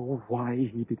want to know why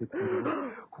he did it,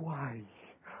 Mother. Why?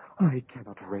 I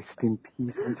cannot rest in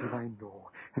peace until I know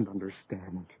and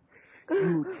understand.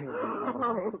 You tell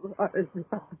me, Mother.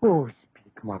 Oh,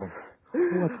 speak, Mother.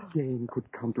 What gain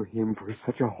could come to him for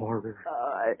such a horror?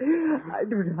 I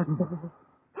do not know.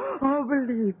 Oh,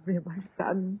 believe me, my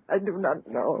son. I do not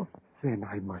know. Then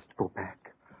I must go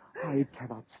back. I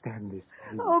cannot stand this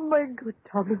pain. Oh, my good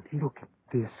Thomas. Look at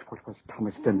this, what was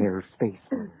Thomas Denare's face.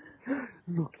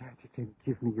 Look at it and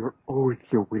give me your oath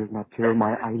you will not tell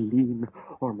my Eileen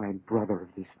or my brother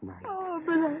of this night. Oh,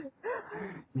 but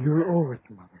Your oath,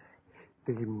 Mother.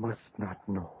 They must not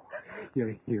know.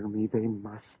 You hear me? They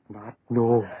must not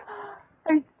know.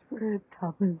 I swear,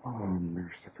 Thomas. Oh,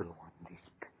 merciful one, this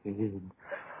pain.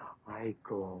 I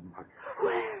go, Mother.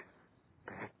 Where?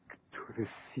 Back to the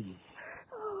sea.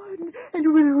 Oh,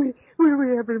 and will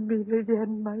we ever meet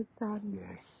again, my son?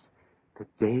 Yes. The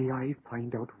day I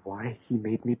find out why he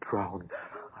made me drown,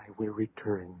 I will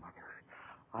return, Mother.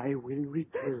 I will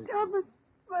return. Thomas,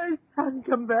 my son,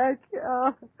 come back.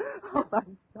 Oh, my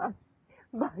son.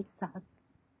 My son.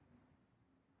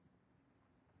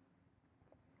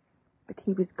 But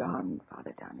he was gone,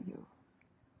 Father Donahue.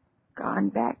 Gone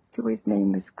back to his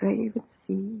nameless grave at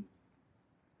sea.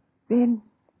 Then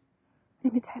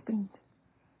it happened.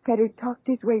 Paddy talked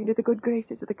his way into the good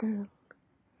graces of the girl.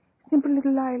 Simple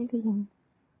little Eileen.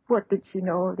 What did she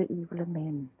know of the evil of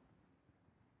men?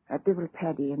 That devil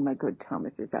Paddy and my good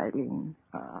Thomas's Eileen.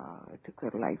 It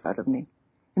took the life out of me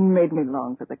and made me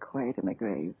long for the quiet of my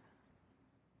grave.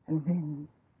 And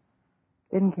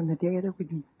then came the day of the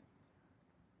wedding.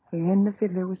 Again the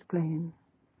fiddler was playing.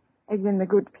 Again the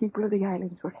good people of the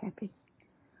islands were happy.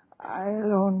 I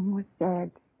alone was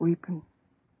sad, weeping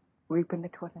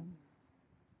at what I knew.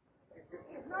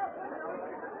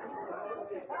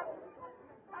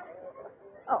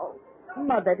 Oh,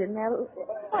 Mother Danelle,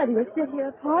 why do you sit here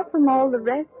apart from all the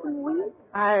rest and weep?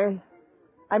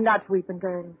 I'm not weeping,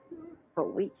 girl. For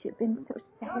weeks you've been so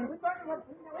sad.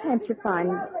 Can't you find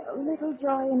a little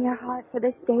joy in your heart for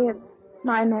this day of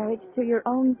my marriage to your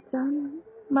own son?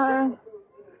 My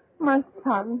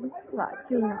son. I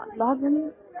do not love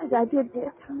him as I did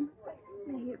dear Thomas.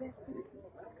 May he rest in peace.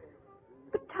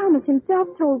 But Thomas himself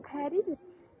told Paddy that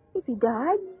if he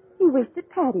died, he wished that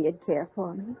Paddy would care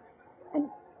for me. And,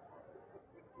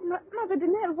 Mother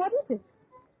Danelle, what is it?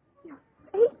 Your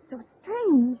face so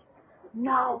strange.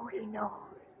 Now he knows.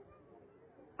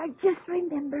 I just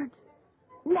remembered.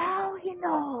 Now he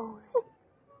knows.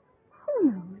 Who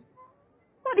knows?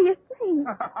 What are you saying?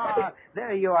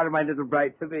 There you are, my little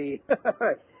bride to be.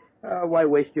 Why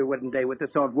waste your wedding day with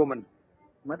this old woman?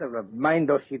 Mother of mine,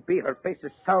 though she be, her face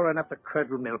is sour enough to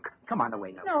curdle milk. Come on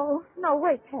away now. No,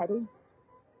 wait, Teddy.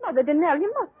 Mother Danelle,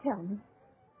 you must tell me.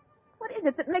 What is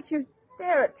it that makes you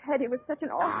stare at Teddy with such an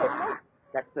awful look?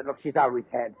 That's the look she's always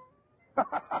had. Look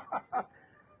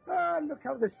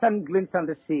how the sun glints on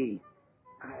the sea.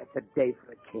 It's a day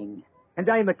for a king. And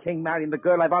I'm a king marrying the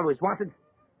girl I've always wanted.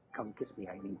 Come, kiss me,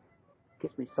 Eileen.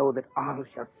 Kiss me so that all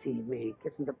shall see me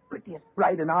kissing the prettiest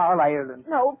bride in all Ireland.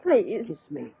 No, please. Kiss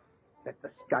me. Let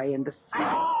the sky and the sea...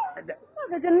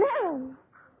 Mother Danelle.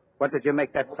 What did you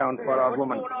make that sound for, old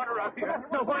woman?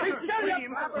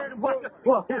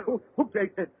 Who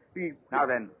takes it? Now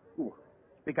then,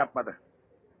 speak up, Mother.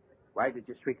 Why did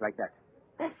you shriek like that?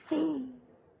 The sea.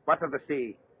 What of the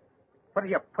sea? What are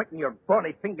you pointing your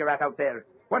bony finger at out there?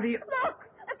 What are you... Look,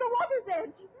 at the water's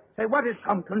edge. Say, what is...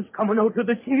 Something's coming out of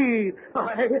the sea.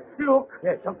 Look.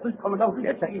 Yes, something's coming out.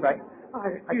 Yes, that's right.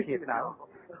 I see it now.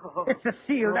 It's a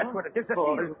seal, that's what it is, a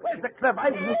seal. Where's the cliff? It's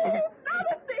not a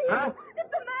sea. Huh?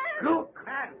 It's a man. Look,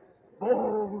 man.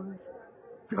 Bones.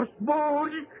 Just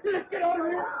bones. Let's get out of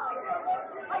here.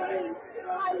 Eileen,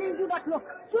 do not look.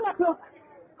 Do not look.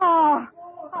 Oh,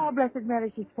 Blessed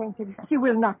Mary, she's fainted. She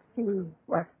will not see.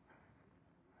 What?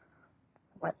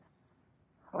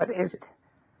 What is it?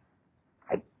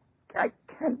 I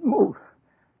can't move.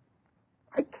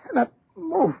 I cannot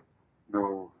move.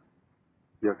 No.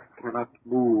 You cannot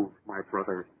move, my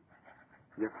brother.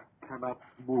 You cannot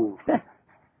move.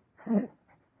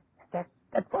 That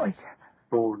voice.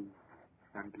 Bone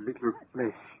and little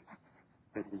flesh.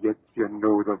 And yet you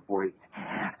know the voice.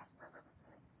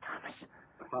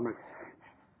 Thomas.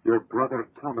 Your brother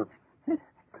Thomas.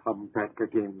 Come back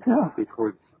again. No.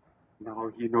 Because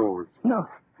now he knows. No.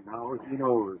 Now he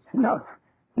knows. No.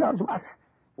 Knows what?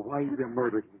 Why you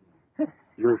murdered him.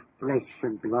 Your flesh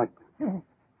and blood. I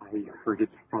heard it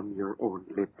from your own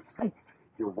lips.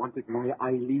 You wanted my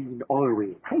Eileen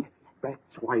always.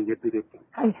 That's why you did it.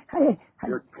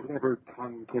 Your clever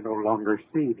tongue can no longer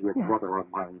save you, brother of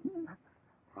mine.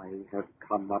 I have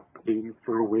come a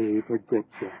painful way to get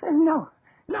you.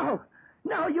 No,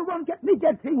 you won't get me,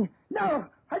 dead thing. No,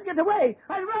 I'll get away.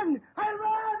 I'll run.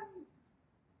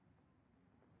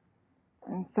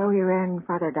 And so he ran,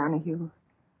 Father Donahue.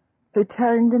 He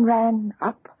turned and ran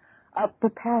up the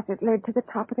path that led to the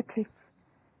top of the cliff.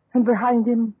 And behind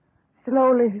him,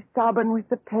 slowly sobbing with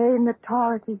the pain that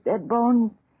tore at his dead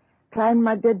bones, climbed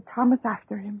my dead Thomas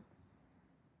after him.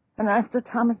 And after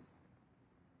Thomas,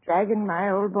 dragging my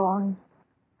old bones,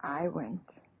 I went.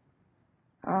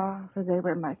 Oh, for they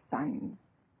were my sons.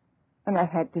 And I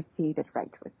had to see that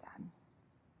right was done.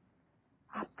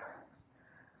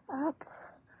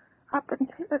 Up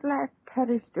until at last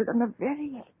Teddy stood on the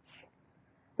very edge,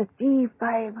 the sea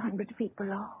 500 feet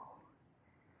below,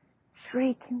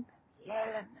 shrieking,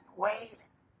 yelling, and wailing.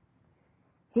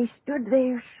 He stood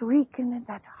there shrieking at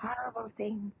that horrible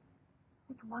thing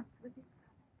that once was his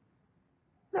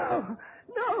No,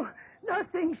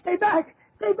 thing, stay back.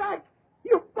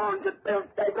 You bones and bills,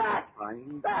 stay back. I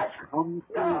come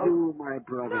for you, my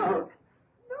brother.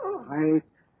 No. I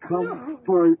come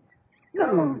for...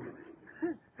 No.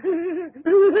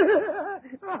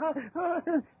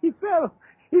 He fell.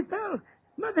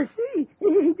 Mother, see,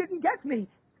 he didn't get me.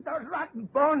 Those rotten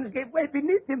bones gave way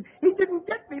beneath him. He didn't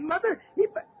get me, Mother.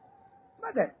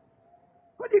 Mother,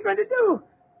 what are you going to do?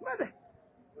 Mother!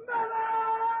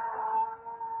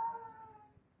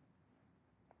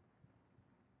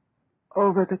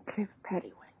 Over the cliff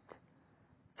Paddy went,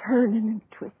 turning and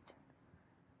twisting,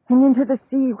 and into the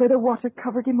sea where the water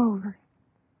covered him over.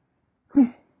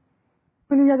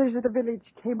 When the others of the village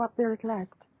came up there at last,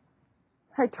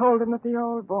 I told them that the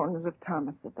old bones of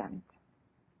Thomas had done it.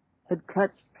 Had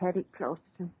clutched Paddy close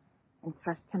to him and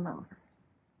thrust him over.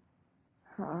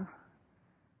 Oh,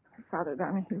 Father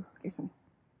Donahue, listen.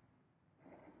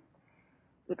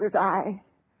 It was I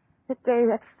that gave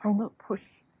that final push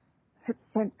that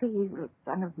sent the evil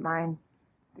son of mine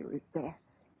to his death.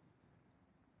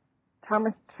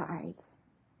 Thomas tried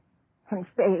and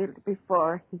failed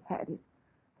before he had his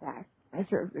last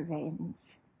measure of revenge.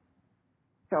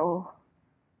 So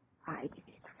I did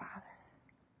it, Father.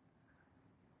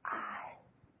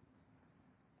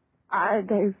 I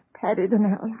gave Paddy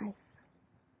Danelle life,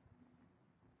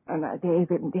 and I gave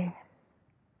him death.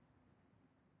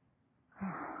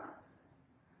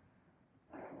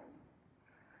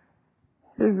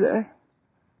 Is there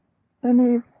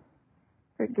any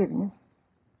forgiveness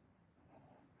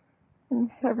in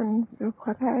heaven for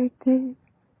what I did?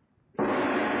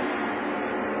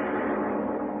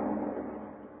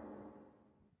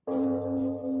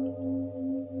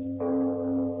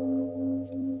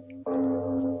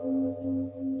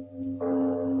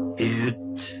 It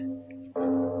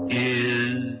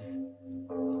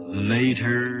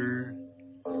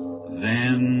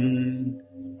when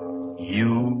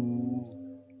you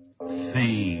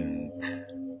think.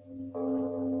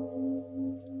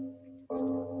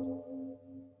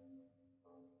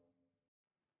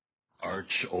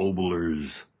 Arch Oboler's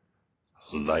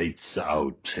Lights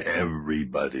Out,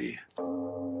 Everybody.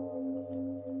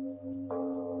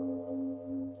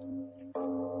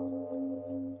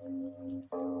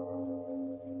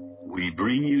 We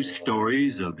bring you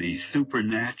stories of the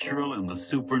supernatural and the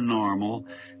supernormal,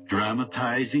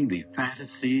 dramatizing the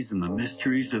fantasies and the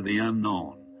mysteries of the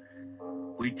unknown.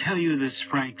 We tell you this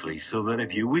frankly so that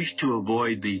if you wish to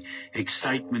avoid the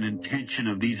excitement and tension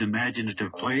of these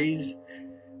imaginative plays,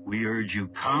 we urge you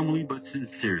calmly but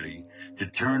sincerely to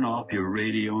turn off your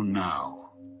radio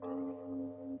now.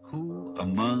 Who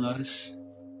among us,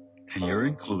 and you're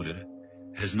included,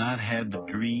 has not had the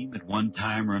dream at one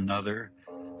time or another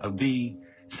of being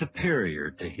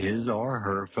superior to his or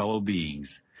her fellow beings,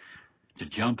 to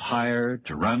jump higher,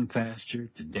 to run faster,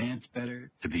 to dance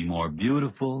better, to be more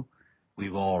beautiful?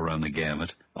 We've all run the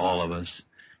gamut, all of us,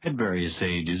 at various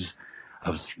ages,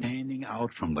 of standing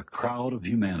out from the crowd of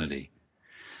humanity.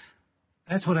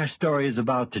 That's what our story is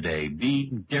about today,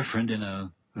 being different in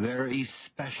a very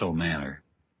special manner.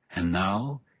 And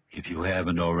now, if you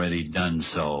haven't already done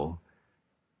so,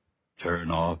 turn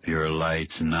off your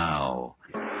lights now.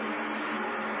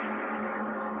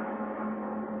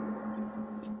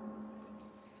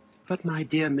 But, my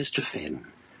dear Mr. Finn,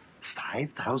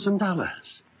 $5,000.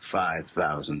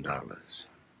 $5,000.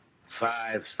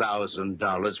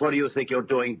 $5,000. What do you think you're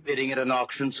doing, bidding at an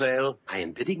auction sale? I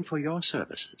am bidding for your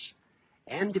services.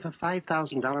 And if a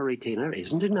 $5,000 retainer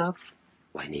isn't enough,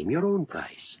 why, name your own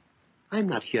price. I'm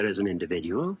not here as an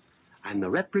individual. I'm the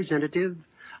representative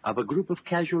of a group of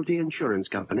casualty insurance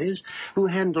companies who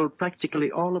handle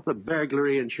practically all of the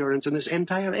burglary insurance in this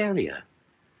entire area.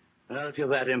 Well, if you're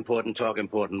that important, talk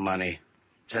important money.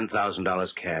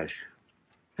 $10,000 cash.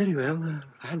 Very well.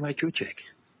 I'll write you a check.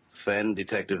 Fenn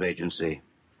Detective Agency.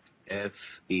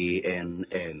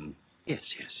 F-E-N-N. Yes.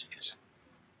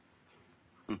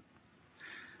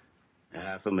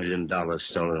 $500,000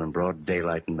 stolen in broad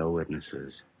daylight and no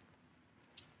witnesses.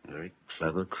 A very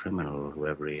clever criminal,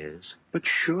 whoever he is. But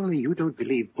surely you don't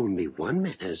believe only one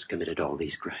man has committed all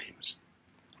these crimes.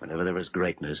 Whenever there is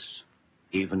greatness,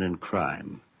 even in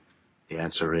crime, the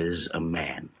answer is a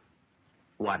man.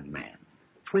 One man.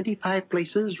 25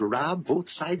 places robbed both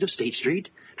sides of State Street,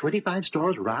 25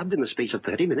 stores robbed in the space of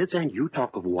 30 minutes, and you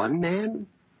talk of one man?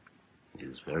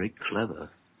 He's very clever.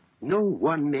 No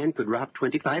one man could rob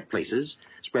 25 places,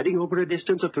 spreading over a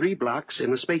distance of 3 blocks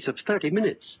in the space of 30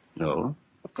 minutes. No?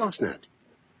 Of course not.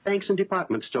 Banks and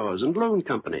department stores and loan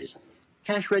companies.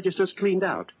 Cash registers cleaned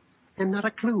out. And not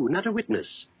a clue, not a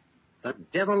witness. The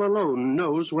devil alone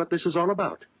knows what this is all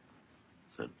about.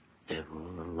 The devil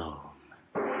alone.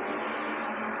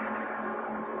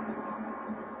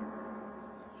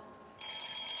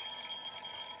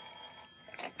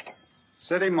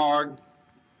 City morgue.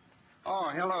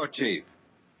 Oh, hello, Chief.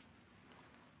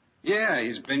 Yeah,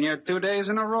 he's been here 2 days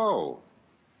in a row.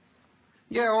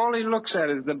 Yeah, all he looks at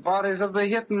is the bodies of the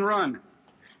hit and run.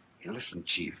 Hey, listen,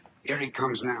 Chief. Here he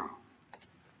comes now.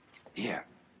 Yeah.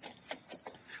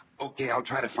 Okay, I'll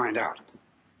try to find out.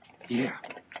 Yeah.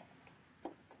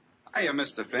 Hiya,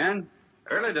 Mr. Finn.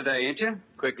 Early today, ain't you?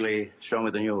 Quickly, show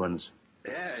me the new ones.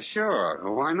 Yeah, sure.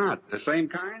 Why not? The same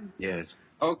kind? Yes.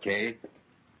 Okay.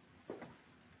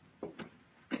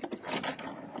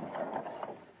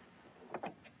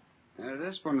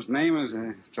 This one's name is,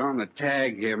 it's on the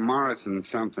tag here, Morrison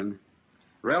something.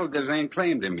 Relatives ain't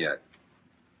claimed him yet.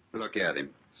 Look at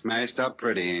him. Smashed up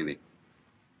pretty, ain't he?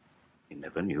 He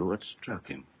never knew what struck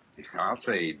him. I'll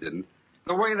say he didn't.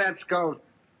 The way that skull...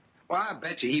 Well, I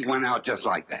bet you he went out just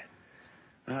like that.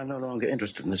 I'm no longer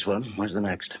interested in this one. Where's the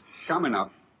next? Coming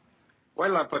up. Wait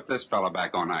till I put this fella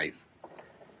back on ice.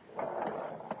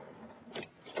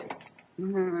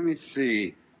 Let me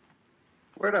see.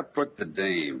 Where'd I put the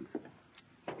dame?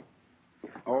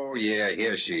 Oh, yeah,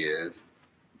 here she is.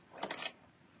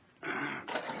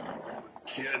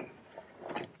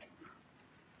 Kid.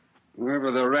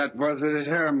 Whoever the rat was, his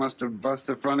hair must have bust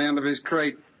the front end of his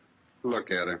crate.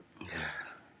 Look at her.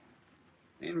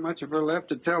 Ain't much of her left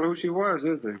to tell who she was,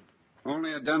 is there?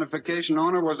 Only identification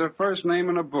on her was her first name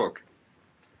in a book.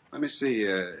 Let me see,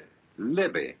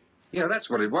 Libby. Yeah, that's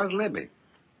what it was, Libby.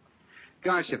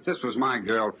 Gosh, if this was my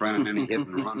girlfriend and any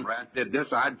hit-and-run rat did this,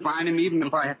 I'd find him even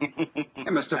if I... Hey,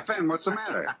 Mr. Finn, what's the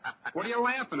matter? What are you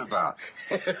laughing about?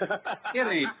 It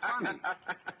ain't funny.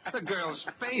 The girl's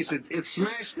face, it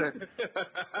smashed her.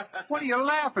 What are you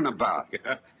laughing about?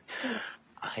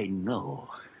 I know.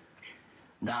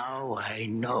 Now I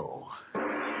know.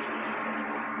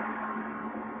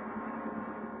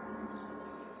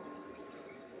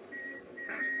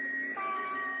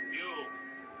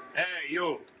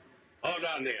 you. Hold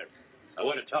on there. I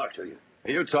want to talk to you.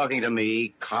 Are you talking to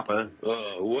me, copper?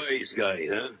 Oh, wise guy,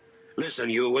 huh? Listen,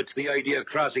 you, what's the idea of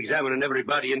cross-examining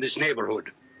everybody in this neighborhood?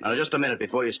 Now, just a minute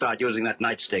before you start using that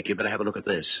nightstick, you better have a look at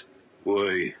this.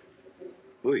 Why,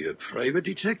 you're a private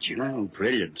detective. Oh,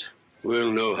 brilliant.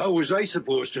 Well, no, how was I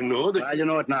supposed to know that... Well, you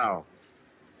know it now.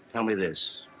 Tell me this.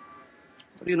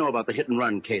 What do you know about the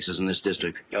hit-and-run cases in this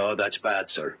district? Oh, that's bad,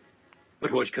 sir.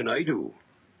 But what can I do?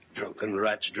 Drunken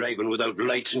rats driving without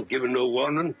lights and giving no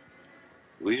warning?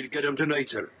 We'll get 'em tonight,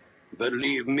 sir.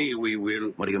 Believe me, we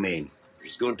will. What do you mean?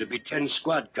 There's going to be 10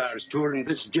 squad cars touring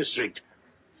this district.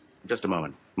 Just a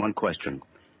moment. One question.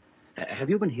 Have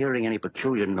you been hearing any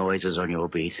peculiar noises on your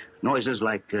beat? Noises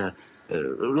like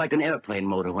an airplane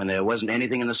motor when there wasn't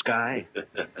anything in the sky?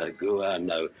 Go on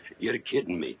now. You're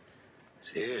kidding me.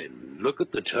 Say, look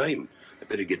at the time. I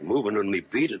better get moving on me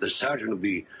beat or the sergeant will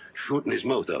be shooting his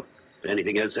mouth off.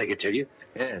 Anything else I can tell you?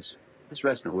 Yes. This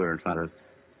restaurant we're in front of.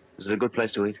 Is it a good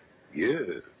place to eat?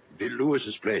 Yeah. Bill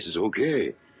Lewis's place is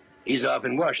okay. He's off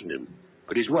in Washington,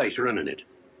 but his wife's running it.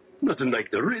 Nothing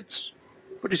like the Ritz,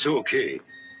 but it's okay.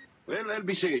 Well, I'll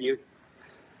be seeing you.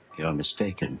 You're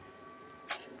mistaken.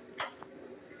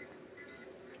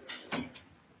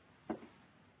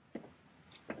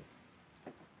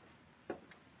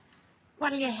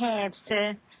 What'll you have,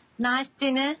 sir? Nice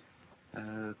dinner?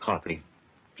 Coffee.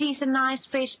 Piece of nice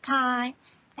fish pie?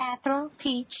 Apple,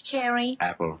 peach, cherry?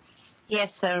 Apple. Yes,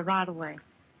 sir, right away.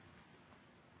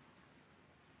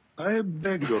 I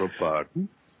beg your pardon.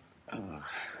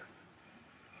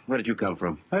 Where did you come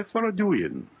from? I followed you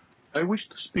in. I wish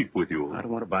to speak with you. I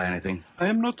don't want to buy anything. I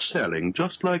am not selling.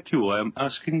 Just like you, I am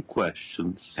asking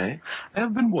questions. Eh? I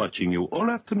have been watching you. All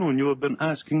afternoon you have been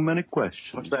asking many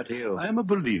questions. What's that to you? I am a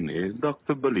Bellini,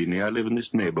 Dr. Bellini. I live in this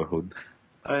neighborhood.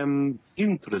 I am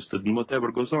interested in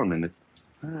whatever goes on in it.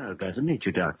 Glad to meet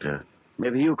you, Doctor.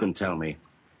 Maybe you can tell me.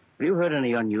 Have you heard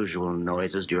any unusual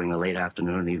noises during the late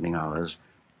afternoon and evening hours?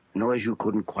 Noise you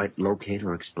couldn't quite locate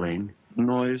or explain?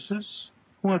 Noises?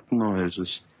 What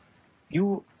noises?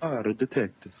 You are a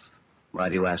detective. Why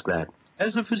do you ask that?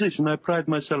 As a physician, I pride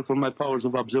myself on my powers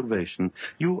of observation.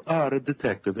 You are a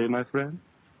detective, eh, my friend?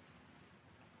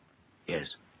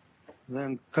 Yes.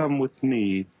 Then come with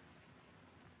me.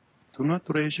 Do not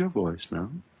raise your voice now.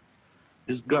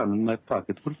 This gun in my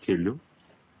pocket will kill you.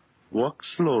 Walk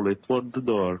slowly toward the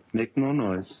door. Make no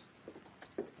noise.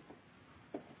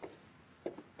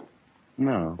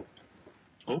 Now,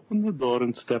 open the door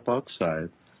and step outside.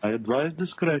 I advise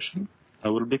discretion. I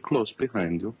will be close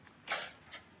behind you.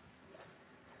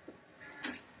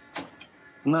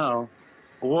 Now,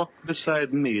 walk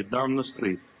beside me down the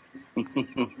street.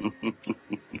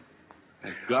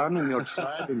 A gun in your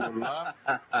side and you laugh?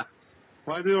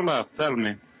 Why do you laugh? Tell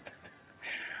me.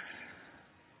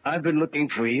 I've been looking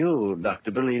for you,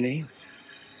 Dr. Bellini.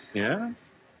 Yeah?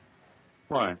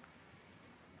 Why?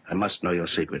 I must know your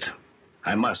secret.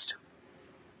 I must.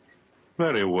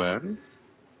 Very well.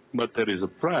 But there is a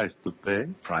price to pay.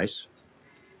 Price?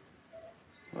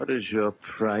 What is your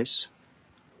price?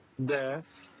 Death.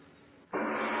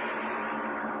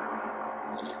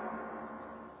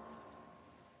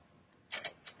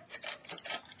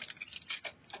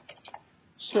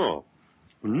 So,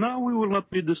 now we will not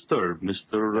be disturbed,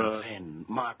 Mr. Fenn.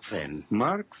 Mark Fenn.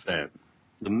 Mark Fenn.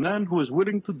 The man who is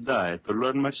willing to die to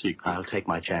learn my secret. I'll take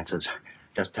my chances.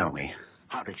 Just tell me,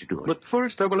 how did you do it? But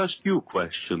first I will ask you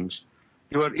questions.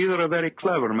 You are either a very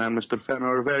clever man, Mr. Fenn,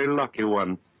 or a very lucky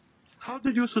one. How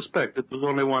did you suspect it was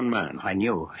only one man? I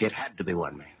knew. It had to be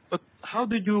one man. But how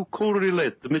did you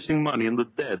correlate the missing money and the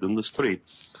dead in the streets?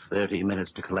 30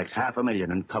 minutes to collect $500,000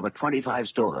 and cover 25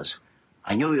 stores.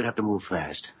 I knew you'd have to move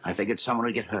fast. I figured someone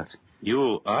would get hurt.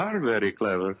 You are very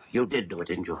clever. You did do it,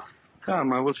 didn't you?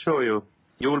 Come, I will show you.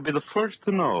 You will be the first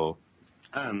to know.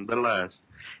 And the last.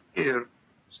 Here.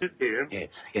 Sit here.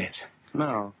 Yes.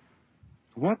 Now,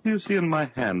 what do you see in my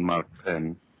hand, Mark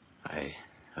Fenn?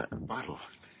 A bottle.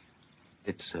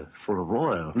 It's full of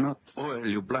oil. Not oil,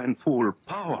 you blind fool.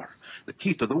 Power. The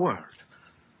key to the world.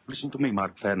 Listen to me,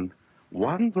 Mark Fenn.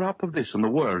 One drop of this and the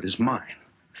world is mine.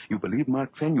 You believe,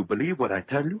 Mark Fenn? You believe what I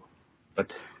tell you?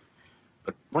 But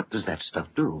what does that stuff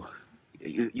do?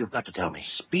 You've got to tell me.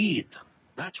 Speed.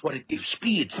 That's what it gives.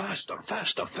 Speed. Faster.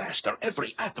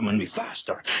 Every atom in me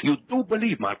faster. You do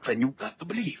believe, Mark Fenn. You've got to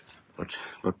believe.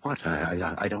 But what?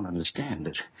 I don't understand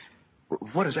it.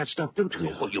 What does that stuff do to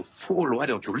you? Oh, you fool. Why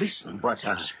don't you listen? What?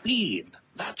 Speed.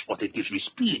 That's what it gives me.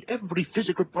 Speed. Every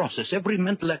physical process, every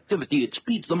mental activity, it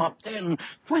speeds them up 10,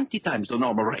 20 times the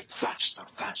normal rate. Faster.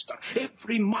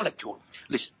 Every molecule.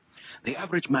 Listen, the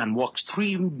average man walks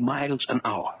 3 miles an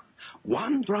hour.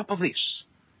 One drop of this,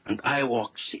 and I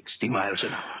walk 60 miles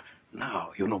an hour.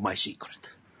 Now you know my secret.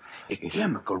 A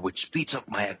chemical which speeds up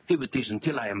my activities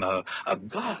until I am a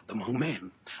god among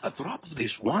men. A drop of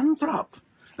this, one drop,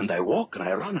 and I walk and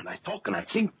I run and I talk and I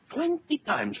think 20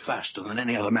 times faster than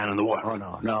any other man in the world.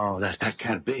 Oh, no, that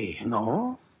can't be.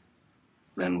 No?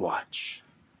 Then watch.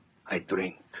 I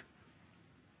drink.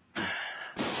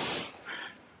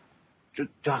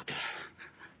 Doctor.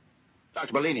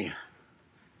 Dr. Bellini.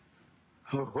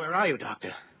 Where are you,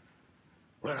 Doctor?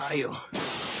 Where are you?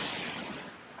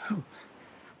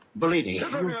 Bellini.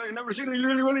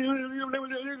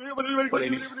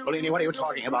 Bellini, what are you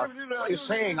talking about? What are you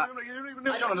saying? I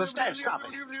don't understand. Stop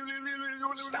it.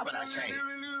 Stop it, I say.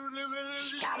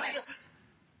 Stop it.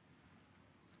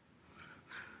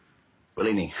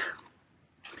 Bellini,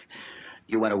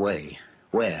 you went away.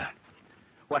 Where?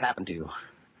 What happened to you?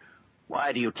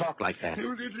 Why do you talk like that?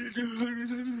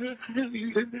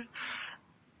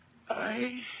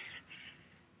 I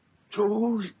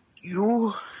told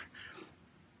you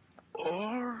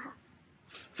all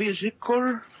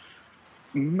physical,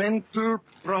 mental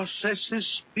processes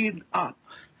speed up.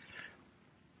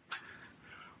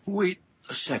 Wait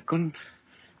a second.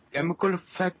 Chemical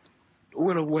effect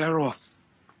will wear off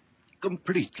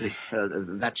completely.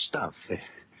 That stuff,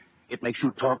 it makes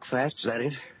you talk fast, is that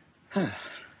it?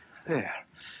 There.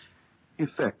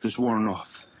 Effect is worn off.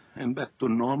 I'm back to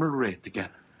normal rate again.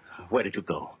 Where did you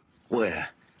go? Where?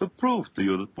 To prove to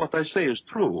you that what I say is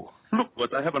true. Look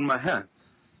what I have in my hand.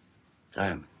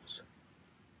 Diamonds.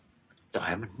 A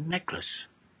diamond necklace.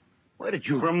 Where did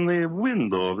you... From the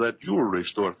window of that jewelry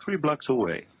store 3 blocks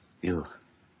away. You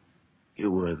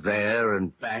were there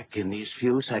and back in these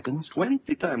few seconds?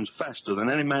 20 times faster than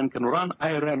any man can run,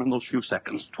 I ran in those few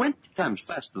seconds. 20 times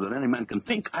faster than any man can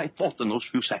think, I thought in those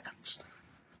few seconds.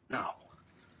 Now,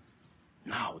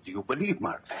 do you believe,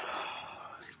 Mark?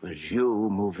 It was you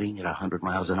moving at 100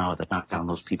 miles an hour that knocked down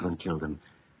those people and killed them.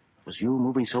 It was you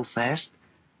moving so fast,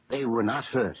 they were not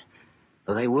hurt.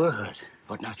 Or they were hurt,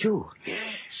 but not you.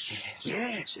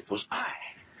 Yes, it was I.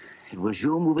 It was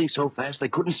you moving so fast they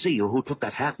couldn't see you who took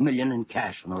that $500,000 in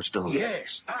cash from those stores.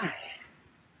 Yes, I.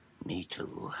 Me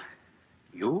too.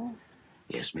 You?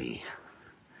 Yes, me.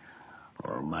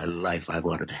 All my life I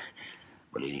wanted.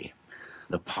 Bellini,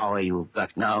 the power you've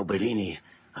got now, Bellini,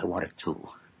 I want it too.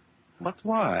 But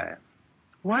why?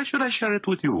 Why should I share it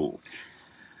with you?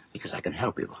 Because I can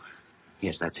help you.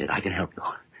 Yes, that's it. I can help you.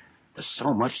 There's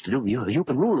so much to do. You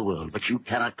can rule the world, but you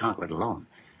cannot conquer it alone.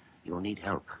 You'll need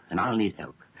help, and I'll need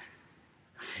help.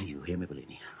 You hear me,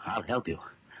 Bellini? I'll help you.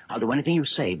 I'll do anything you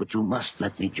say, but you must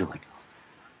let me join you.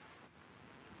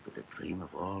 With the dream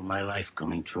of all my life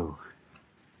coming true.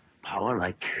 Power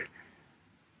like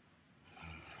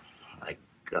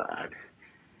God.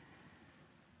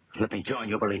 Let me join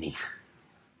you, Bellini.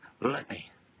 Let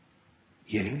me.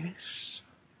 Yes.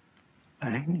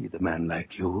 I need a man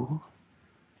like you.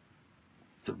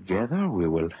 Together we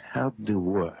will help the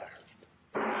world.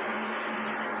 And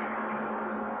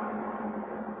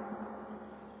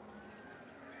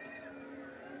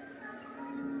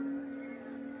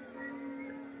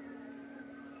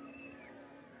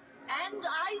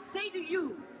I say to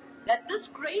you that this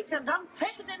great and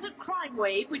unprecedented crime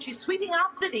wave which is sweeping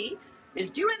our city is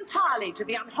due entirely to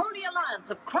the unholy alliance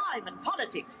of crime and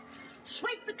politics.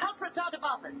 Sweep the culprits out of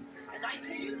office, and I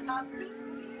tell you that our streets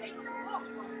will be able to walk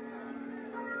on.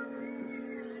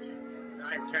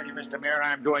 I tell you, Mr. Mayor,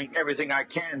 I'm doing everything I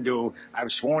can do.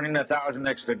 I've sworn in 1,000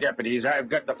 extra deputies. I've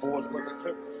got the force with the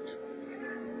troops.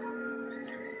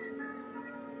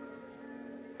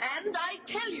 And I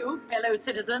tell you, fellow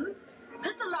citizens,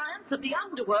 this alliance of the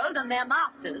underworld and their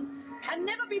masters can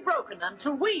never be broken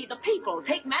until we, the people,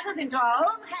 take matters into our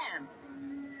own hands.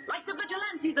 Like the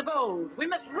vigilantes of old, we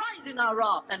must rise in our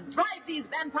wrath and drive these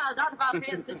vampires out of our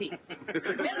fair city.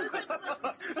 Merry Christmas!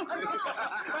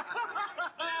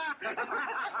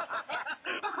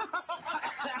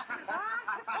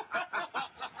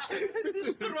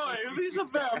 Destroy these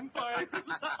vampires.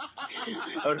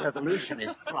 A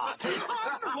revolutionist plot.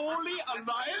 Unholy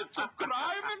alliance of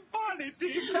crime and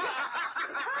politics.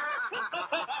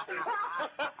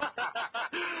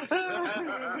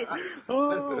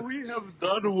 Oh, we have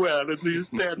done well in these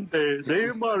 10 days,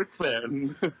 eh, Mark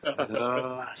Fenn?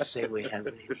 Oh, I say we have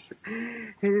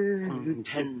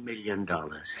 $10 million.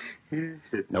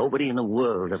 Nobody in the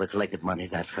world ever collected money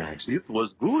that fast. It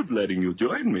was good letting you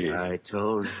join me. I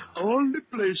told you. All the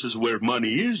places where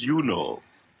money is, you know.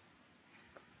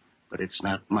 But it's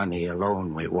not money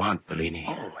alone we want, Bellini.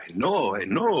 Oh, I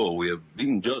know. We have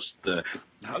been just,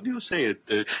 how do you say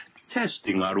it,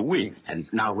 testing our wing. And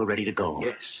now we're ready to go.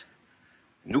 Yes.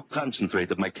 New concentrate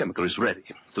of my chemical is ready.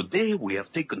 Today we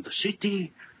have taken the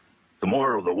city,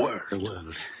 tomorrow the world. The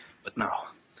world. But now,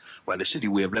 while the city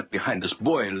we have left behind us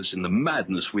boils in the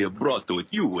madness we have brought to it,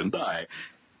 you and I,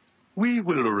 we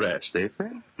will rest, eh,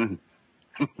 friend?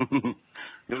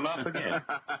 You laugh again.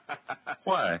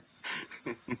 Why?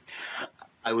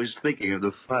 I was thinking of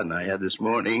the fun I had this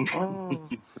morning. Oh,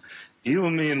 you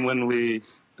mean when we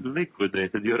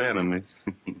liquidated your enemies?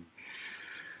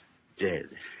 Dead.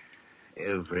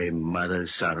 Every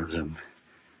mother's son of them.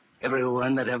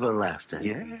 Everyone that ever laughed at me.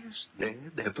 Yes,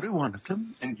 dead, every one of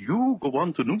them. And you go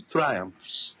on to new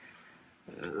triumphs.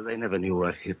 They never knew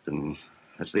what hit them.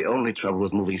 That's the only trouble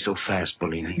with moving so fast,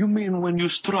 Bellini. You mean when you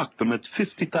struck them at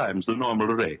 50 times the normal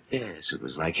rate? Yes, it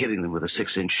was like hitting them with a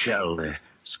 6-inch shell. Their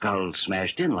skulls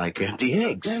smashed in like empty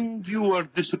eggs. And you are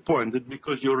disappointed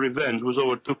because your revenge was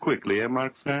over too quickly, eh,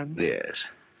 Mark Fan? Yes.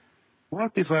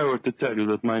 What if I were to tell you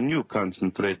that my new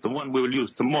concentrate, the one we will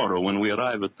use tomorrow when we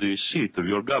arrive at the seat of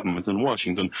your government in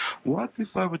Washington, what if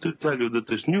I were to tell you that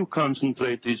this new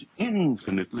concentrate is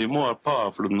infinitely more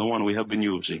powerful than the one we have been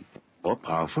using? More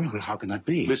powerful? Well, how can that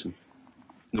be? Listen,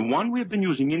 the one we have been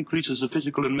using increases the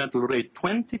physical and mental rate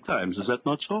 20 times. Is that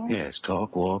not so? Yes,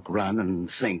 talk, walk, run, and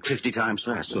think 50 times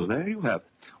faster. So there you have it.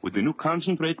 With the new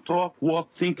concentrate, talk, walk,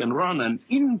 think, and run an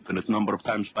infinite number of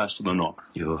times faster than normal.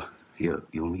 You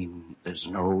mean there's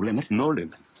no limit? No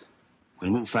limit. We'll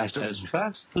move faster? As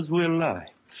fast as we'll lie.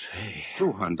 Say.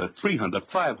 200, 300,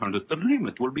 500. The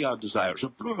limit will be our desires. A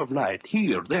blur of light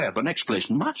here, there, the next place.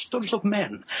 Masters of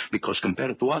men. Because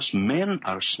compared to us, men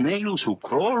are snails who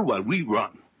crawl while we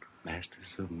run.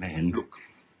 Masters of men. Look,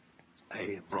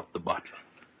 I brought the bottle.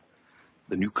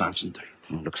 The new concentrate.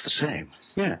 It looks the same.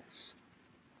 Yes.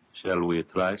 Shall we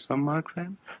try some, Mark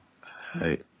Fan?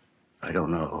 I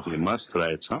don't know. We must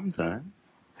try it sometime.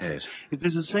 Yes. It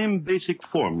is the same basic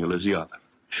formula as the other.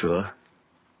 Sure.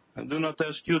 I do not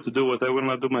ask you to do what I will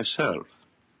not do myself.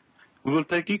 We will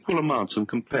take equal amounts and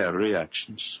compare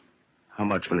reactions. How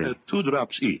much will it? 2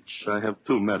 drops each. I have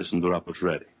 2 medicine droppers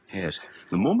ready. Yes.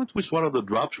 The moment we swallow the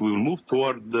drops, we will move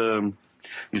toward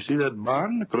you see that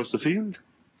barn across the field?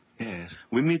 Yes.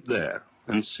 We meet there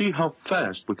and see how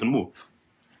fast we can move.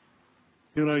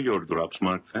 Here are your drops,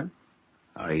 Mark Fan.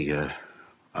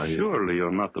 Surely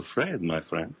you're not afraid, my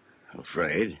friend.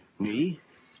 Afraid? Me?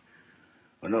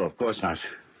 Well, no, of course not.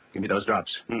 Give me those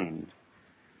drops.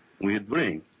 We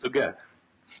drink together.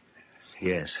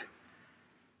 Yes.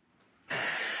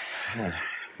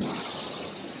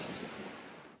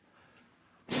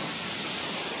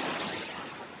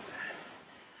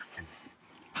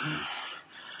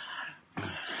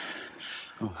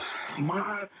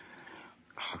 Mark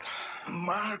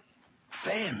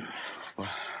Fan.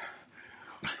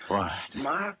 What?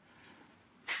 Mark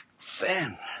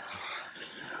Fan.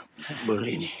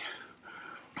 Bellini.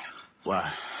 What?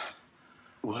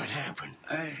 What happened?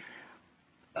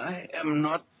 I am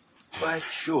not quite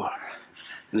sure.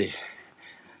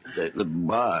 The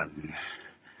barn.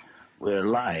 We're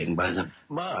lying by the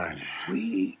barn.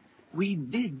 We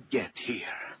did get here.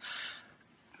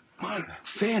 Mark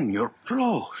Fan, your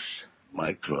clothes.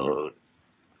 My clothes?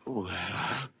 Well,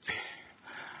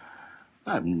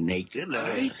 I'm naked.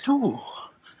 I too.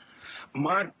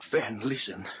 Mark Fan,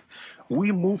 listen.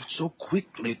 We moved so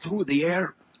quickly through the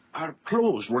air, our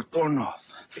clothes were torn off.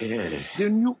 Yes. The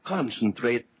new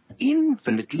concentrate,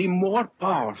 infinitely more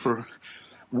powerful.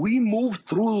 We moved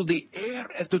through the air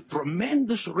at a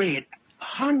tremendous rate,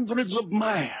 hundreds of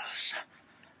miles.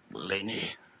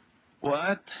 Bellini.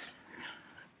 What?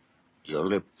 Your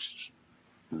lips,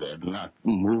 they're not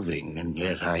moving, and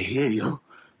yet I hear you.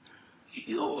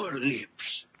 Your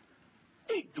lips,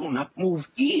 they do not move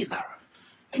either.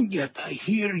 And yet I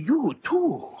hear you,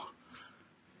 too.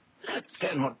 That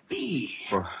cannot be.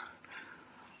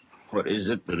 What is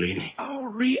it, Bellini? Our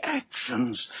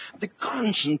reactions. The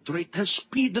concentrate has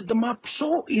speeded them up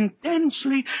so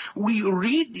intensely we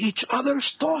read each other's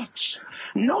thoughts.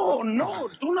 No,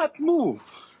 do not move.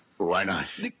 Why not?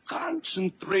 The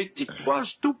concentrate, it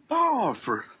was too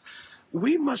powerful.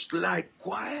 We must lie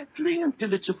quietly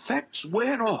until its effects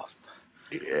wear off.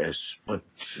 Yes, but...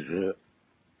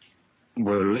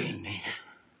 Bellini.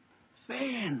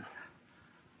 Fan,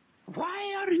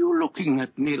 why are you looking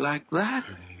at me like that?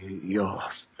 Your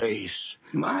face.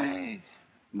 My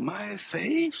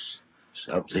face?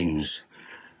 Something's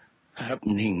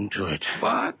happening to it.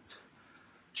 What?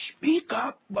 Speak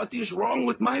up. What is wrong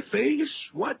with my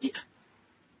face?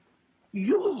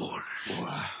 Yours.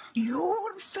 What? Your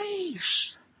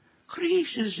face.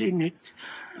 Creases in it.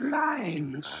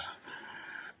 Lines.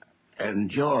 And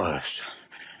yours.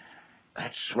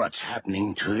 That's what's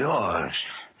happening to yours.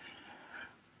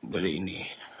 Bellini.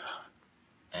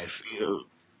 I feel...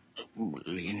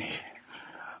 Bellini.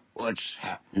 What's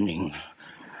happening?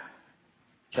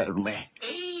 Tell me.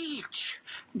 Age.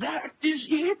 That is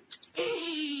it.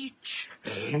 Age.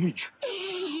 Age?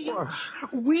 Age.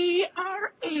 We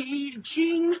are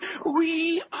aging.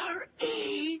 We are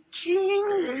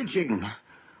aging. Aging?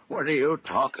 What are you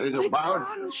talking about?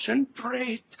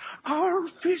 Concentrate. Our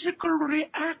physical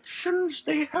reactions,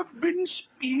 they have been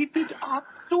speeded up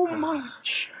too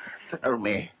much. Tell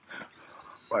me.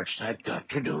 What's that got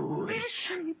to do?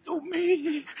 Listen to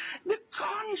me. The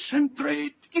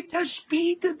concentrate, it has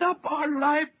speeded up our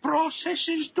life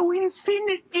processes to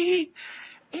infinity.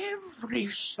 Every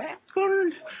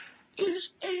second is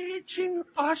aging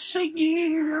us a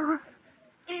year.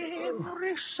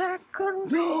 Every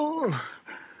second.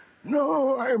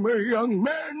 No, I'm a young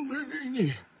man,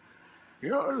 Bellini.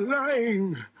 You're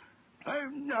lying.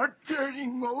 I'm not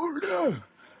getting older.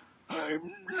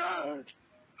 I'm not.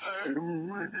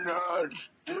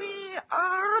 We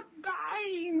are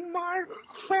dying, my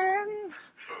friend.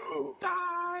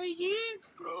 Dying.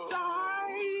 No,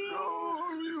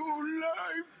 you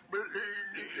lie,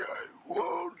 Bellini. I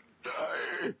won't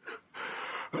die.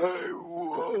 I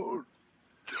won't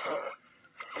die.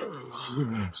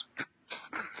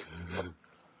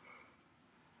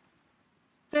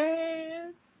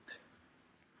 Dead.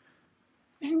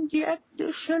 And yet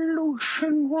the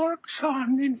solution works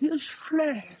on in his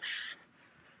flesh.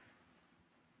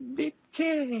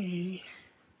 Decay.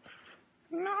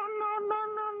 No,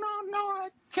 I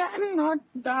cannot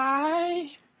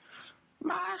die.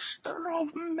 Master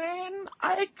of men,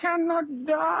 I cannot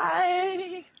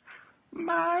die.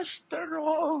 Master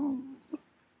of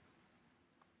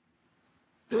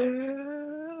death.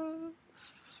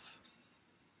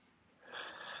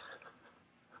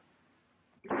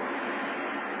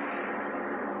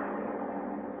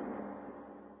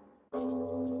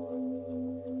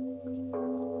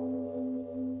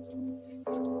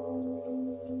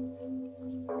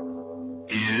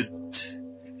 It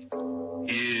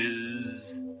is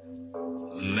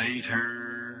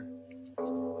later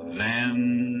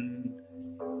than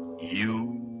you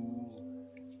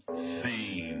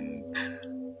think.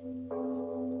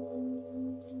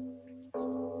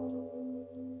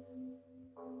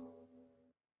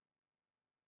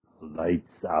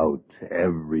 Lights out,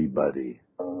 everybody.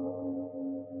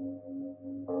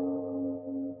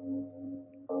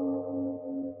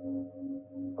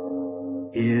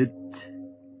 It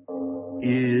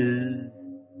is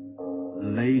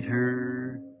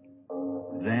later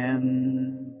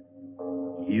than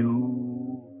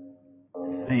you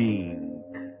think.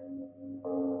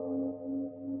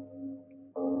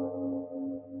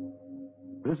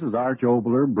 This is Arch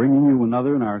Oboler bringing you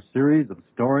another in our series of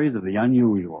stories of the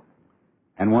unusual.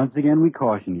 And once again we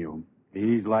caution you,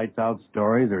 these lights out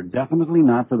stories are definitely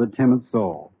not for the timid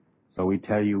soul. So we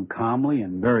tell you calmly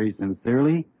and very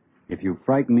sincerely, if you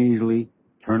frighten easily,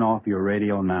 turn off your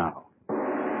radio now.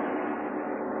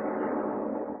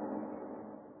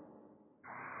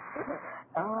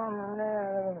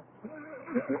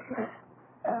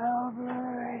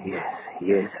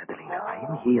 Yes, Adelina, I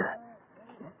am here.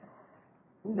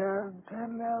 Dr.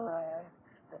 Miller.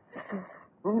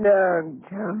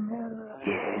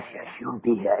 Yes, she'll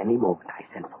be here any moment. I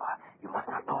sent for her. You must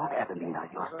not talk, Adelina.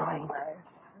 You're strained.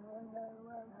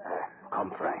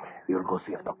 Come, Frank. We'll go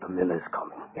see if Dr. Miller is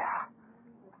coming. Yeah.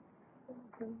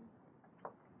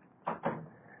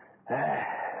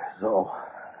 So,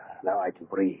 now I can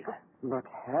breathe. But,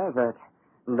 Herbert,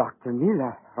 Dr.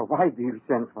 Miller, why do you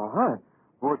send for her?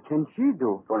 What can she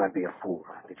do? Don't let me be a fool.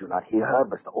 Did you not hear her?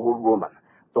 But the old woman.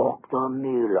 Dr.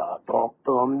 Miller.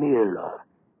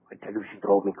 I tell you, she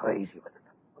drove me crazy with it.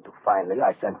 Until finally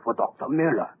I sent for Dr.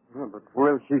 Miller. Yeah, but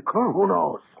will she come? Who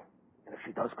knows? And if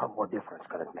she does come, what difference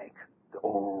can it make? The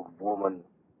old woman,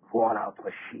 worn-out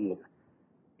machine.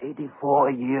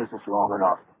 84 years is long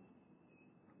enough.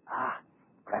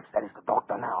 Perhaps that is the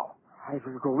doctor now. I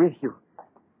will go with you.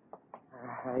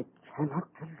 I cannot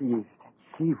believe that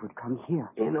she would come here.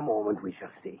 In a moment we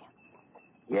shall see.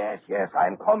 Yes,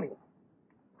 I'm coming.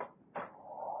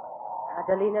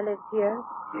 Adelina lives here?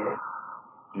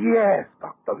 Yes,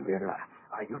 Dr. Miller.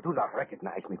 You do not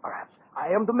recognize me, perhaps. I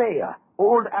am the mayor,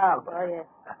 old Albert. Oh, yes.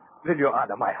 Will you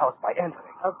honor my house by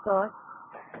entering? Of course.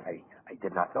 I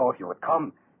did not know you would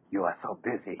come. You are so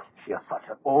busy. She is such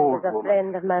an old She's a woman.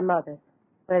 friend of my mother.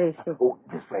 Where is she? Oh,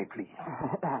 this way, please.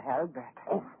 Albert.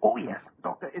 Oh, yes.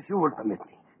 Doctor, if you will permit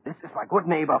me. This is my good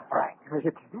neighbor, Frank.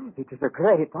 It is a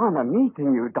great honor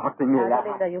meeting you, Dr. Miller.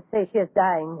 Adelina, you say she is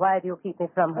dying. Why do you keep me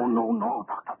from her? Oh, no,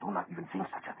 Doctor. Do not even think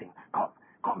such a thing.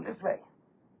 Come this way.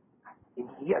 In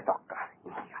here, Doctor.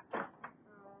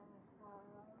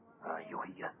 You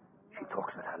hear? She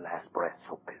talks with her last breath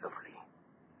so pitifully.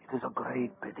 It is a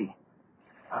great pity.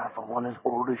 For one as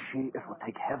old as she, it would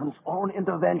take heaven's own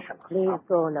intervention. Please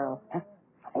go now. Huh?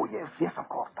 Oh, yes, of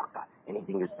course, Doctor.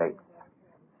 Anything you say.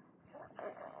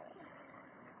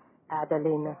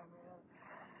 Adelina.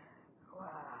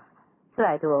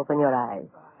 Try to open your eyes.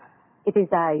 It is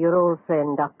I, your old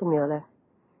friend, Dr. Mueller.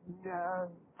 Dr.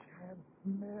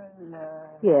 Mueller.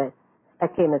 Yes, I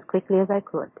came as quickly as I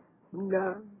could.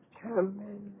 Dr.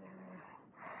 Mueller.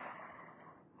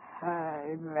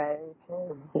 I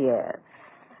waited. Yes.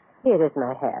 Here is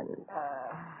my hand.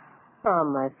 Oh,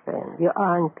 my friend, you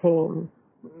are in pain.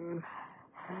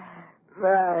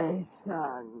 My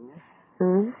son.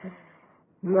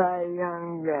 My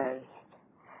youngest.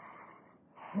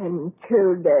 In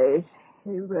 2 days,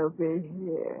 he will be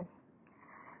here.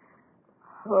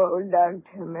 Oh,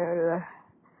 Dr. Mueller,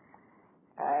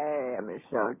 I am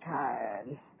so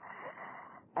tired,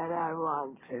 and I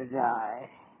want to die.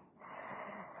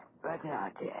 But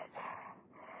not yet.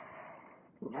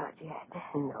 Not yet.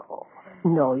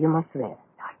 No, you must rest.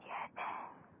 Not yet.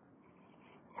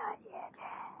 Not yet.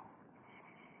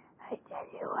 I tell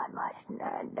you, I must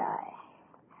not die.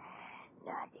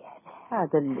 Not yet.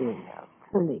 Adelina,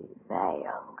 please. My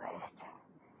youngest.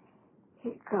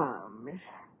 He comes.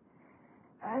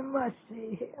 I must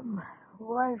see him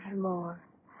once more.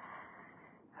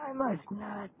 I must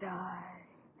not die.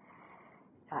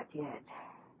 Not yet.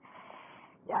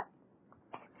 Not.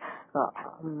 Oh,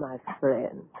 my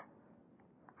friend.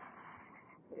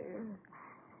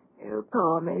 You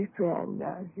call me friend,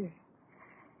 don't you?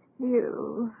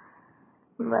 You,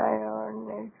 my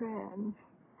only friend.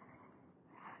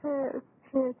 Have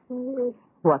pity.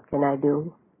 What can I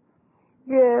do?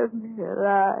 Give me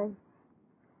life.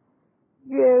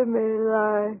 Give me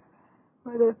life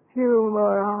with a few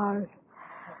more hours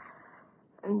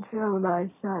until my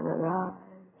son arrives.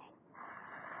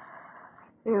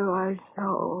 You are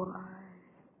so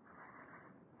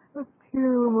wise. A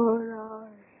few more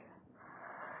hours.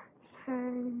 Say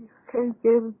you can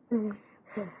give me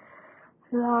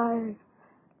life.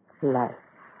 Life.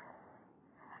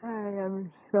 I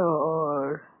am so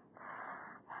old.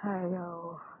 I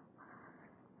know.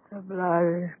 The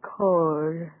blood is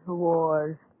cold,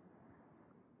 worn.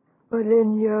 But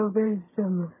in your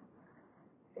wisdom,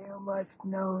 you must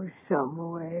know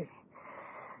some way.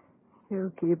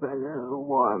 You keep a little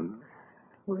warmth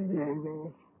within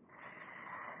me.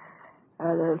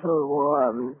 A little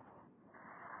warmth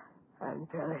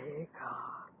until he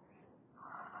comes.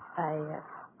 I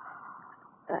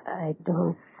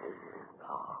don't...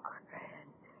 Oh, friend,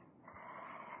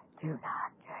 do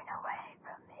not turn away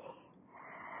from me.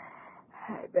 I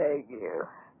beg you,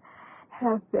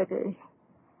 have pity.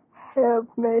 Help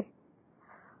me.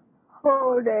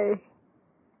 All day.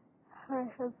 I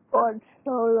have fought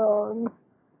so long.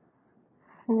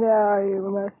 Now you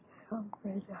must help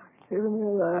me, Dr.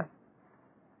 Mueller. A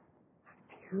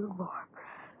few more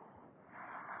breaths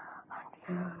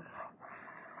until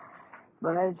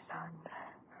my son.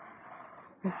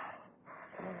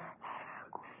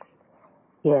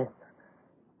 Yes,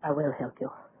 I will help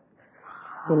you.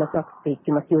 You must not speak.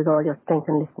 You must use all your strength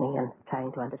in listening and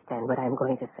trying to understand what I'm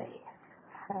going to say.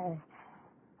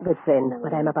 Good friend,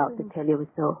 what I'm about to tell you is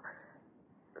so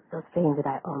strange that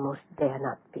I almost dare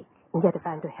not speak. And yet if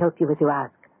I'm to help you as you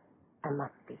ask, I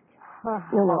must speak.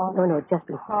 No, just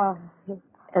listen.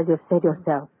 As you've said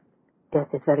yourself,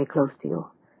 death is very close to you.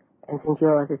 And since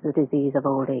yours is the disease of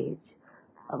old age,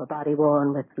 of a body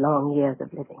worn with long years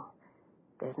of living,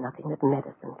 there's nothing that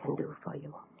medicine can do for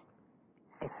you,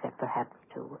 except perhaps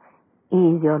to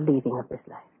ease your leaving of this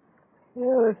life.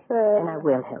 You said... And I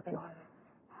will help you.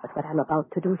 But what I'm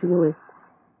about to do to you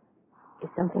is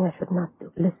something I should not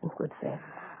do. Listen, good friend.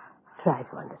 Try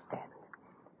to understand.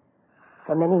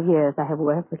 For many years, I have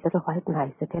worked with little white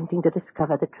mice attempting to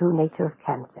discover the true nature of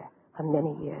cancer. For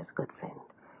many years, good friend.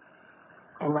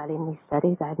 And while in these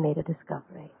studies, I've made a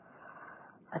discovery.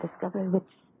 A discovery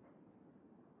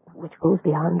which goes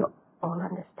beyond all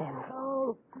understanding.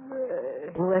 Oh,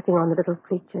 great. In working on the little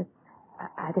creatures,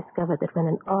 I discovered that when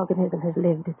an organism has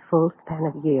lived its full span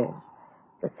of years,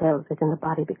 the cells within the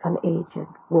body become aged,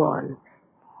 worn,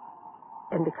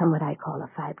 and become what I call a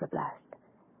fibroblast.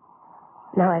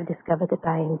 Now I've discovered that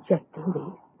by injecting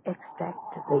the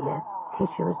extract to the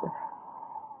tissues,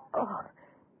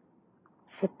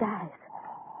 she dies.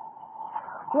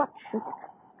 What should...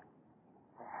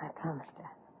 I promised her.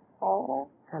 Oh.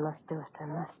 I must do it, I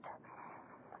must.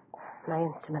 My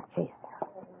instrument case.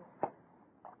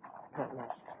 I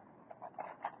must.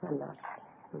 I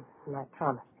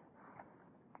promise.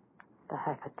 The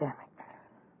hypodermic.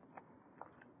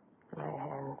 My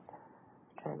hands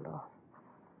tremble.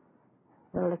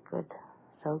 The liquid,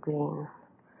 so green.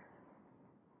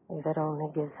 If it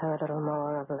only gives her a little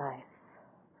more of life.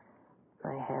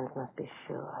 My hands must be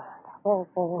sure.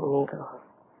 Needle.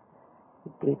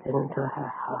 Deep into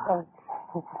her heart.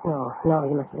 No,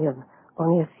 you must live.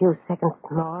 Only a few seconds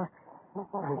more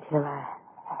until I...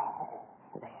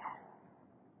 There.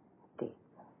 Deep.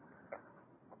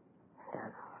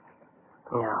 Done.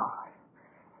 No.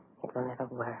 It will never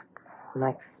work.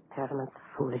 My experiment's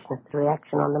foolishness, the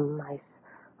reaction on the mice,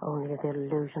 only the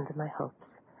illusions of my hopes.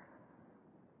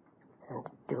 And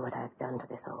to do what I've done to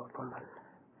this old woman.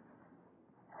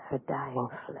 Her dying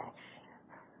flesh.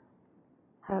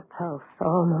 Her pulse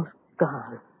almost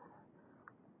gone.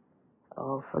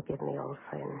 Oh, forgive me, old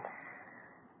friend.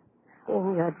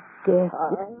 In your death...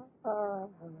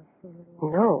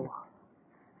 No.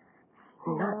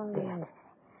 Not death.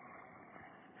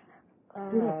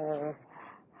 Lips.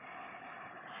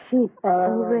 Cheeks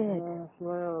red.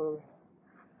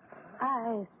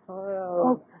 Eyes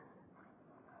open.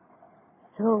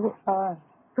 So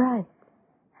bright.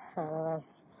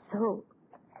 So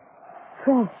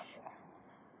fresh.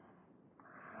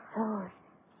 So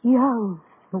young.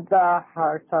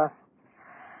 Doctor.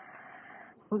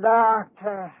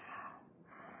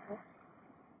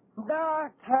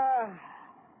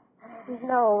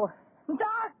 No.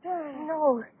 Doctor!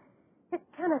 No. It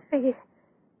cannot be.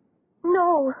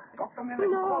 No. Dr. Miller,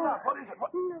 No. hold on. What is it?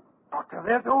 What? No. Doctor,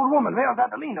 there's the old woman. There's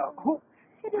Adelina. Who?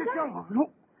 It is This young one. Who?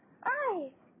 I.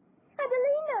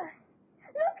 Adelina.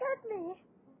 Look at me.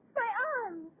 My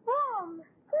arms, warm,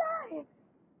 alive.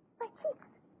 My cheeks.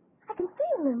 I can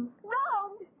feel them.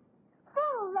 Round.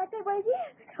 Full like they were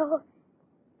years ago.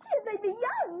 She had made me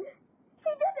young. She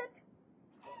did it.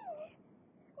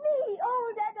 Me,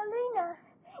 old Adelina.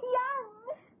 Young.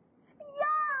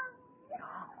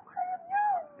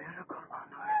 Miracle on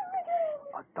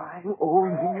earth. A dying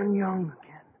old woman young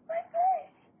again.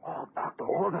 Oh, Doctor,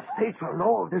 all the states will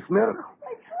know of this miracle.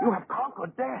 You have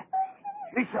conquered death.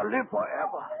 We shall live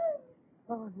forever.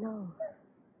 Oh, no.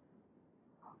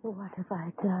 What have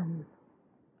I done?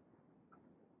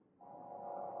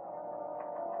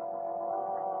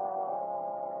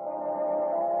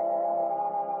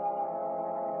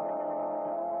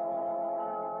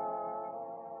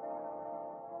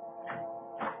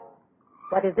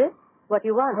 What is it? What do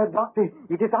you want? Doctor,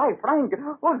 it is I, Frank.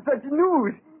 Oh, such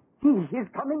news. He is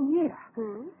coming here.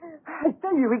 I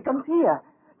tell you, he comes here.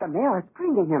 The mayor is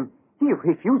bringing him. He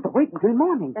refused to wait until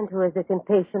morning. And who is this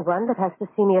impatient one that has to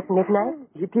see me at midnight?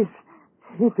 It is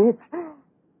His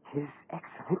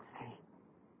Excellency.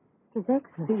 His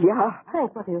Excellency? Yeah.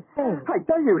 Frank, what are you saying? I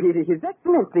tell you, His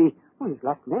Excellency. Oh, his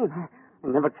last name. I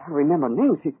never can remember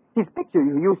names. His picture,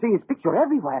 you see his picture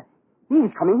everywhere.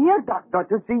 He's coming here, Doctor,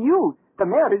 to see you. The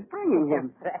mayor is bringing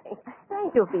him.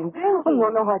 Frank, you've been drinking. Oh,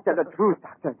 no, I tell the truth,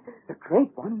 Doctor. The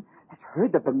great one has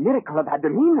heard of the miracle of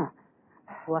Adelina.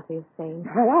 What are you saying?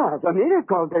 Yeah, the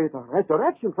miracle. There is a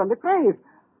resurrection from the grave.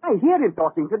 I hear him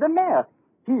talking to the mayor.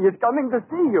 He is coming to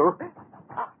see you.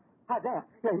 There.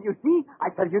 You see, I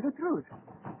tell you the truth.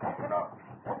 Open up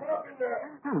in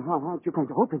there. Oh, aren't you going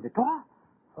to open the door?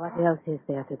 What else is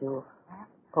there to do?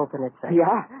 Open it, Frank.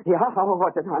 Yeah. Oh,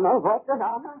 what an honor, what an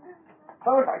honor.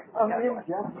 All right. Well,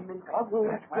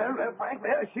 Frank,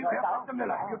 there she is. Dr.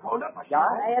 Miller, have you told us?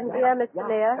 I am here, Mr.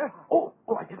 Mayor. Oh,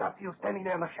 I did not see you standing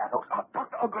there in the shadows.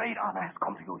 Doctor, a great honor has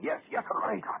come to you. Yes, a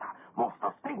great honor. Most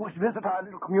distinguished visitor our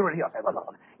little community has ever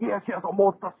known. Yes, a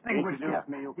most distinguished... Introduce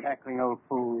me, you cackling old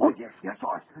fool. Oh, yes, Your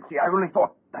Excellency. I only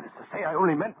thought, that is to say, I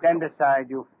only meant... Stand aside,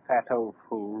 you fat old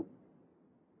fool.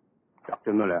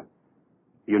 Dr. Muller,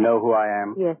 you know who I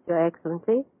am? Yes, Your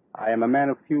Excellency. I am a man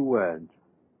of few words.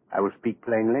 I will speak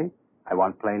plainly. I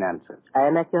want plain answers. I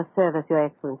am at your service, Your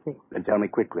Excellency. Then tell me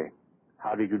quickly,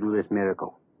 how did you do this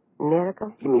miracle?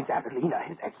 Miracle? He means Adelina.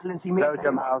 His Excellency may... Close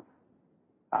your mouth.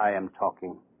 I am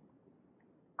talking.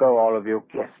 Go, all of you.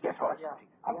 Yes, Your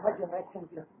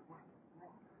Excellency.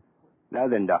 Now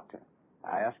then, Doctor,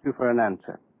 I ask you for an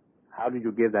answer. How did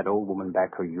you give that old woman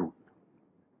back her youth?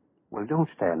 Well, don't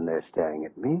stand there staring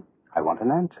at me. I want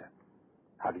an answer.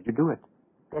 How did you do it?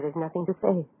 There is nothing to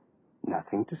say.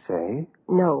 Nothing to say?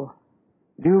 No.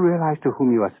 Do you realize to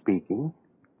whom you are speaking?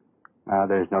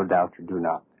 There is no doubt you do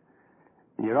not.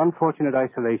 In your unfortunate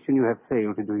isolation, you have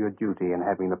failed to do your duty in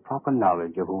having the proper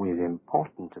knowledge of who is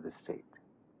important to the state.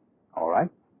 All right,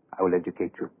 I will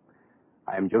educate you.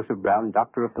 I am Joseph Brown,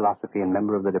 Doctor of Philosophy and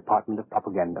member of the Department of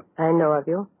Propaganda. I know of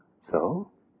you. So?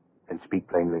 Then speak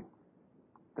plainly.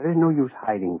 There is no use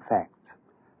hiding facts.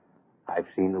 I've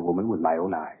seen the woman with my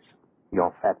own eyes.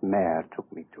 Your fat mare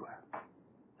took me to her.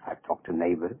 I've talked to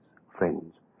neighbors,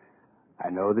 friends.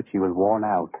 know that she was worn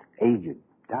out, aged,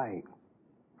 dying.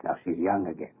 Now she's young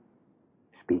again.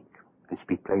 Speak, and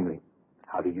speak plainly.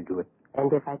 How did you do it?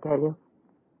 And if I tell you?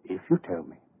 If you tell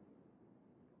me.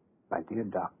 My dear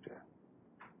doctor,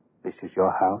 this is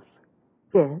your house?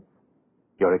 Yes.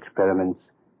 Your experiments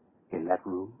in that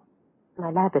room? My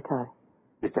laboratory.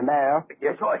 Mr. Mayor?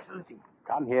 Yes, Your Excellency.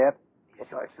 Come here. Yes,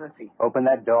 Your Excellency. Open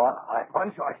that door. I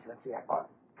want, Your Excellency, I want.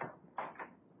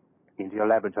 Into your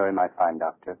laboratory, my fine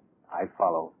doctor. I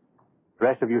follow. The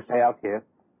rest of you stay out here.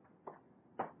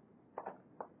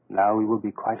 Now we will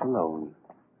be quite alone.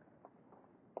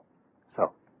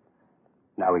 So,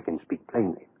 now we can speak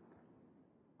plainly.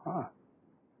 Ah,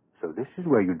 so this is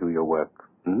where you do your work,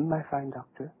 my fine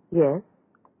doctor? Yes.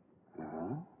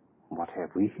 What have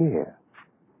we here?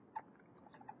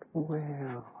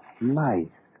 Well, mice.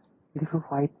 Little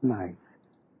white mice.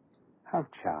 How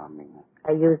charming.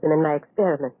 I use them in my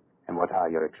experiments. And what are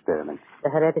your experiments? The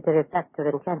hereditary factor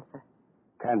in cancer.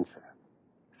 Cancer.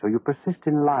 So you persist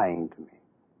in lying to me.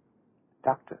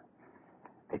 Doctor,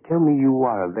 they tell me you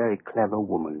are a very clever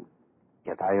woman.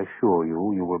 Yet I assure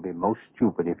you, you will be most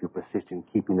stupid if you persist in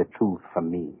keeping the truth from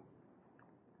me.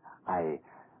 I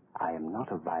am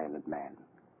not a violent man.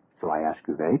 So I ask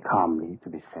you very calmly to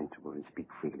be sensible and speak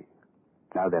freely.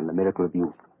 Now then, the miracle of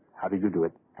youth. How did you do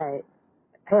it? I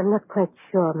am not quite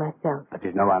sure myself. That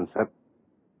is no answer.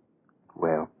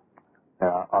 Well,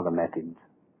 there are other methods.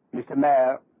 Mr.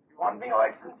 Mayor. You want me, Your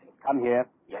Excellency? Come here.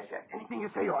 Yes, yes. Anything you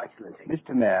say, Your Excellency.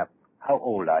 Mr. Mayor, how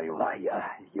old are you? Why,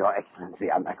 Your Excellency,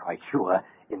 I'm not quite sure.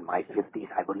 In my 50s,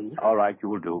 I believe. All right, you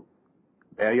will do.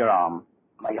 Bare your arm.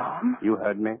 My arm? You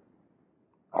heard me.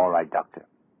 All right, doctor.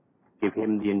 Give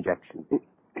him the injection.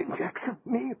 Injection?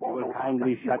 Me? You will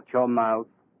kindly shut your mouth.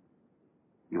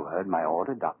 You heard my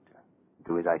order, doctor.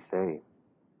 Do as I say.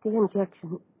 The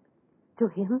injection to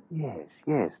him?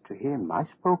 Yes, to him. I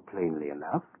spoke plainly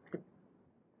enough.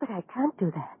 But I can't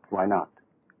do that. Why not?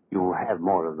 You will have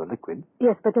more of the liquid.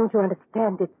 Yes, but don't you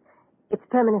understand? It's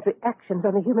permanent reactions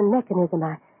on the human mechanism.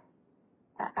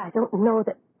 I don't know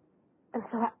that, and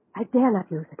so I dare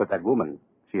not use it. But that woman,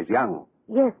 she is young.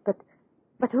 Yes,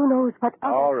 but who knows what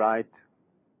other... All right.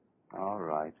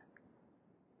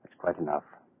 That's quite enough.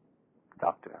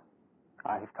 Doctor,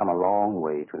 I have come a long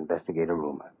way to investigate a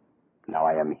rumor. Now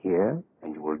I am here,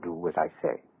 and you will do as I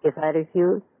say. If I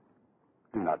refuse?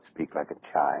 Do not speak like a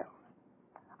child.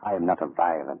 I am not a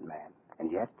violent man,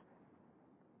 and yet...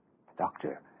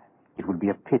 Doctor, it would be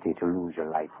a pity to lose your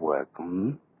life work,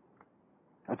 Now,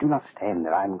 do not stand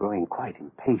there. I'm growing quite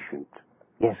impatient.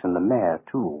 Yes, and the mayor,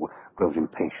 too, grows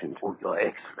impatient. Oh, Your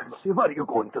Excellency, what are you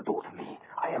going to do to me?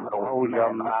 I am an old Hold man.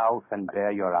 your mouth and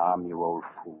bare your arm, you old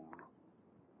fool.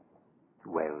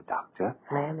 Well, doctor?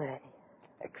 I am ready.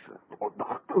 Excellent. Oh,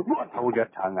 doctor, what? Hold your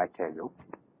tongue, I tell you.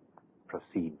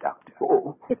 Proceed, doctor.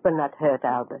 Oh. It will not hurt,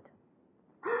 Albert.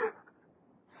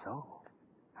 So,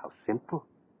 how simple.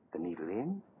 The needle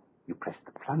in, you press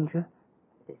the plunger.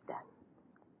 It is done.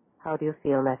 How do you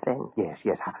feel, my friend? Yes.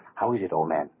 How is it, old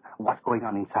man? What's going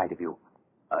on inside of you?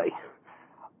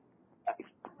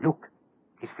 Look,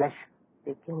 his flesh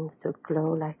begins to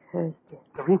glow like hers did.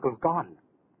 The wrinkle's gone.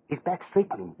 His back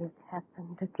straightening. It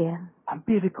happened again. A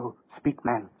miracle. Speak,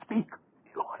 man. Speak.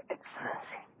 Your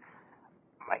Excellency,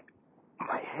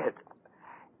 my head,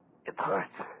 it hurts.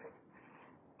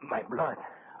 My blood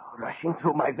rushing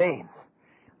through my veins.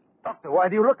 Doctor, why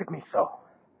do you look at me so?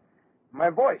 My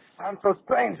voice sounds so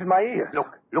strange in my ears.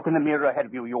 Look in the mirror ahead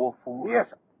of you, you old fool. Yes.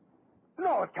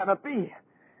 No, it cannot be.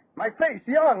 My face,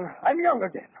 young. I'm young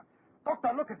again. Doctor,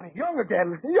 look at me. Young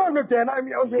again. Young again. I'm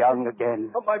young again. Young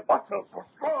again. Oh, my muscles so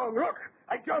strong. Look,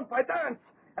 I jump, I dance.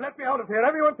 And let me out of here.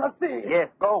 Everyone shall see. Yes,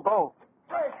 go.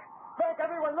 Quick,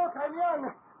 everyone, look, I'm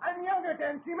young. I'm young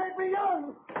again. She made me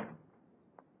young.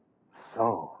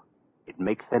 So, it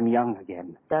makes them young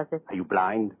again. Does it? Are you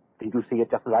blind? Didn't you see it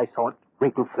just as I saw it?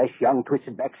 Wrinkled flesh, young,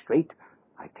 twisted back straight.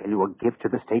 I tell you, a gift to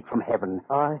the state from heaven.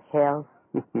 Or hell.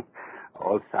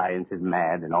 All science is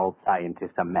mad, and all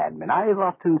scientists are madmen. I've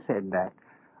often said that.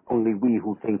 Only we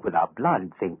who think with our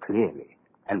blood think clearly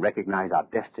and recognize our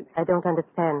destiny. I don't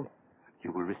understand.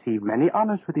 You will receive many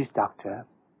honors for this, Doctor.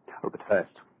 Oh, but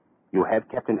first, you have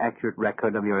kept an accurate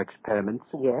record of your experiments?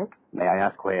 Yes. May I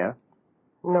ask where?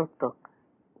 Notebook.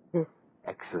 This.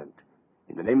 Excellent.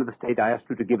 In the name of the state, I ask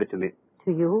you to give it to me.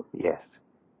 To you? Yes.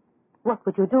 What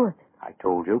would you do with it? I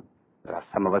told you. There are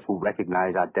some of us who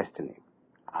recognize our destiny.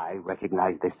 I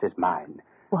recognize this as mine.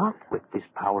 What? With this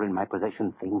power in my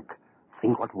possession, think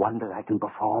what wonders I can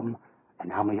perform.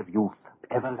 An army of youth,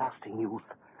 everlasting youth.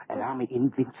 An army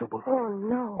invincible. Oh,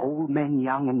 no. Old men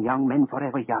young and young men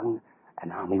forever young.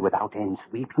 An army without end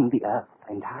sweeping the earth.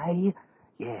 And I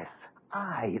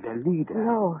I, the leader.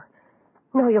 No.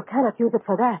 No, you cannot use it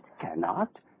for that. Cannot?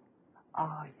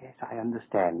 Ah, yes, I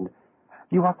understand.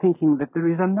 You are thinking that there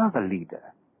is another leader.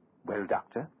 Well,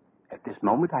 Doctor, at this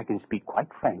moment I can speak quite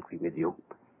frankly with you.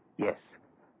 Yes,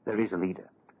 there is a leader,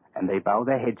 and they bow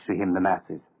their heads to him, the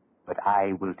masses. But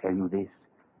I will tell you this.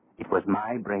 It was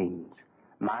my brains,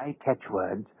 my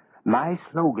catchwords, my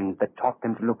slogans that taught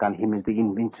them to look on him as the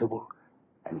invincible.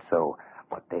 And so,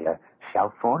 what they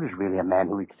shout for is really a man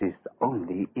who exists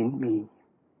only in me.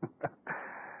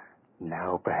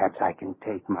 Now, perhaps I can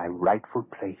take my rightful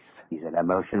place. He's an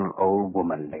emotional old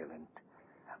woman, Leland.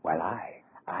 While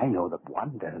I know the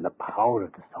wonder and the power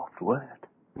of the soft word.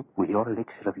 With your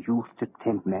elixir of youth to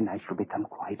tempt men, I shall become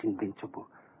quite invincible.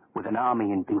 With an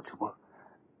army invincible.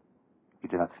 You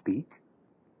do not speak?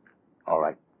 All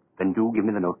right. Then do give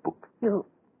me the notebook. You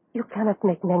cannot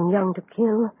make men young to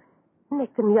kill.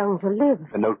 Make them young to live.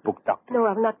 The notebook, Doctor. No,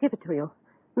 I will not give it to you.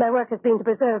 My work has been to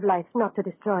preserve life, not to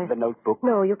destroy it. The notebook?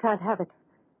 No, you can't have it.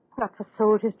 Not for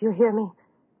soldiers, do you hear me?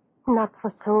 Not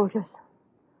for soldiers.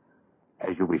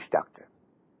 As you wish, Doctor.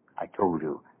 I told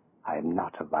you, I am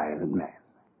not a violent man.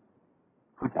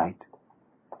 Good night.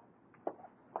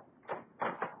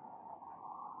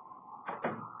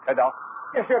 Doc.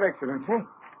 Yes, Your Excellency.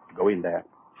 Go in there.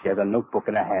 She has a notebook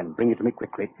in her hand. Bring it to me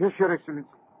quickly. Yes, Your Excellency.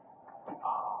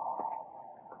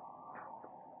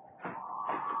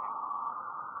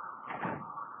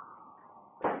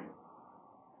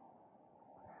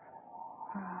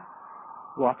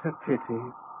 What a pity.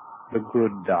 The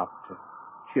good doctor.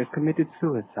 She has committed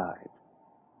suicide.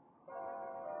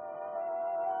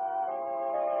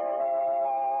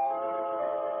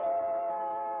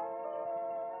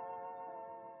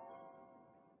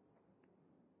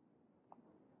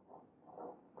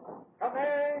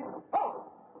 Company! Halt!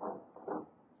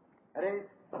 Ready?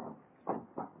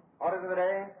 Orders of the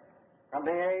day.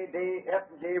 Company A, D, F,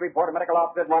 and G, report to medical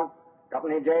officer at 1.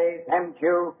 Company J, M,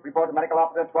 Q, report to medical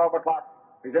officer at 12 o'clock.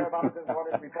 Reserve officers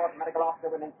orders report to medical officer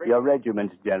within 3. Your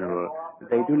regiments, General,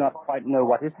 they do not quite know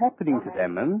what is happening to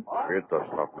them, It does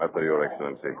not matter, Your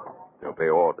Excellency. They obey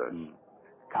orders.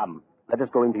 Come, let us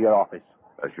go into your office.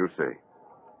 As you say.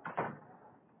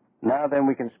 Now then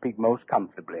we can speak most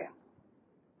comfortably.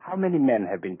 How many men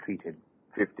have been treated?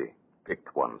 50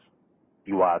 picked ones.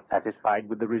 You are satisfied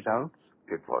with the results?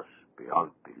 It was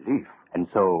beyond belief. And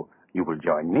so you will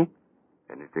join me?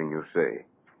 Anything you say.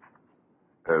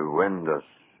 When does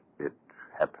it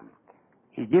happen?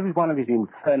 He gives one of his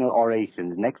infernal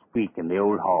orations next week in the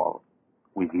old hall.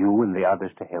 With you and the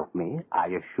others to help me, I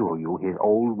assure you his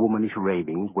old womanish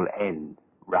ravings will end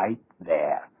right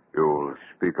there. You'll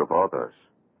speak of others.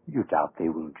 You doubt they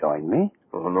will join me?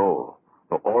 Oh, no.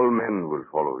 No, all men will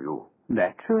follow you.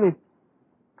 Naturally.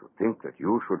 To think that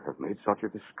you should have made such a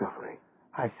discovery.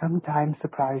 I sometimes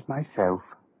surprise myself.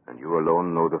 And you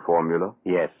alone know the formula?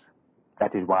 Yes.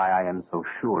 That is why I am so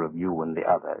sure of you and the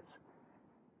others.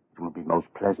 It will be most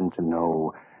pleasant to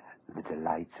know the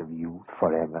delights of youth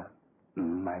forever,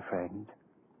 my friend.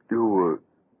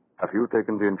 Have you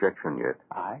taken the injection yet?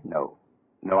 No.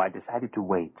 No, I decided to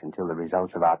wait until the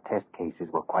results of our test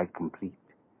cases were quite complete.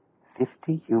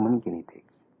 50 human guinea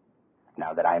pigs.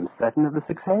 Now that I am certain of the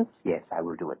success, yes, I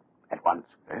will do it at once.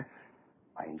 Eh?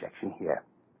 My injection here.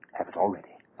 Have it all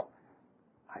ready.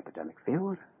 Hypodermic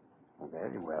filled?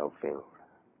 Very well filled.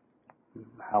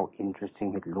 How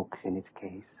interesting it looks in its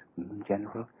case,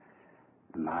 General.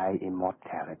 My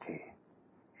immortality.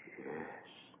 Yes.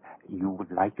 You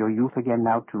would like your youth again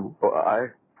now, too?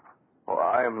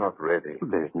 I am not ready.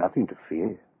 There's nothing to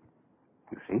fear.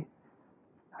 You see?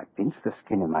 I pinch the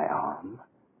skin in my arm.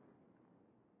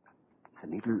 The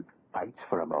needle bites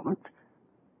for a moment.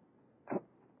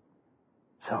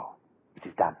 So, it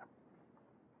is done.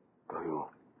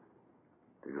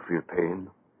 Do you feel pain?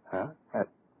 Huh?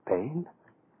 Pain?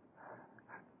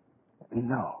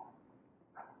 No.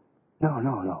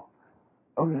 No.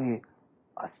 Only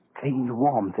a strange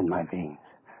warmth in my veins.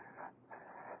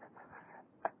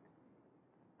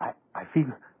 I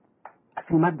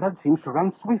feel my blood seems to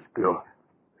run swiftly.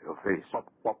 Your face.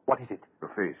 What is it?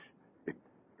 Your face. It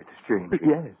is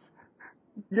changing.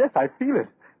 Yes, I feel it.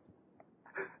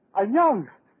 I'm young.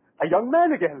 A young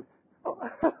man again.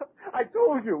 I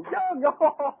told you, young.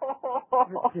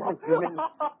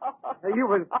 You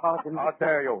will pardon me. How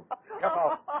dare you? Get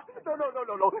out.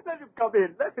 No. Let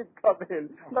him come in.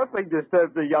 Nothing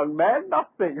disturbs the young man.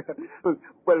 Nothing.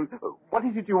 Well, what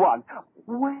is it you want?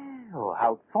 Well,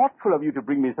 how thoughtful of you to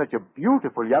bring me such a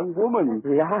beautiful young woman.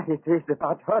 Yeah, it is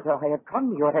about her that I have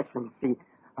come, Your Excellency.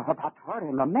 About her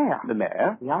and the mayor. The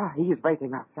mayor? Yeah, he is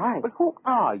waiting outside. But who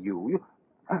are you?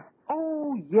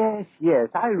 Oh, yes, yes,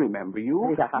 I remember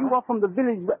you. Yeah. You are from the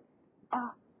village.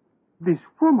 This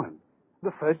woman,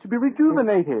 the first to be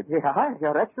rejuvenated. Yeah,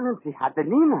 Your Excellency,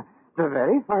 Adelina, the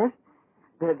very first.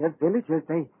 The villagers,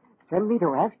 they send me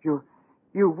to ask you.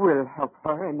 You will help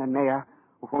her and the mayor,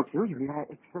 won't you, Your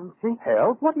Excellency?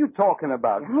 Help? What are you talking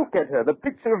about? Look at her, the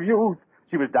picture of youth.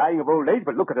 She was dying of old age,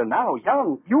 but look at her now,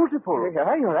 young, beautiful.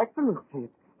 Yeah, Your Excellency.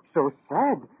 So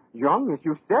sad. Young, as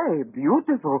you say,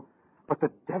 beautiful. But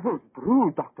the devil's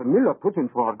brew Dr. Miller put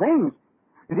into our veins.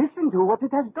 Listen to what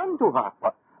it has done to her.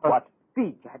 What?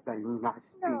 Speak, Adelina,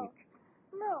 speak.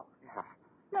 No.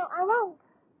 No, I won't.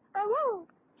 I won't.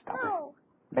 No.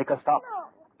 Make her stop. No.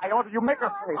 I order you make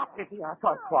her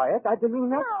stop. Quiet,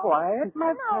 Adelina, quiet,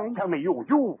 my friend. Tell me, you.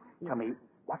 Tell me,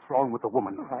 what's wrong with the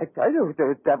woman? I tell you,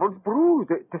 the devil's brew,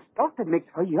 the stuff that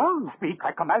makes her young. Speak,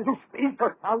 I command you, speak.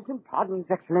 1,000 pardons,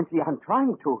 Excellency, I'm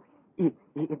trying to. It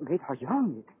made her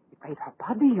young. It made her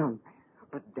body young.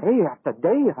 But day after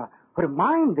day, her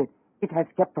mind, it has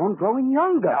kept on growing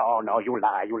younger. No, you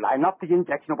lie. Not the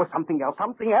injection. It was something else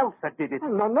that did it.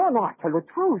 No, I tell the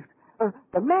truth.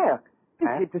 The mayor,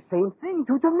 it did the same thing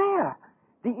to the mayor.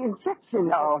 The injection.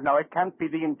 No, it can't be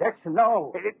the injection,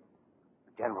 no.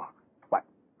 General, what?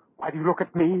 Why do you look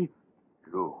at me?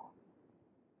 You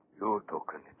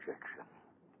took an injection.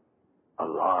 A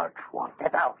large one.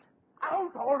 Get out.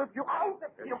 Out, all of you, out!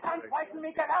 You can't frighten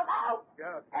me, get out! Get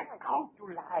out,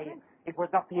 you lie! It was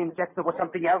not the injection, it was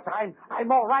something else.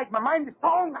 I'm all right, my mind is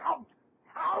strong.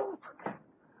 Out!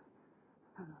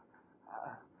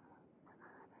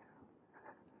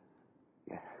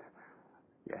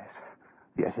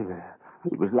 Yes,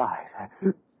 it was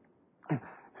lies.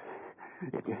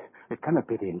 It cannot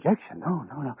be the injection.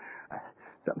 No.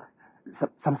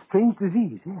 Some strange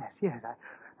disease. Yes.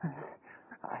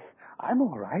 I'm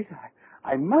all right.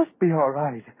 I must be all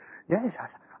right. Yes,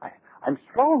 I'm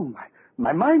strong.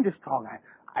 My mind is strong.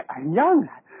 I'm young.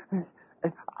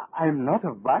 I'm not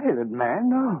a violent man.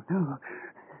 No.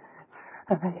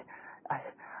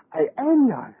 I am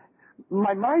young.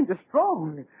 My mind is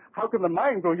strong. How can the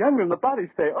mind grow young and the body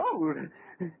stay old?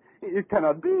 It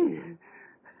cannot be.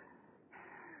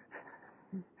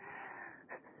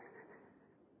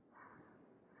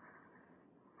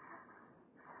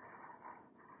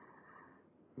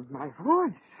 My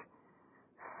voice.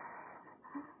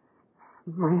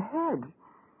 My head.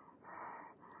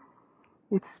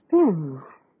 It spins.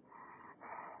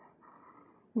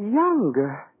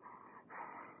 Younger.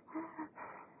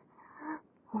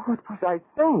 What was I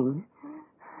saying?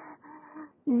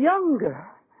 Younger.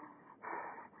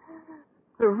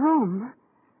 The room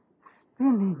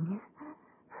spinning.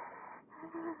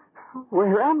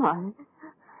 Where am I?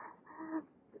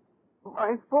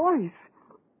 My voice.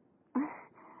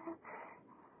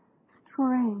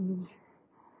 Strange.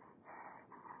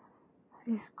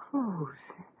 These clothes.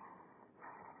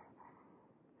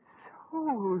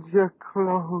 Soldier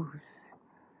clothes.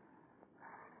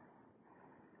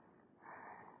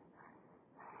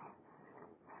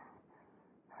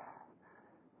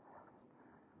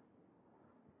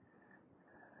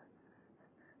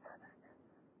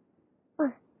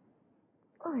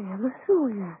 I am a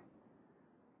soldier.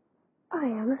 I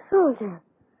am a soldier.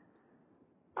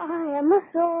 I am a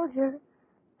soldier.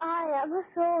 I am a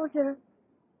soldier.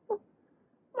 My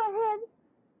head.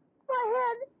 My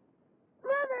head.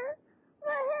 Mother.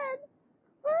 My head.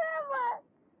 Where am I?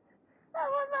 I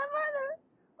want my mother.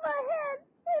 My head.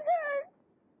 It hurts.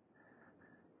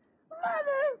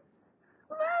 Mother.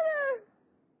 Mother.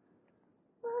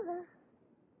 Mother.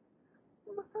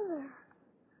 Mother.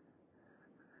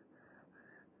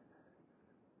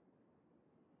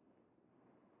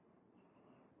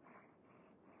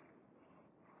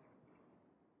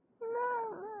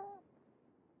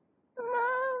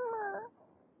 Mama.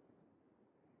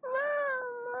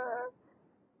 Mama.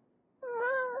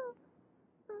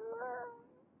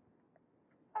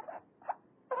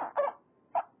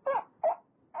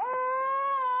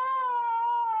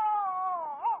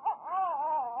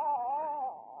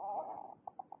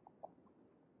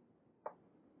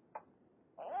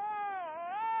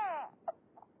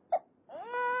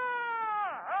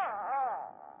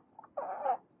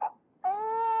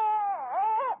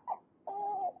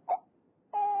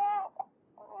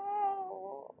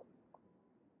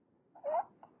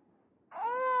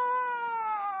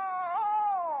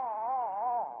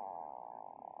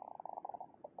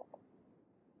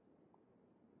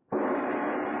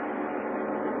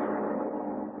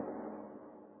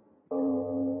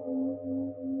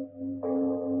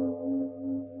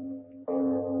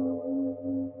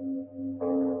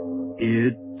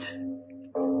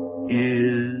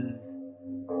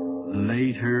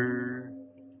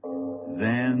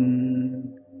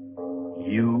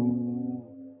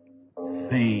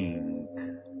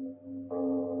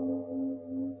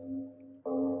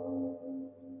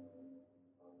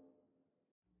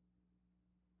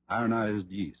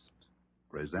 Pasteurized Yeast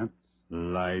presents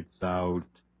Lights Out,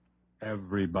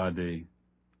 Everybody.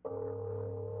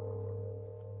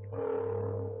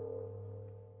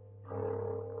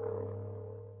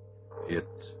 It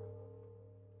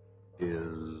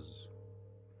is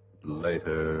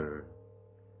later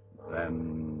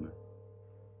than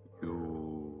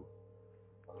you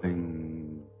think.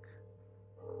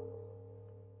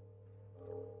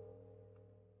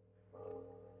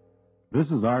 This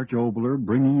is Arch Oboler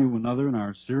bringing you another in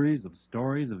our series of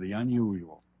stories of the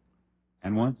unusual.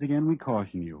 And once again we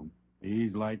caution you,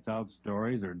 these lights out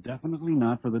stories are definitely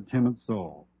not for the timid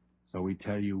soul. So we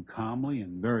tell you calmly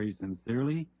and very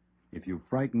sincerely, if you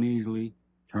frighten easily,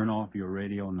 turn off your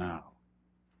radio now.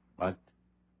 But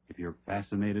if you're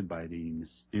fascinated by the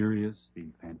mysterious, the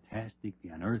fantastic, the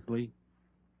unearthly,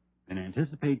 then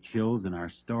anticipate chills in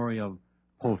our story of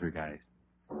Poltergeist.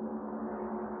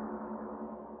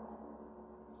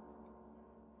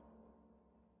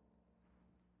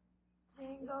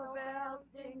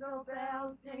 Jingle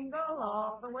bells, jingle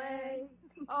all the way.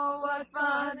 Oh, what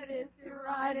fun it is to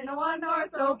ride in a one-horse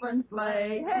open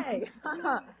sleigh. Hey,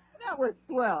 that was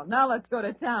swell. Now let's go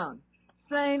to town.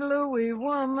 St. Louis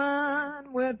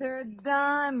woman with her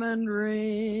diamond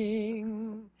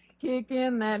ring,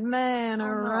 kicking that man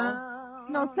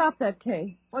around. No, stop that,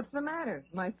 Kay. What's the matter?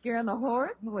 Am I scaring the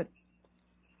horse? Oh, it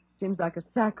seems like a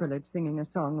sacrilege singing a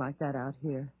song like that out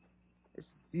here. This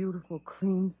beautiful,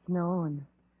 clean snow and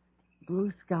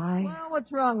blue sky. Well,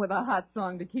 what's wrong with a hot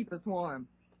song to keep us warm?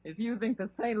 If you think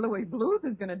the St. Louis blues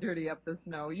is going to dirty up the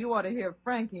snow, you ought to hear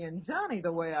Frankie and Johnny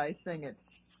the way I sing it.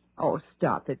 Oh,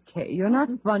 stop it, Kay. You're not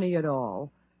funny at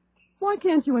all. Why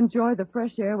can't you enjoy the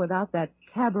fresh air without that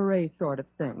cabaret sort of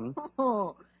thing?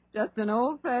 Oh, just an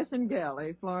old-fashioned gal,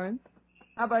 eh, Florence?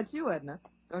 How about you, Edna?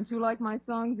 Don't you like my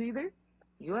songs either?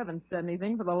 You haven't said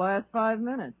anything for the last 5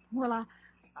 minutes. Well,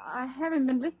 I haven't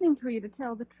been listening to you, to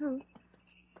tell the truth.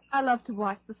 I love to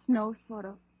watch the snow sort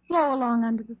of flow along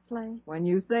under the sleigh. When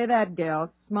you say that, gal,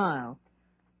 smile.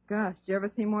 Gosh, did you ever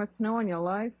see more snow in your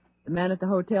life? The man at the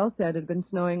hotel said it had been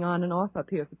snowing on and off up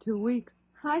here for 2 weeks.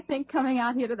 I think coming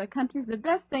out here to the country is the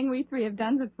best thing we three have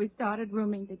done since we started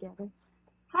rooming together.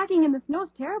 Hiking in the snow's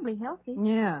terribly healthy.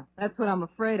 Yeah, that's what I'm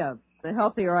afraid of. The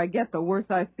healthier I get, the worse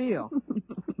I feel.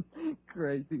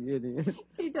 Crazy idiot.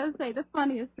 She does say the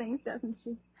funniest things, doesn't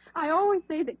she? I always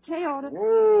say that Kay ought to...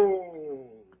 Whoa!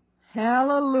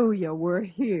 Hallelujah, we're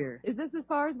here. Is this as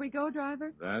far as we go,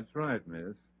 driver? That's right,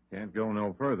 miss. Can't go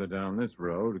no further down this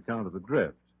road account of the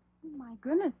drift. Oh, my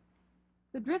goodness.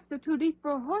 The drifts are too deep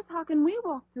for a horse. How can we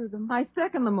walk through them? I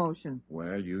second the motion.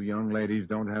 Well, you young ladies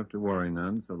don't have to worry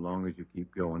none so long as you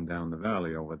keep going down the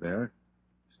valley over there.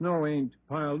 Snow ain't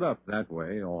piled up that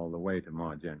way all the way to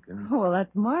Ma Jenkins. Oh, well,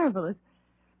 that's marvelous.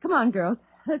 Come on, girls.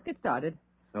 Let's get started.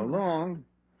 So long.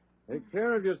 Take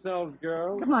care of yourselves,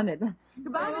 girls. Come on, Edna.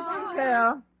 Goodbye, Miss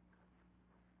Cal.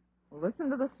 Listen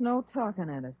to the snow talking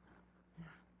at us.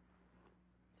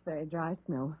 It's very dry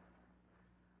snow.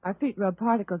 Our feet rub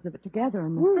particles of it together,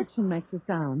 and the friction makes a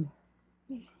sound.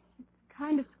 It's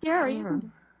kind of scary, isn't it?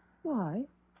 Why?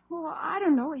 Oh, I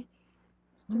don't know. It's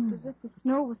just as if the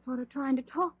snow was sort of trying to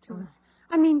talk to us.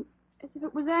 I mean, as if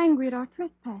it was angry at our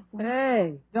trespassing.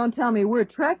 Hey, don't tell me we're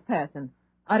trespassing.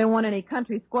 I don't want any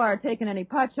country squire taking any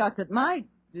pot shots at my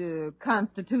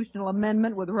constitutional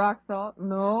amendment with rock salt.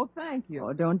 No, thank you.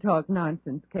 Oh, don't talk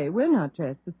nonsense, Kay. We're not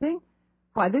trespassing.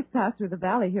 Why, this path through the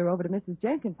valley here over to Mrs.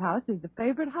 Jenkins' house is the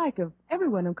favorite hike of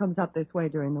everyone who comes up this way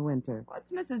during the winter.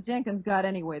 What's Mrs. Jenkins got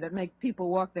anyway that makes people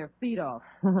walk their feet off?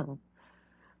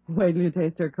 Wait till you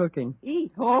taste her cooking.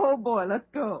 Eat. Oh, boy, let's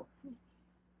go.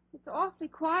 It's awfully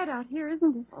quiet out here,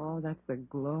 isn't it? Oh, that's the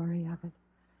glory of it.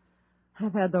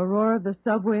 I've had the roar of the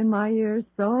subway in my ears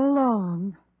so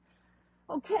long.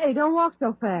 Okay, don't walk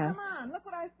so fast. Come on, look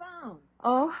what I found.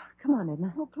 Oh, come on,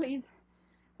 Edna. Oh, please.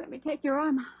 Let me take your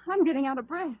arm. I'm getting out of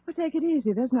breath. But take it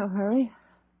easy. There's no hurry.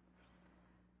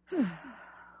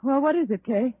 Well, what is it,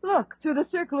 Kay? Look, through the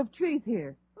circle of trees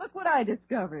here. Look what I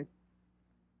discovered.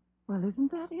 Well,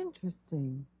 isn't that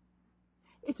interesting?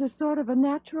 It's a sort of a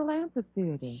natural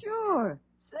amphitheater. Sure.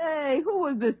 Say, who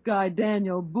was this guy,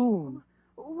 Daniel Boone?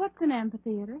 What's an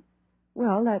amphitheater?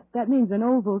 Well, that means an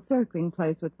oval circling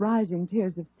place with rising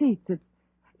tiers of seats. It's,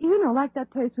 like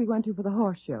that place we went to for the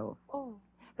horse show. Oh.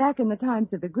 Back in the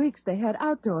times of the Greeks, they had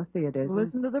outdoor theaters.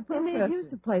 Listen to the professor. They made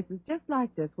use of places just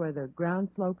like this, where the ground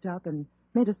sloped up and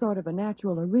made a sort of a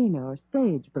natural arena or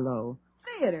stage below.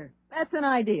 Theater. That's an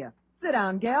idea. Sit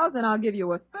down, gals, and I'll give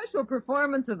you a special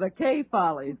performance of the Kay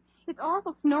Follies. It's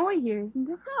awful snowy here, isn't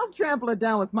it? I'll trample it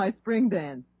down with my spring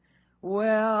dance.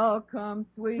 Welcome,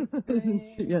 sweet Isn't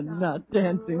she a nut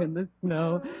dancing in the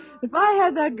snow? If I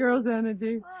had that girl's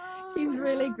energy. She's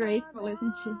really graceful,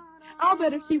 isn't she? I'll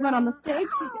bet if she went on the stage,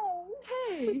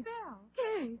 Kay.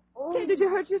 Kay, did you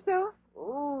hurt yourself?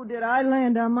 Oh, did I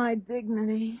land on my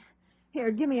dignity?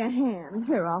 Here, give me a hand.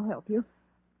 Here, I'll help you.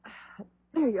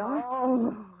 There you are.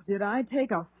 Oh, did I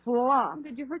take a flop?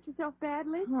 Did you hurt yourself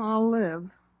badly? I'll live.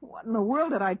 What in the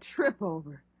world did I trip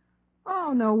over?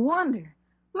 Oh, no wonder.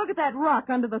 Look at that rock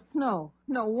under the snow.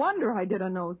 No wonder I did a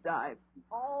nosedive.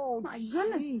 Oh, my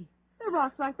goodness. There are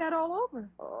rocks like that all over.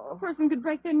 A person could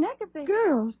break their neck if they...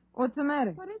 Girls, what's the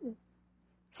matter? What is it?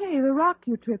 Hey, the rock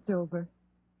you tripped over.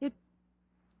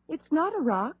 It's not a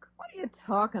rock. What are you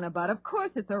talking about? Of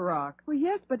course it's a rock. Well,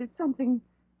 yes, but it's something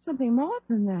more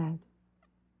than that.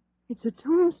 It's a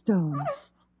tombstone.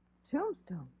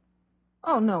 Tombstone?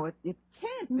 Oh, no, it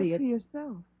can't be. Look for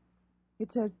yourself. It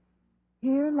says,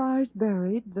 "Here lies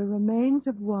buried the remains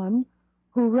of one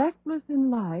who, reckless in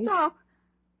life..." Stop.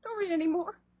 Don't read any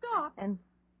more. Stop.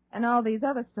 And all these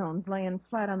other stones laying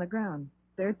flat on the ground.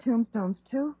 They're tombstones,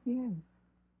 too? Yes.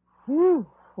 Whew,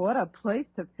 what a place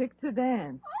to pick to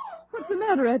dance. What's the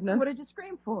matter, Edna? What did you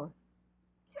scream for?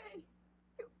 Kay,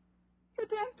 you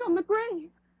danced on the grave.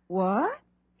 What?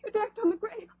 You danced on the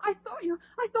grave. I saw you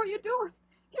do it.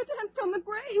 You danced on the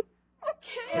grave.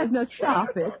 Okay. Edna,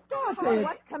 stop it. Stop it.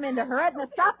 What's come into her? Edna,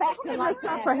 stop acting like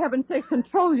that. For heaven's sake,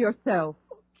 control yourself.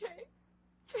 Okay.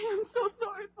 Kay, I'm so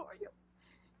sorry for you.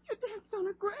 You danced on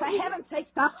a grave. For heaven's sake,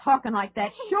 stop talking like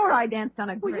that. Sure, I danced on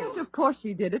a grave. Well, yes, of course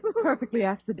she did. It was perfectly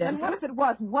accidental. And what if it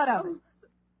wasn't? What of it?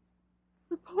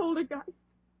 The poltergeist.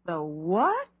 The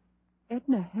what?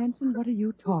 Edna Hanson, what are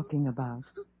you talking about?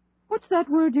 What's that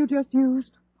word you just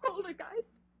used? Poltergeist.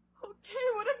 Okay,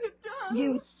 what have you done?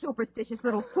 You superstitious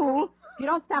little fool. If you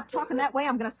don't stop talking that way,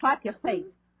 I'm going to slap your face.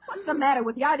 What's the matter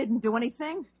with you? I didn't do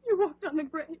anything. You walked on the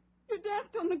grave. You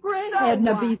danced on the grave.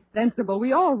 Edna, be sensible.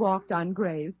 We all walked on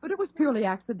graves, but it was purely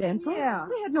accidental. Yeah.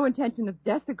 We had no intention of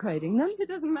desecrating them. It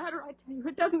doesn't matter, I tell you.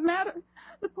 It doesn't matter.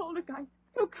 The poltergeist.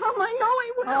 He'll come. I know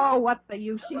he will. Oh, what's the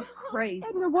use? She's crazy.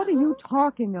 Edna, what are you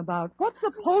talking about? What's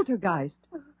the poltergeist?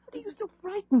 What are you so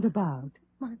frightened about?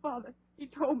 My father, he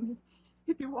told me,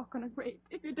 if you walk on a grave,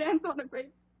 if you dance on a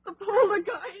grave, the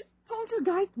poltergeist.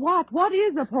 Poltergeist what? What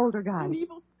is a poltergeist? An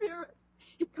evil spirit.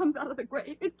 It comes out of the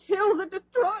grave. It kills. It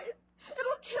destroys.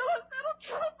 It'll kill us. It'll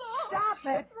kill us all. Stop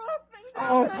it. Throw things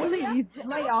Oh, out. please.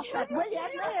 Lay off that. Will you,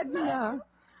 Edna?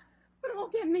 But it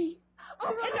won't get me. Oh,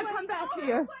 Edna, come back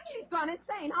here. She's gone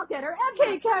insane. I'll get her.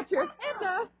 Edna, catch her.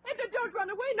 Edna, don't run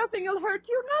away. Nothing will hurt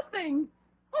you. Nothing.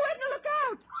 Oh, Edna, look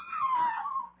out.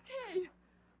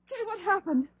 Kay, what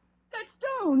happened? That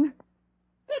stone.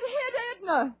 It hit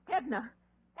Edna. Edna,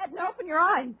 open your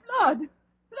eyes. Blood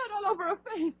all over her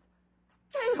face.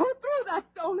 Kay, who threw that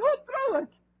stone? Who threw it?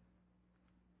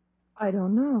 I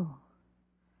don't know.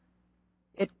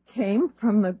 It came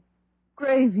from the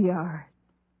graveyard.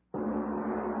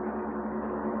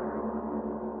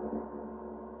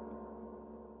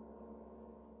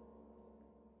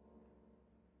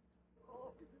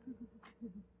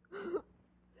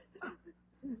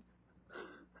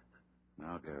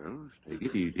 Now, girls, take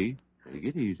it easy. Take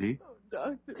it easy. Oh,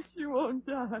 Doctor, she won't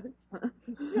die.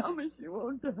 Tell me she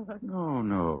won't die.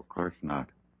 No, of course not.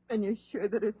 And you're sure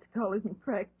that her skull isn't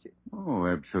fractured? Oh,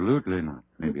 absolutely not.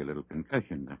 Maybe a little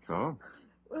concussion, that's all.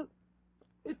 Well,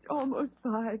 it's almost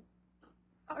 5.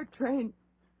 Our train.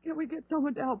 Can we get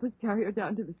someone to help us carry her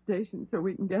down to the station so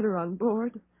we can get her on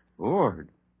board? Bored?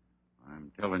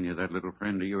 I'm telling you, that little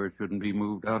friend of yours shouldn't be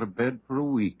moved out of bed for a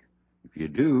week. If you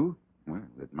do, well,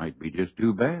 it might be just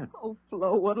too bad. Oh,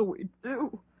 Flo, what'll we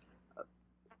do?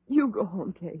 You go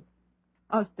home, Kay.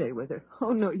 I'll stay with her.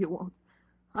 Oh, no, you won't.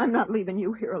 I'm not leaving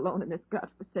you here alone in this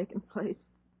godforsaken place.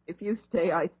 If you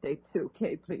stay, I stay too.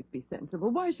 Kay, please be sensible.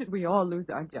 Why should we all lose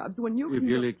our jobs when you... If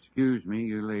you'll excuse me,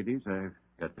 you ladies, I've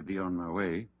got to be on my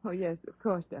way. Oh, yes, of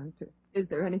course, Doctor. Is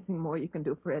there anything more you can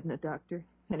do for Edna, Doctor?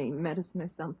 Any medicine or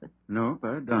something? Nope,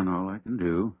 I've done all I can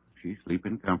do. She's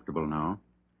sleeping comfortable now.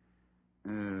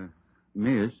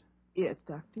 Miss? Yes,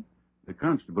 Doctor? The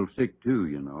constable's sick, too,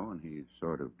 you know, and he's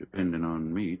sort of depending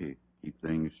on me to keep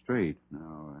things straight.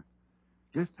 Now,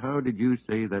 just how did you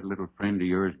say that little friend of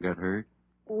yours got hurt?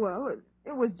 Well,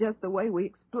 it was just the way we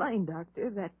explained, Doctor.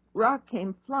 That rock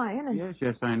came flying and...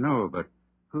 Yes, I know, but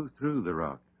who threw the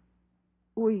rock?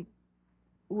 We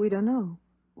don't know.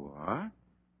 What?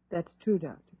 That's true,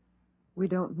 Doctor. We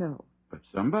don't know. But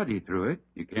somebody threw it.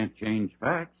 You can't change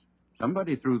facts.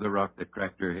 Somebody threw the rock that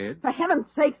cracked her head. For heaven's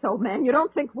sakes, old man, you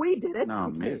don't think we did it?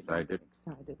 No, miss, I didn't.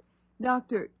 Excited.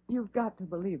 Doctor, you've got to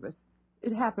believe us.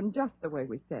 It happened just the way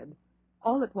we said.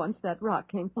 All at once, that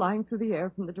rock came flying through the air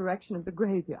from the direction of the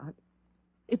graveyard.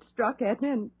 It struck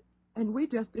Edna, and we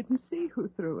just didn't see who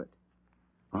threw it.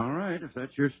 All right, if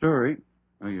that's your story.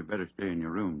 Oh, you better stay in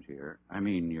your rooms here. I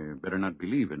mean, you better not be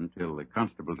leaving until the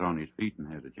constable's on his feet and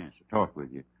has a chance to talk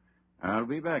with you. I'll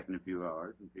be back in a few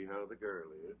hours and see how the girl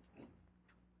is.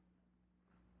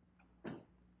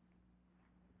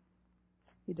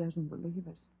 He doesn't believe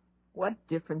us. What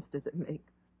difference does it make?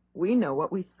 We know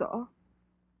what we saw.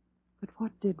 But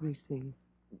what did we see?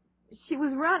 She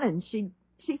was running. She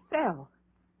fell.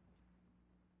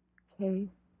 Kay,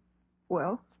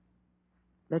 well,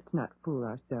 let's not fool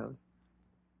ourselves.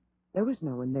 There was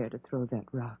no one there to throw that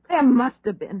rock. There must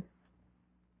have been.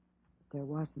 But there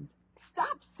wasn't.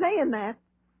 Stop saying that.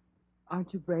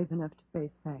 Aren't you brave enough to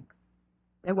face facts?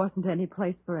 There wasn't any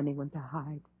place for anyone to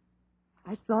hide.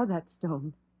 I saw that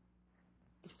stone.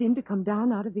 It seemed to come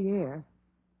down out of the air.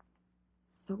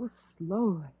 So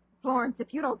slowly. Florence,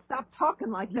 if you don't stop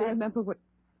talking like that... You remember what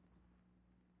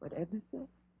Edna said?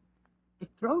 It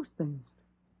throws things.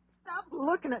 Stop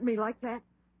looking at me like that.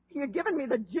 You're giving me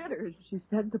the jitters. She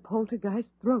said the poltergeist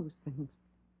throws things.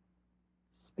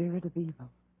 Spirit of evil.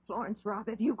 Florence, Rob,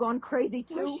 have you gone crazy,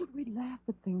 too? Why should we laugh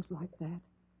at things like that?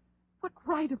 What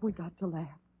right have we got to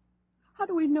laugh? How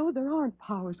do we know there aren't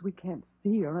powers we can't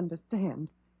see or understand?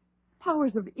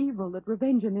 Powers of evil that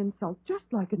revenge an insult just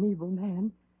like an evil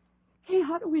man. Hey,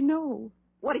 how do we know?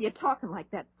 What are you talking like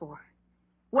that for?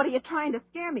 What are you trying to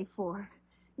scare me for?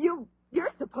 You're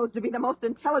supposed to be the most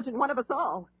intelligent one of us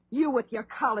all. You with your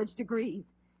college degrees.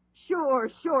 Sure,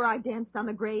 I danced on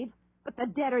the grave, but the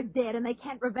dead are dead and they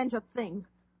can't revenge a thing.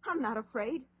 I'm not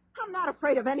afraid. I'm not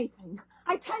afraid of anything.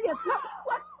 I tell you, it's not...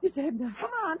 What? It's Edna.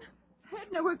 Come on.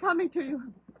 Edna, we're coming to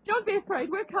you. Don't be afraid.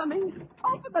 We're coming.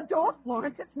 Open the door,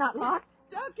 Florence. It's not locked.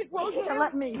 Duck, it won't Here,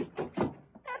 let me.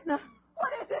 Edna,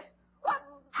 what is it? What?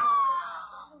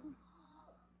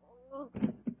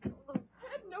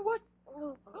 Edna, what?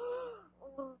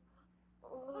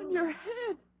 On your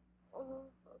head.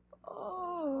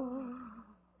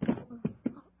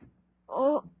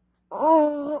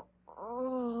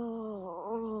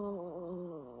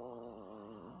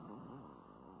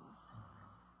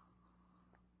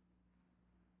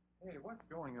 Hey, what's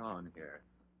going on here?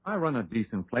 I run a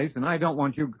decent place, and I don't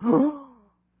want you...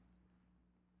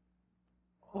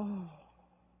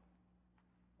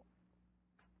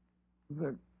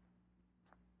 The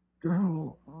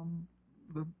girl on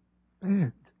the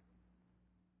bed.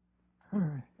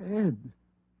 Her head.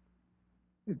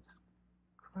 It's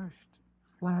crushed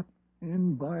flat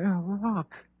in by a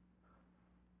rock.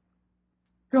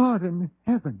 God in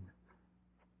heaven.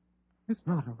 It's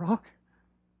not a rock.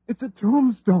 It's a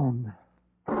tombstone.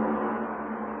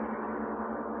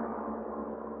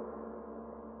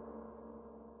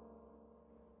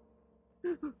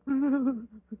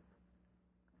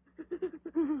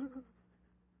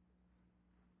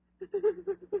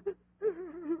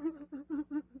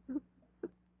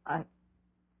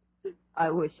 I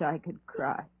wish I could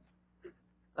cry,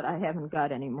 but I haven't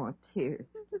got any more tears.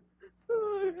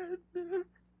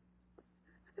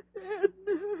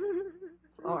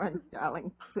 Florence,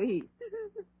 darling, please.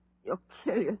 You'll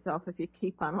kill yourself if you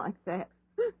keep on like that.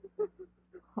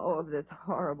 Oh, if this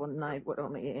horrible night would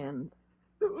only end.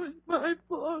 It was my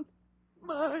fault.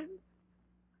 Mine.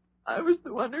 I was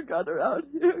the one who got her out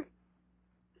here.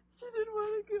 She didn't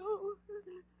want to go.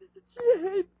 She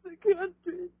hates the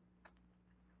country.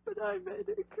 But I made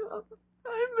her come.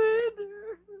 I made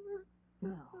her.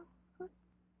 No.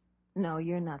 No,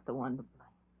 you're not the one to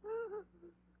blame.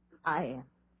 I am.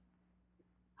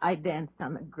 I danced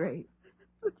on the grave.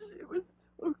 But she was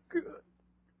so good.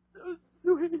 So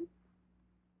sweet.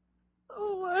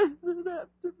 Oh, why does it have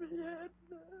to be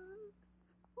Edna?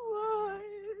 Why?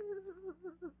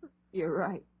 You're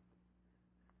right.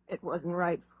 It wasn't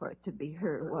right for it to be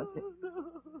her, was it?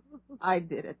 No. I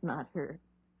did it, not her.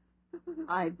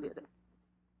 I did it.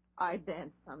 I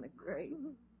danced on the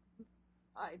grave.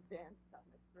 I danced on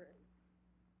the grave.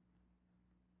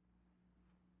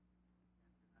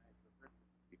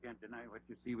 You can't deny what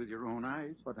you see with your own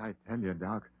eyes. But I tell you,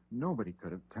 Doc, nobody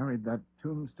could have carried that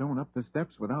tombstone up the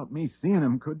steps without me seeing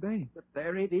him, could they? But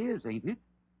there it is, ain't it?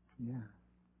 Yeah.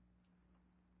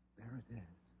 There it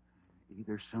is.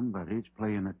 Either somebody's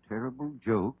playing a terrible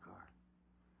joke or...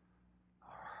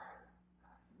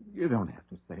 You don't have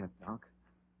to say it, Doc.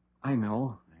 I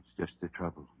know. That's just the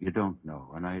trouble. You don't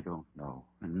know, and I don't know,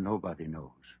 and nobody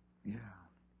knows. Yeah.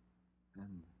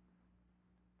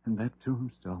 And that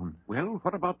tombstone. Well,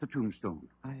 what about the tombstone?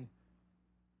 I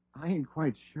ain't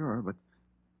quite sure, but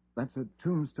That's a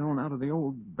tombstone out of the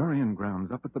old burying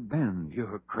grounds up at the bend.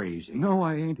 You're crazy. No,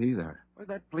 I ain't either. Well,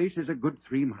 that place is a good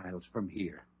 3 miles from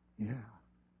here. Yeah.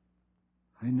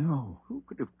 I know. Who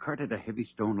could have carted a heavy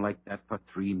stone like that for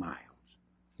 3 miles?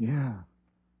 Yeah.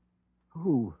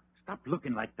 Who? Stop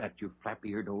looking like that, you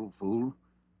flap-eared old fool.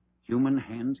 Human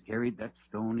hands carried that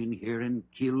stone in here and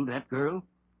killed that girl?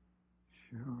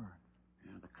 Sure.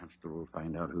 Yeah, the constable will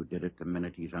find out who did it the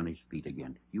minute he's on his feet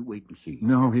again. You wait and see.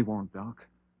 No, he won't, Doc.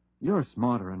 You're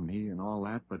smarter than me and all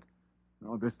that, but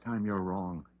this time you're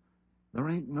wrong. There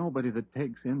ain't nobody that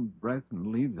takes in breath and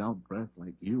leaves out breath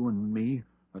like you and me,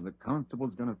 or the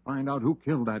constable's going to find out who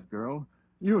killed that girl.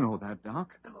 You know that, Doc.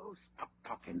 Oh, stop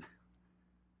talking.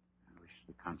 I wish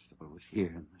the constable was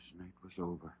here and this night was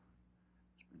over.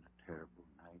 It's been a terrible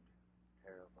night.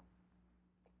 Terrible.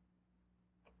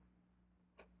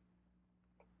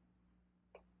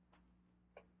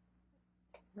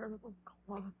 Terrible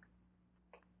clock.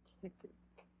 Ticking.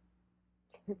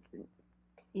 Ticking.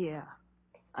 Yeah,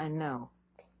 I know.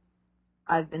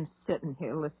 I've been sitting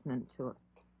here listening to it.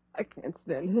 I can't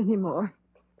stand it anymore.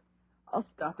 I'll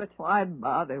stop it. Why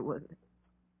bother with it?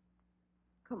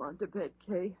 Come on to bed,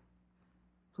 Kay.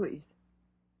 Please.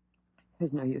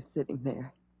 There's no use sitting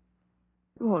there.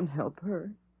 It won't help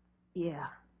her. Yeah.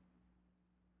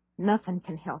 Nothing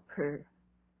can help her.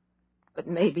 But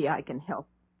maybe I can help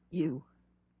you.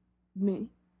 Me?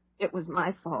 It was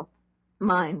my fault.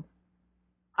 Mine.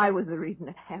 I was the reason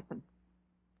it happened.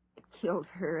 It killed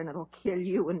her, and it'll kill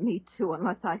you and me, too,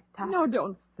 unless I stop. No,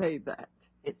 don't say that.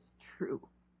 It's true.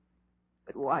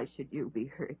 But why should you be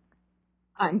hurt?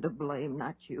 I'm to blame,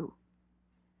 not you.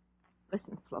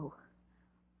 Listen, Flo.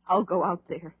 I'll go out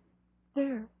there.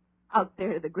 There? Out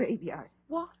there to the graveyard.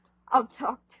 What? I'll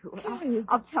talk to it.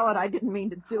 I'll tell it I didn't mean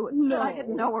to do it. No. That I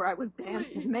didn't know where I was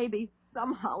dancing. Please. Maybe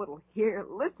somehow it'll hear,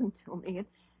 listen to me,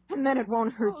 and then it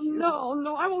won't hurt you.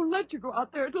 No, I won't let you go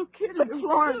out there. It'll kill But you.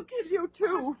 Florence... It'll kill you,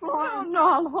 too. But Florence...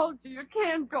 No, I'll hold you. You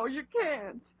can't go. You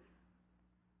can't.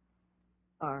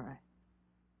 All right.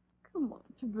 Come on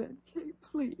to bed, Kay,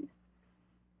 please.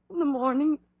 In the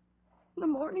morning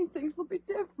things will be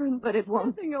different. But it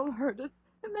won't. Nothing will hurt us.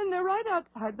 And then they're right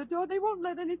outside the door. They won't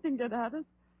let anything get at us.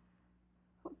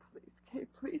 Oh, please, Kay,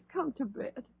 please come to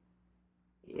bed.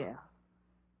 Yeah.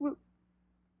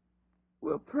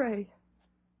 We'll pray.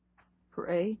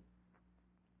 Pray?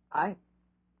 I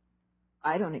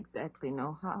don't exactly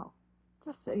know how.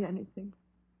 Just say anything.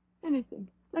 Anything.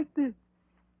 Like this.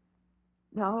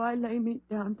 Now I lay me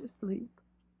down to sleep.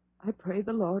 I pray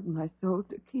the Lord my soul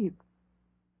to keep.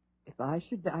 If I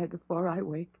should die before I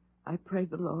wake, I pray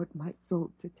the Lord my soul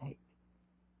to take.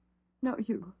 Now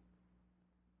you.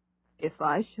 If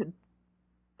I should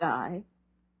die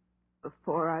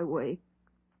before I wake,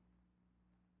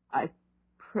 I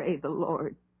pray the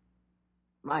Lord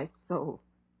my soul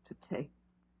to take.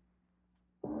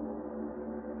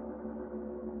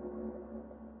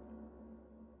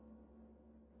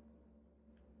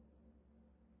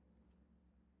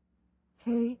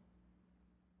 Kay?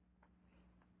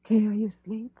 Kay, are you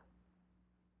asleep?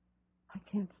 I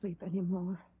can't sleep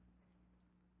anymore.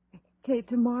 Kay,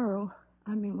 tomorrow,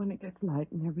 when it gets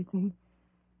light and everything,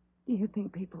 do you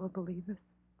think people will believe us?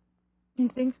 Do you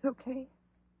think so, Kay?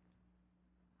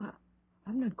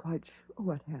 I'm not quite sure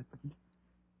what happened.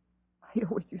 I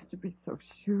always used to be so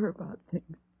sure about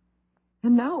things.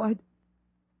 And now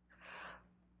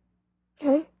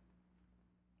Kay?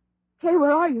 Kay,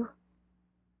 where are you?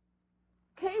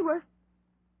 Kay, where?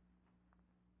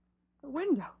 The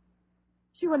window.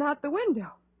 She went out the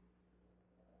window.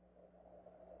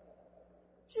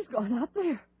 She's gone out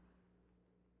there.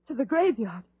 To the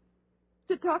graveyard.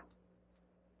 To talk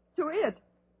to it.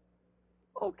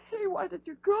 Oh, Kay, why did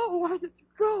you go? Why did you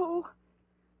go?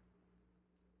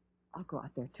 I'll go out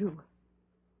there, too.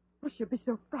 Oh, she'll be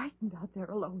so frightened out there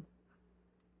alone.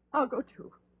 I'll go,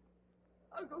 too.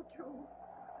 I'll go, too.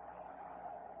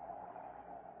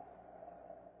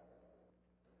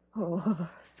 Oh,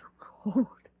 so cold.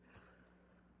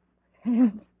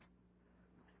 Hands.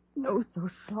 Nose so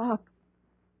sharp.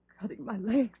 Cutting my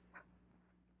legs.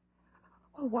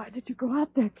 Oh, why did you go out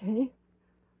there, Kay?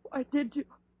 Why did you?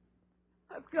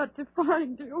 I've got to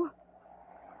find you.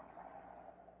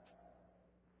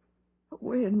 The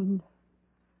wind.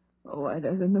 Oh, why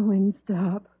doesn't the wind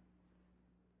stop?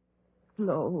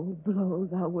 Blow, blow,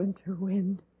 thou winter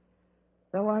wind.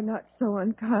 Thou art not so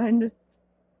unkind as...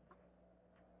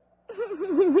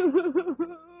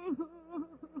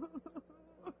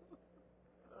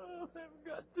 Oh, I've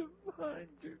got to find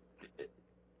you, kid.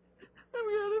 I've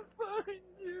got to find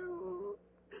you.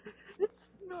 It's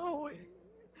snowing.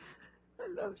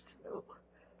 I love snow.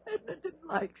 Edna didn't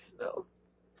like snow.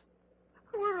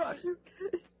 are you,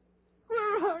 Kay?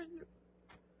 Where are you?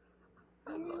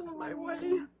 I've lost my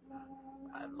way.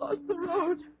 I've lost the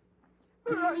road.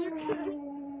 Where are you, Kay?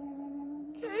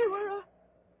 Kay, where are...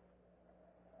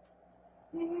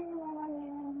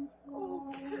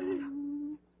 Oh, Kay.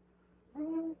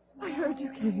 I heard you,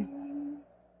 Kay.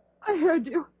 I heard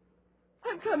you.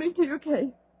 I'm coming to you,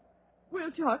 Kay.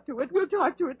 We'll talk to it. We'll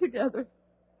talk to it together.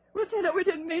 We'll tell it we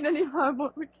didn't mean any harm,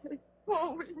 won't we, Kay?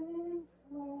 Won't we?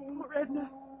 Oh, Edna.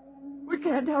 We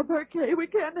can't help her, Kay. We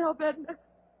can't help Edna.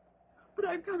 But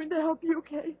I'm coming to help you,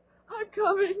 Kay. I'm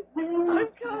coming. I'm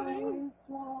coming.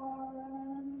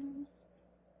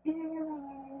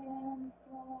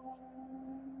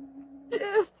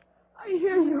 Yes, I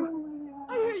hear you.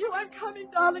 I hear you. I'm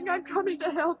coming, darling. I'm coming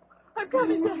to help. I'm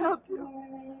coming to help you.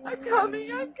 I'm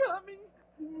coming. I'm coming.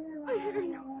 I hear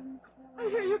you. I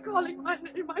hear you calling my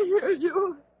name. I hear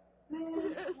you.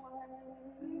 Yes.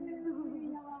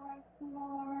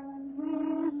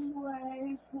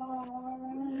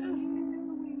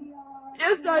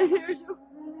 Yes, I hear you.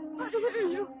 I hear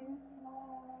you.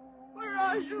 Where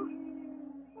are you?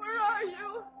 Where are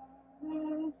you?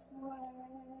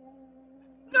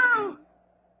 No!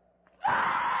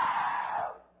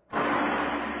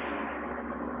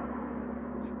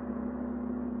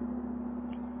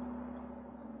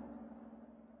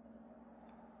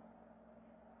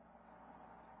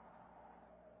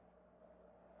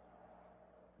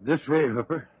 This way,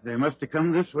 Hooper. They must have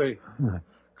come this way.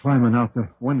 Climbing out the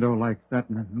window like that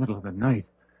in the middle of the night.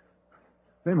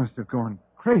 They must have gone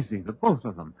crazy, the both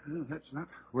of them. Well, let's not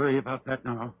worry about that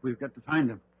now. We've got to find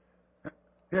them.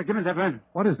 Here, give me that lantern.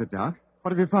 What is it, Doc?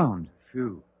 What have you found?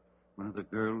 Shoe. One of the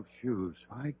girl's shoes.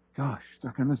 My gosh,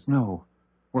 stuck in the snow.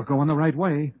 We're going the right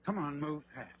way. Come on, move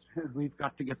fast. We've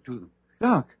got to get to them.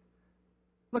 Doc,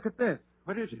 look at this.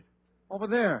 What is it? Over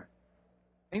there.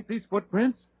 Ain't these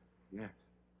footprints? Yes.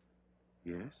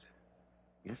 Yes.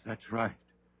 Yes, that's right.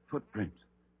 Footprints.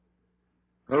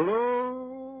 Hello,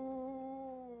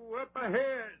 up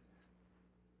ahead.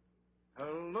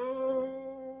 Hello.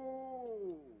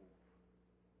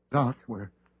 Doc,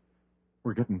 we're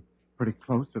getting pretty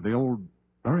close to the old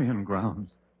burying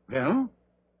grounds. Well?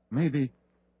 Maybe.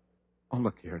 Oh,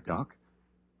 look here, Doc.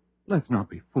 Let's not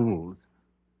be fools.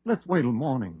 Let's wait till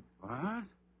morning. What?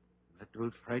 Let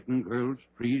those frightened girls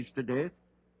freeze to death?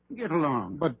 Get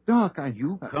along. But, Doc,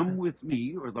 You come with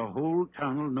me, or the whole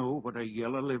town will know what a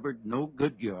yellow-livered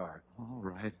no-good you are. All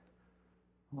right.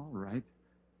 All right.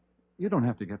 You don't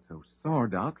have to get so sore,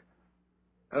 Doc.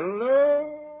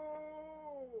 Hello?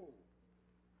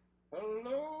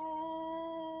 Hello?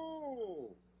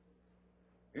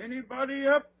 Anybody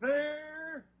up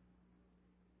there?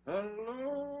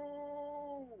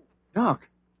 Hello? Doc!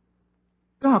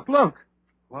 Doc, look!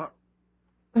 What?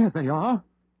 There they are.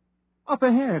 Up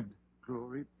ahead.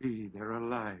 Glory be, they're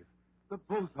alive. The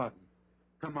both of them.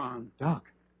 Come on. Doc.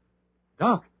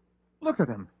 Doc, look at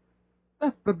them.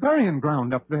 That's the burying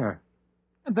ground up there.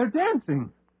 And they're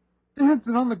dancing.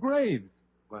 Dancing on the graves.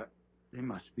 What? They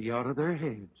must be out of their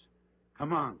heads.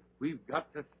 Come on. We've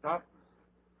got to stop.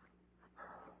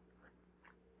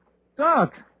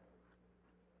 Doc!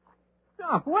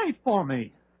 Doc, wait for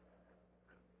me.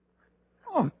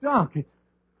 Oh, Doc,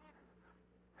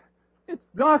 it's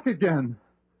dark again.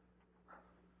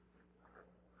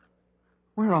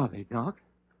 Where are they, Doc?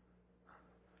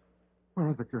 Where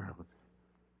are the girls?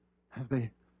 Have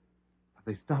they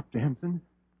stopped dancing?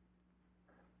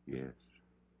 Yes.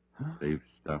 Huh? They've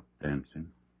stopped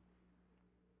dancing.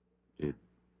 Did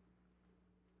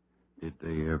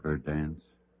they ever dance?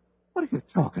 What are you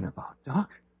talking about, Doc?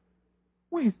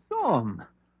 We saw them.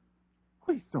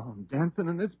 We saw them dancing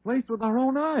in this place with our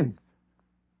own eyes.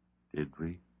 Did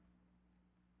we?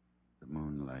 The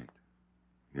moonlight.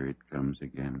 Here it comes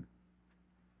again.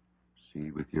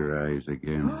 See with your eyes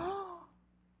again.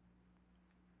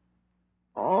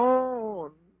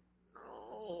 Oh,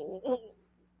 no.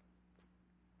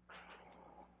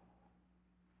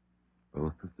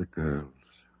 Both of the girls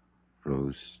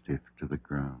froze stiff to the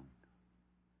ground,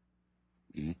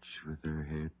 each with her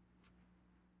head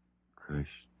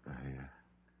crushed by a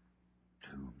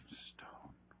tombstone.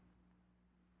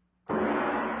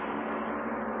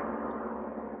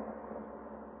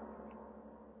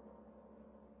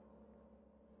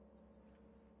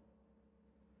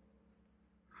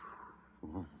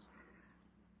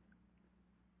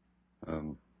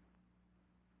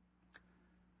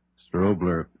 Mr.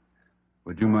 Oboler,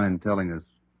 would you mind telling us,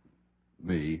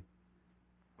 me,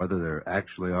 whether there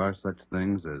actually are such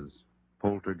things as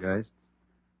poltergeists?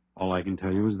 All I can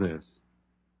tell you is this.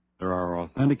 There are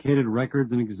authenticated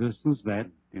records in existence that,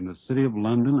 in the city of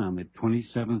London on the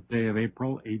 27th day of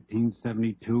April,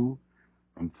 1872,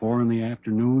 from 4 in the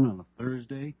afternoon on a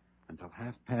Thursday until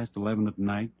 11:30 at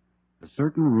night, a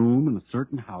certain room in a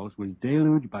certain house was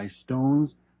deluged by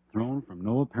stones thrown from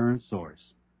no apparent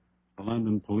source. The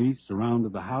London police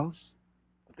surrounded the house,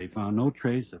 but they found no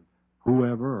trace of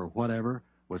whoever or whatever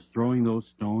was throwing those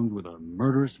stones with a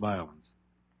murderous violence.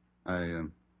 I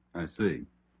see.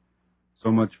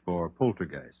 So much for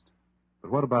poltergeist. But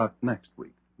what about next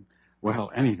week? Well,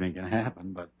 anything can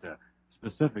happen, but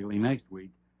specifically next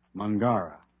week,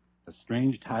 Mungara. A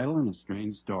strange title and a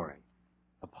strange story.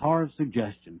 The power of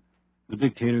suggestion. The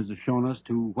dictators have shown us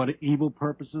to what evil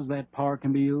purposes that power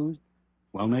can be used.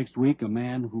 Well, next week, a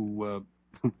man who,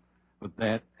 but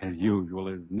that, as usual,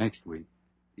 is next week.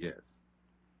 Yes.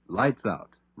 Lights Out,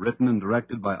 written and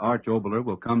directed by Arch Oboler,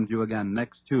 will come to you again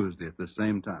next Tuesday at the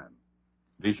same time.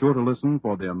 Be sure to listen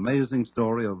for the amazing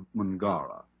story of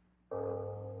Mungara.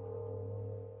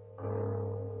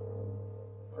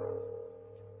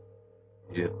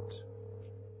 It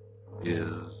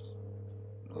is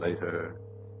later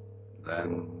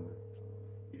than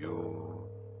you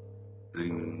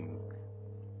think.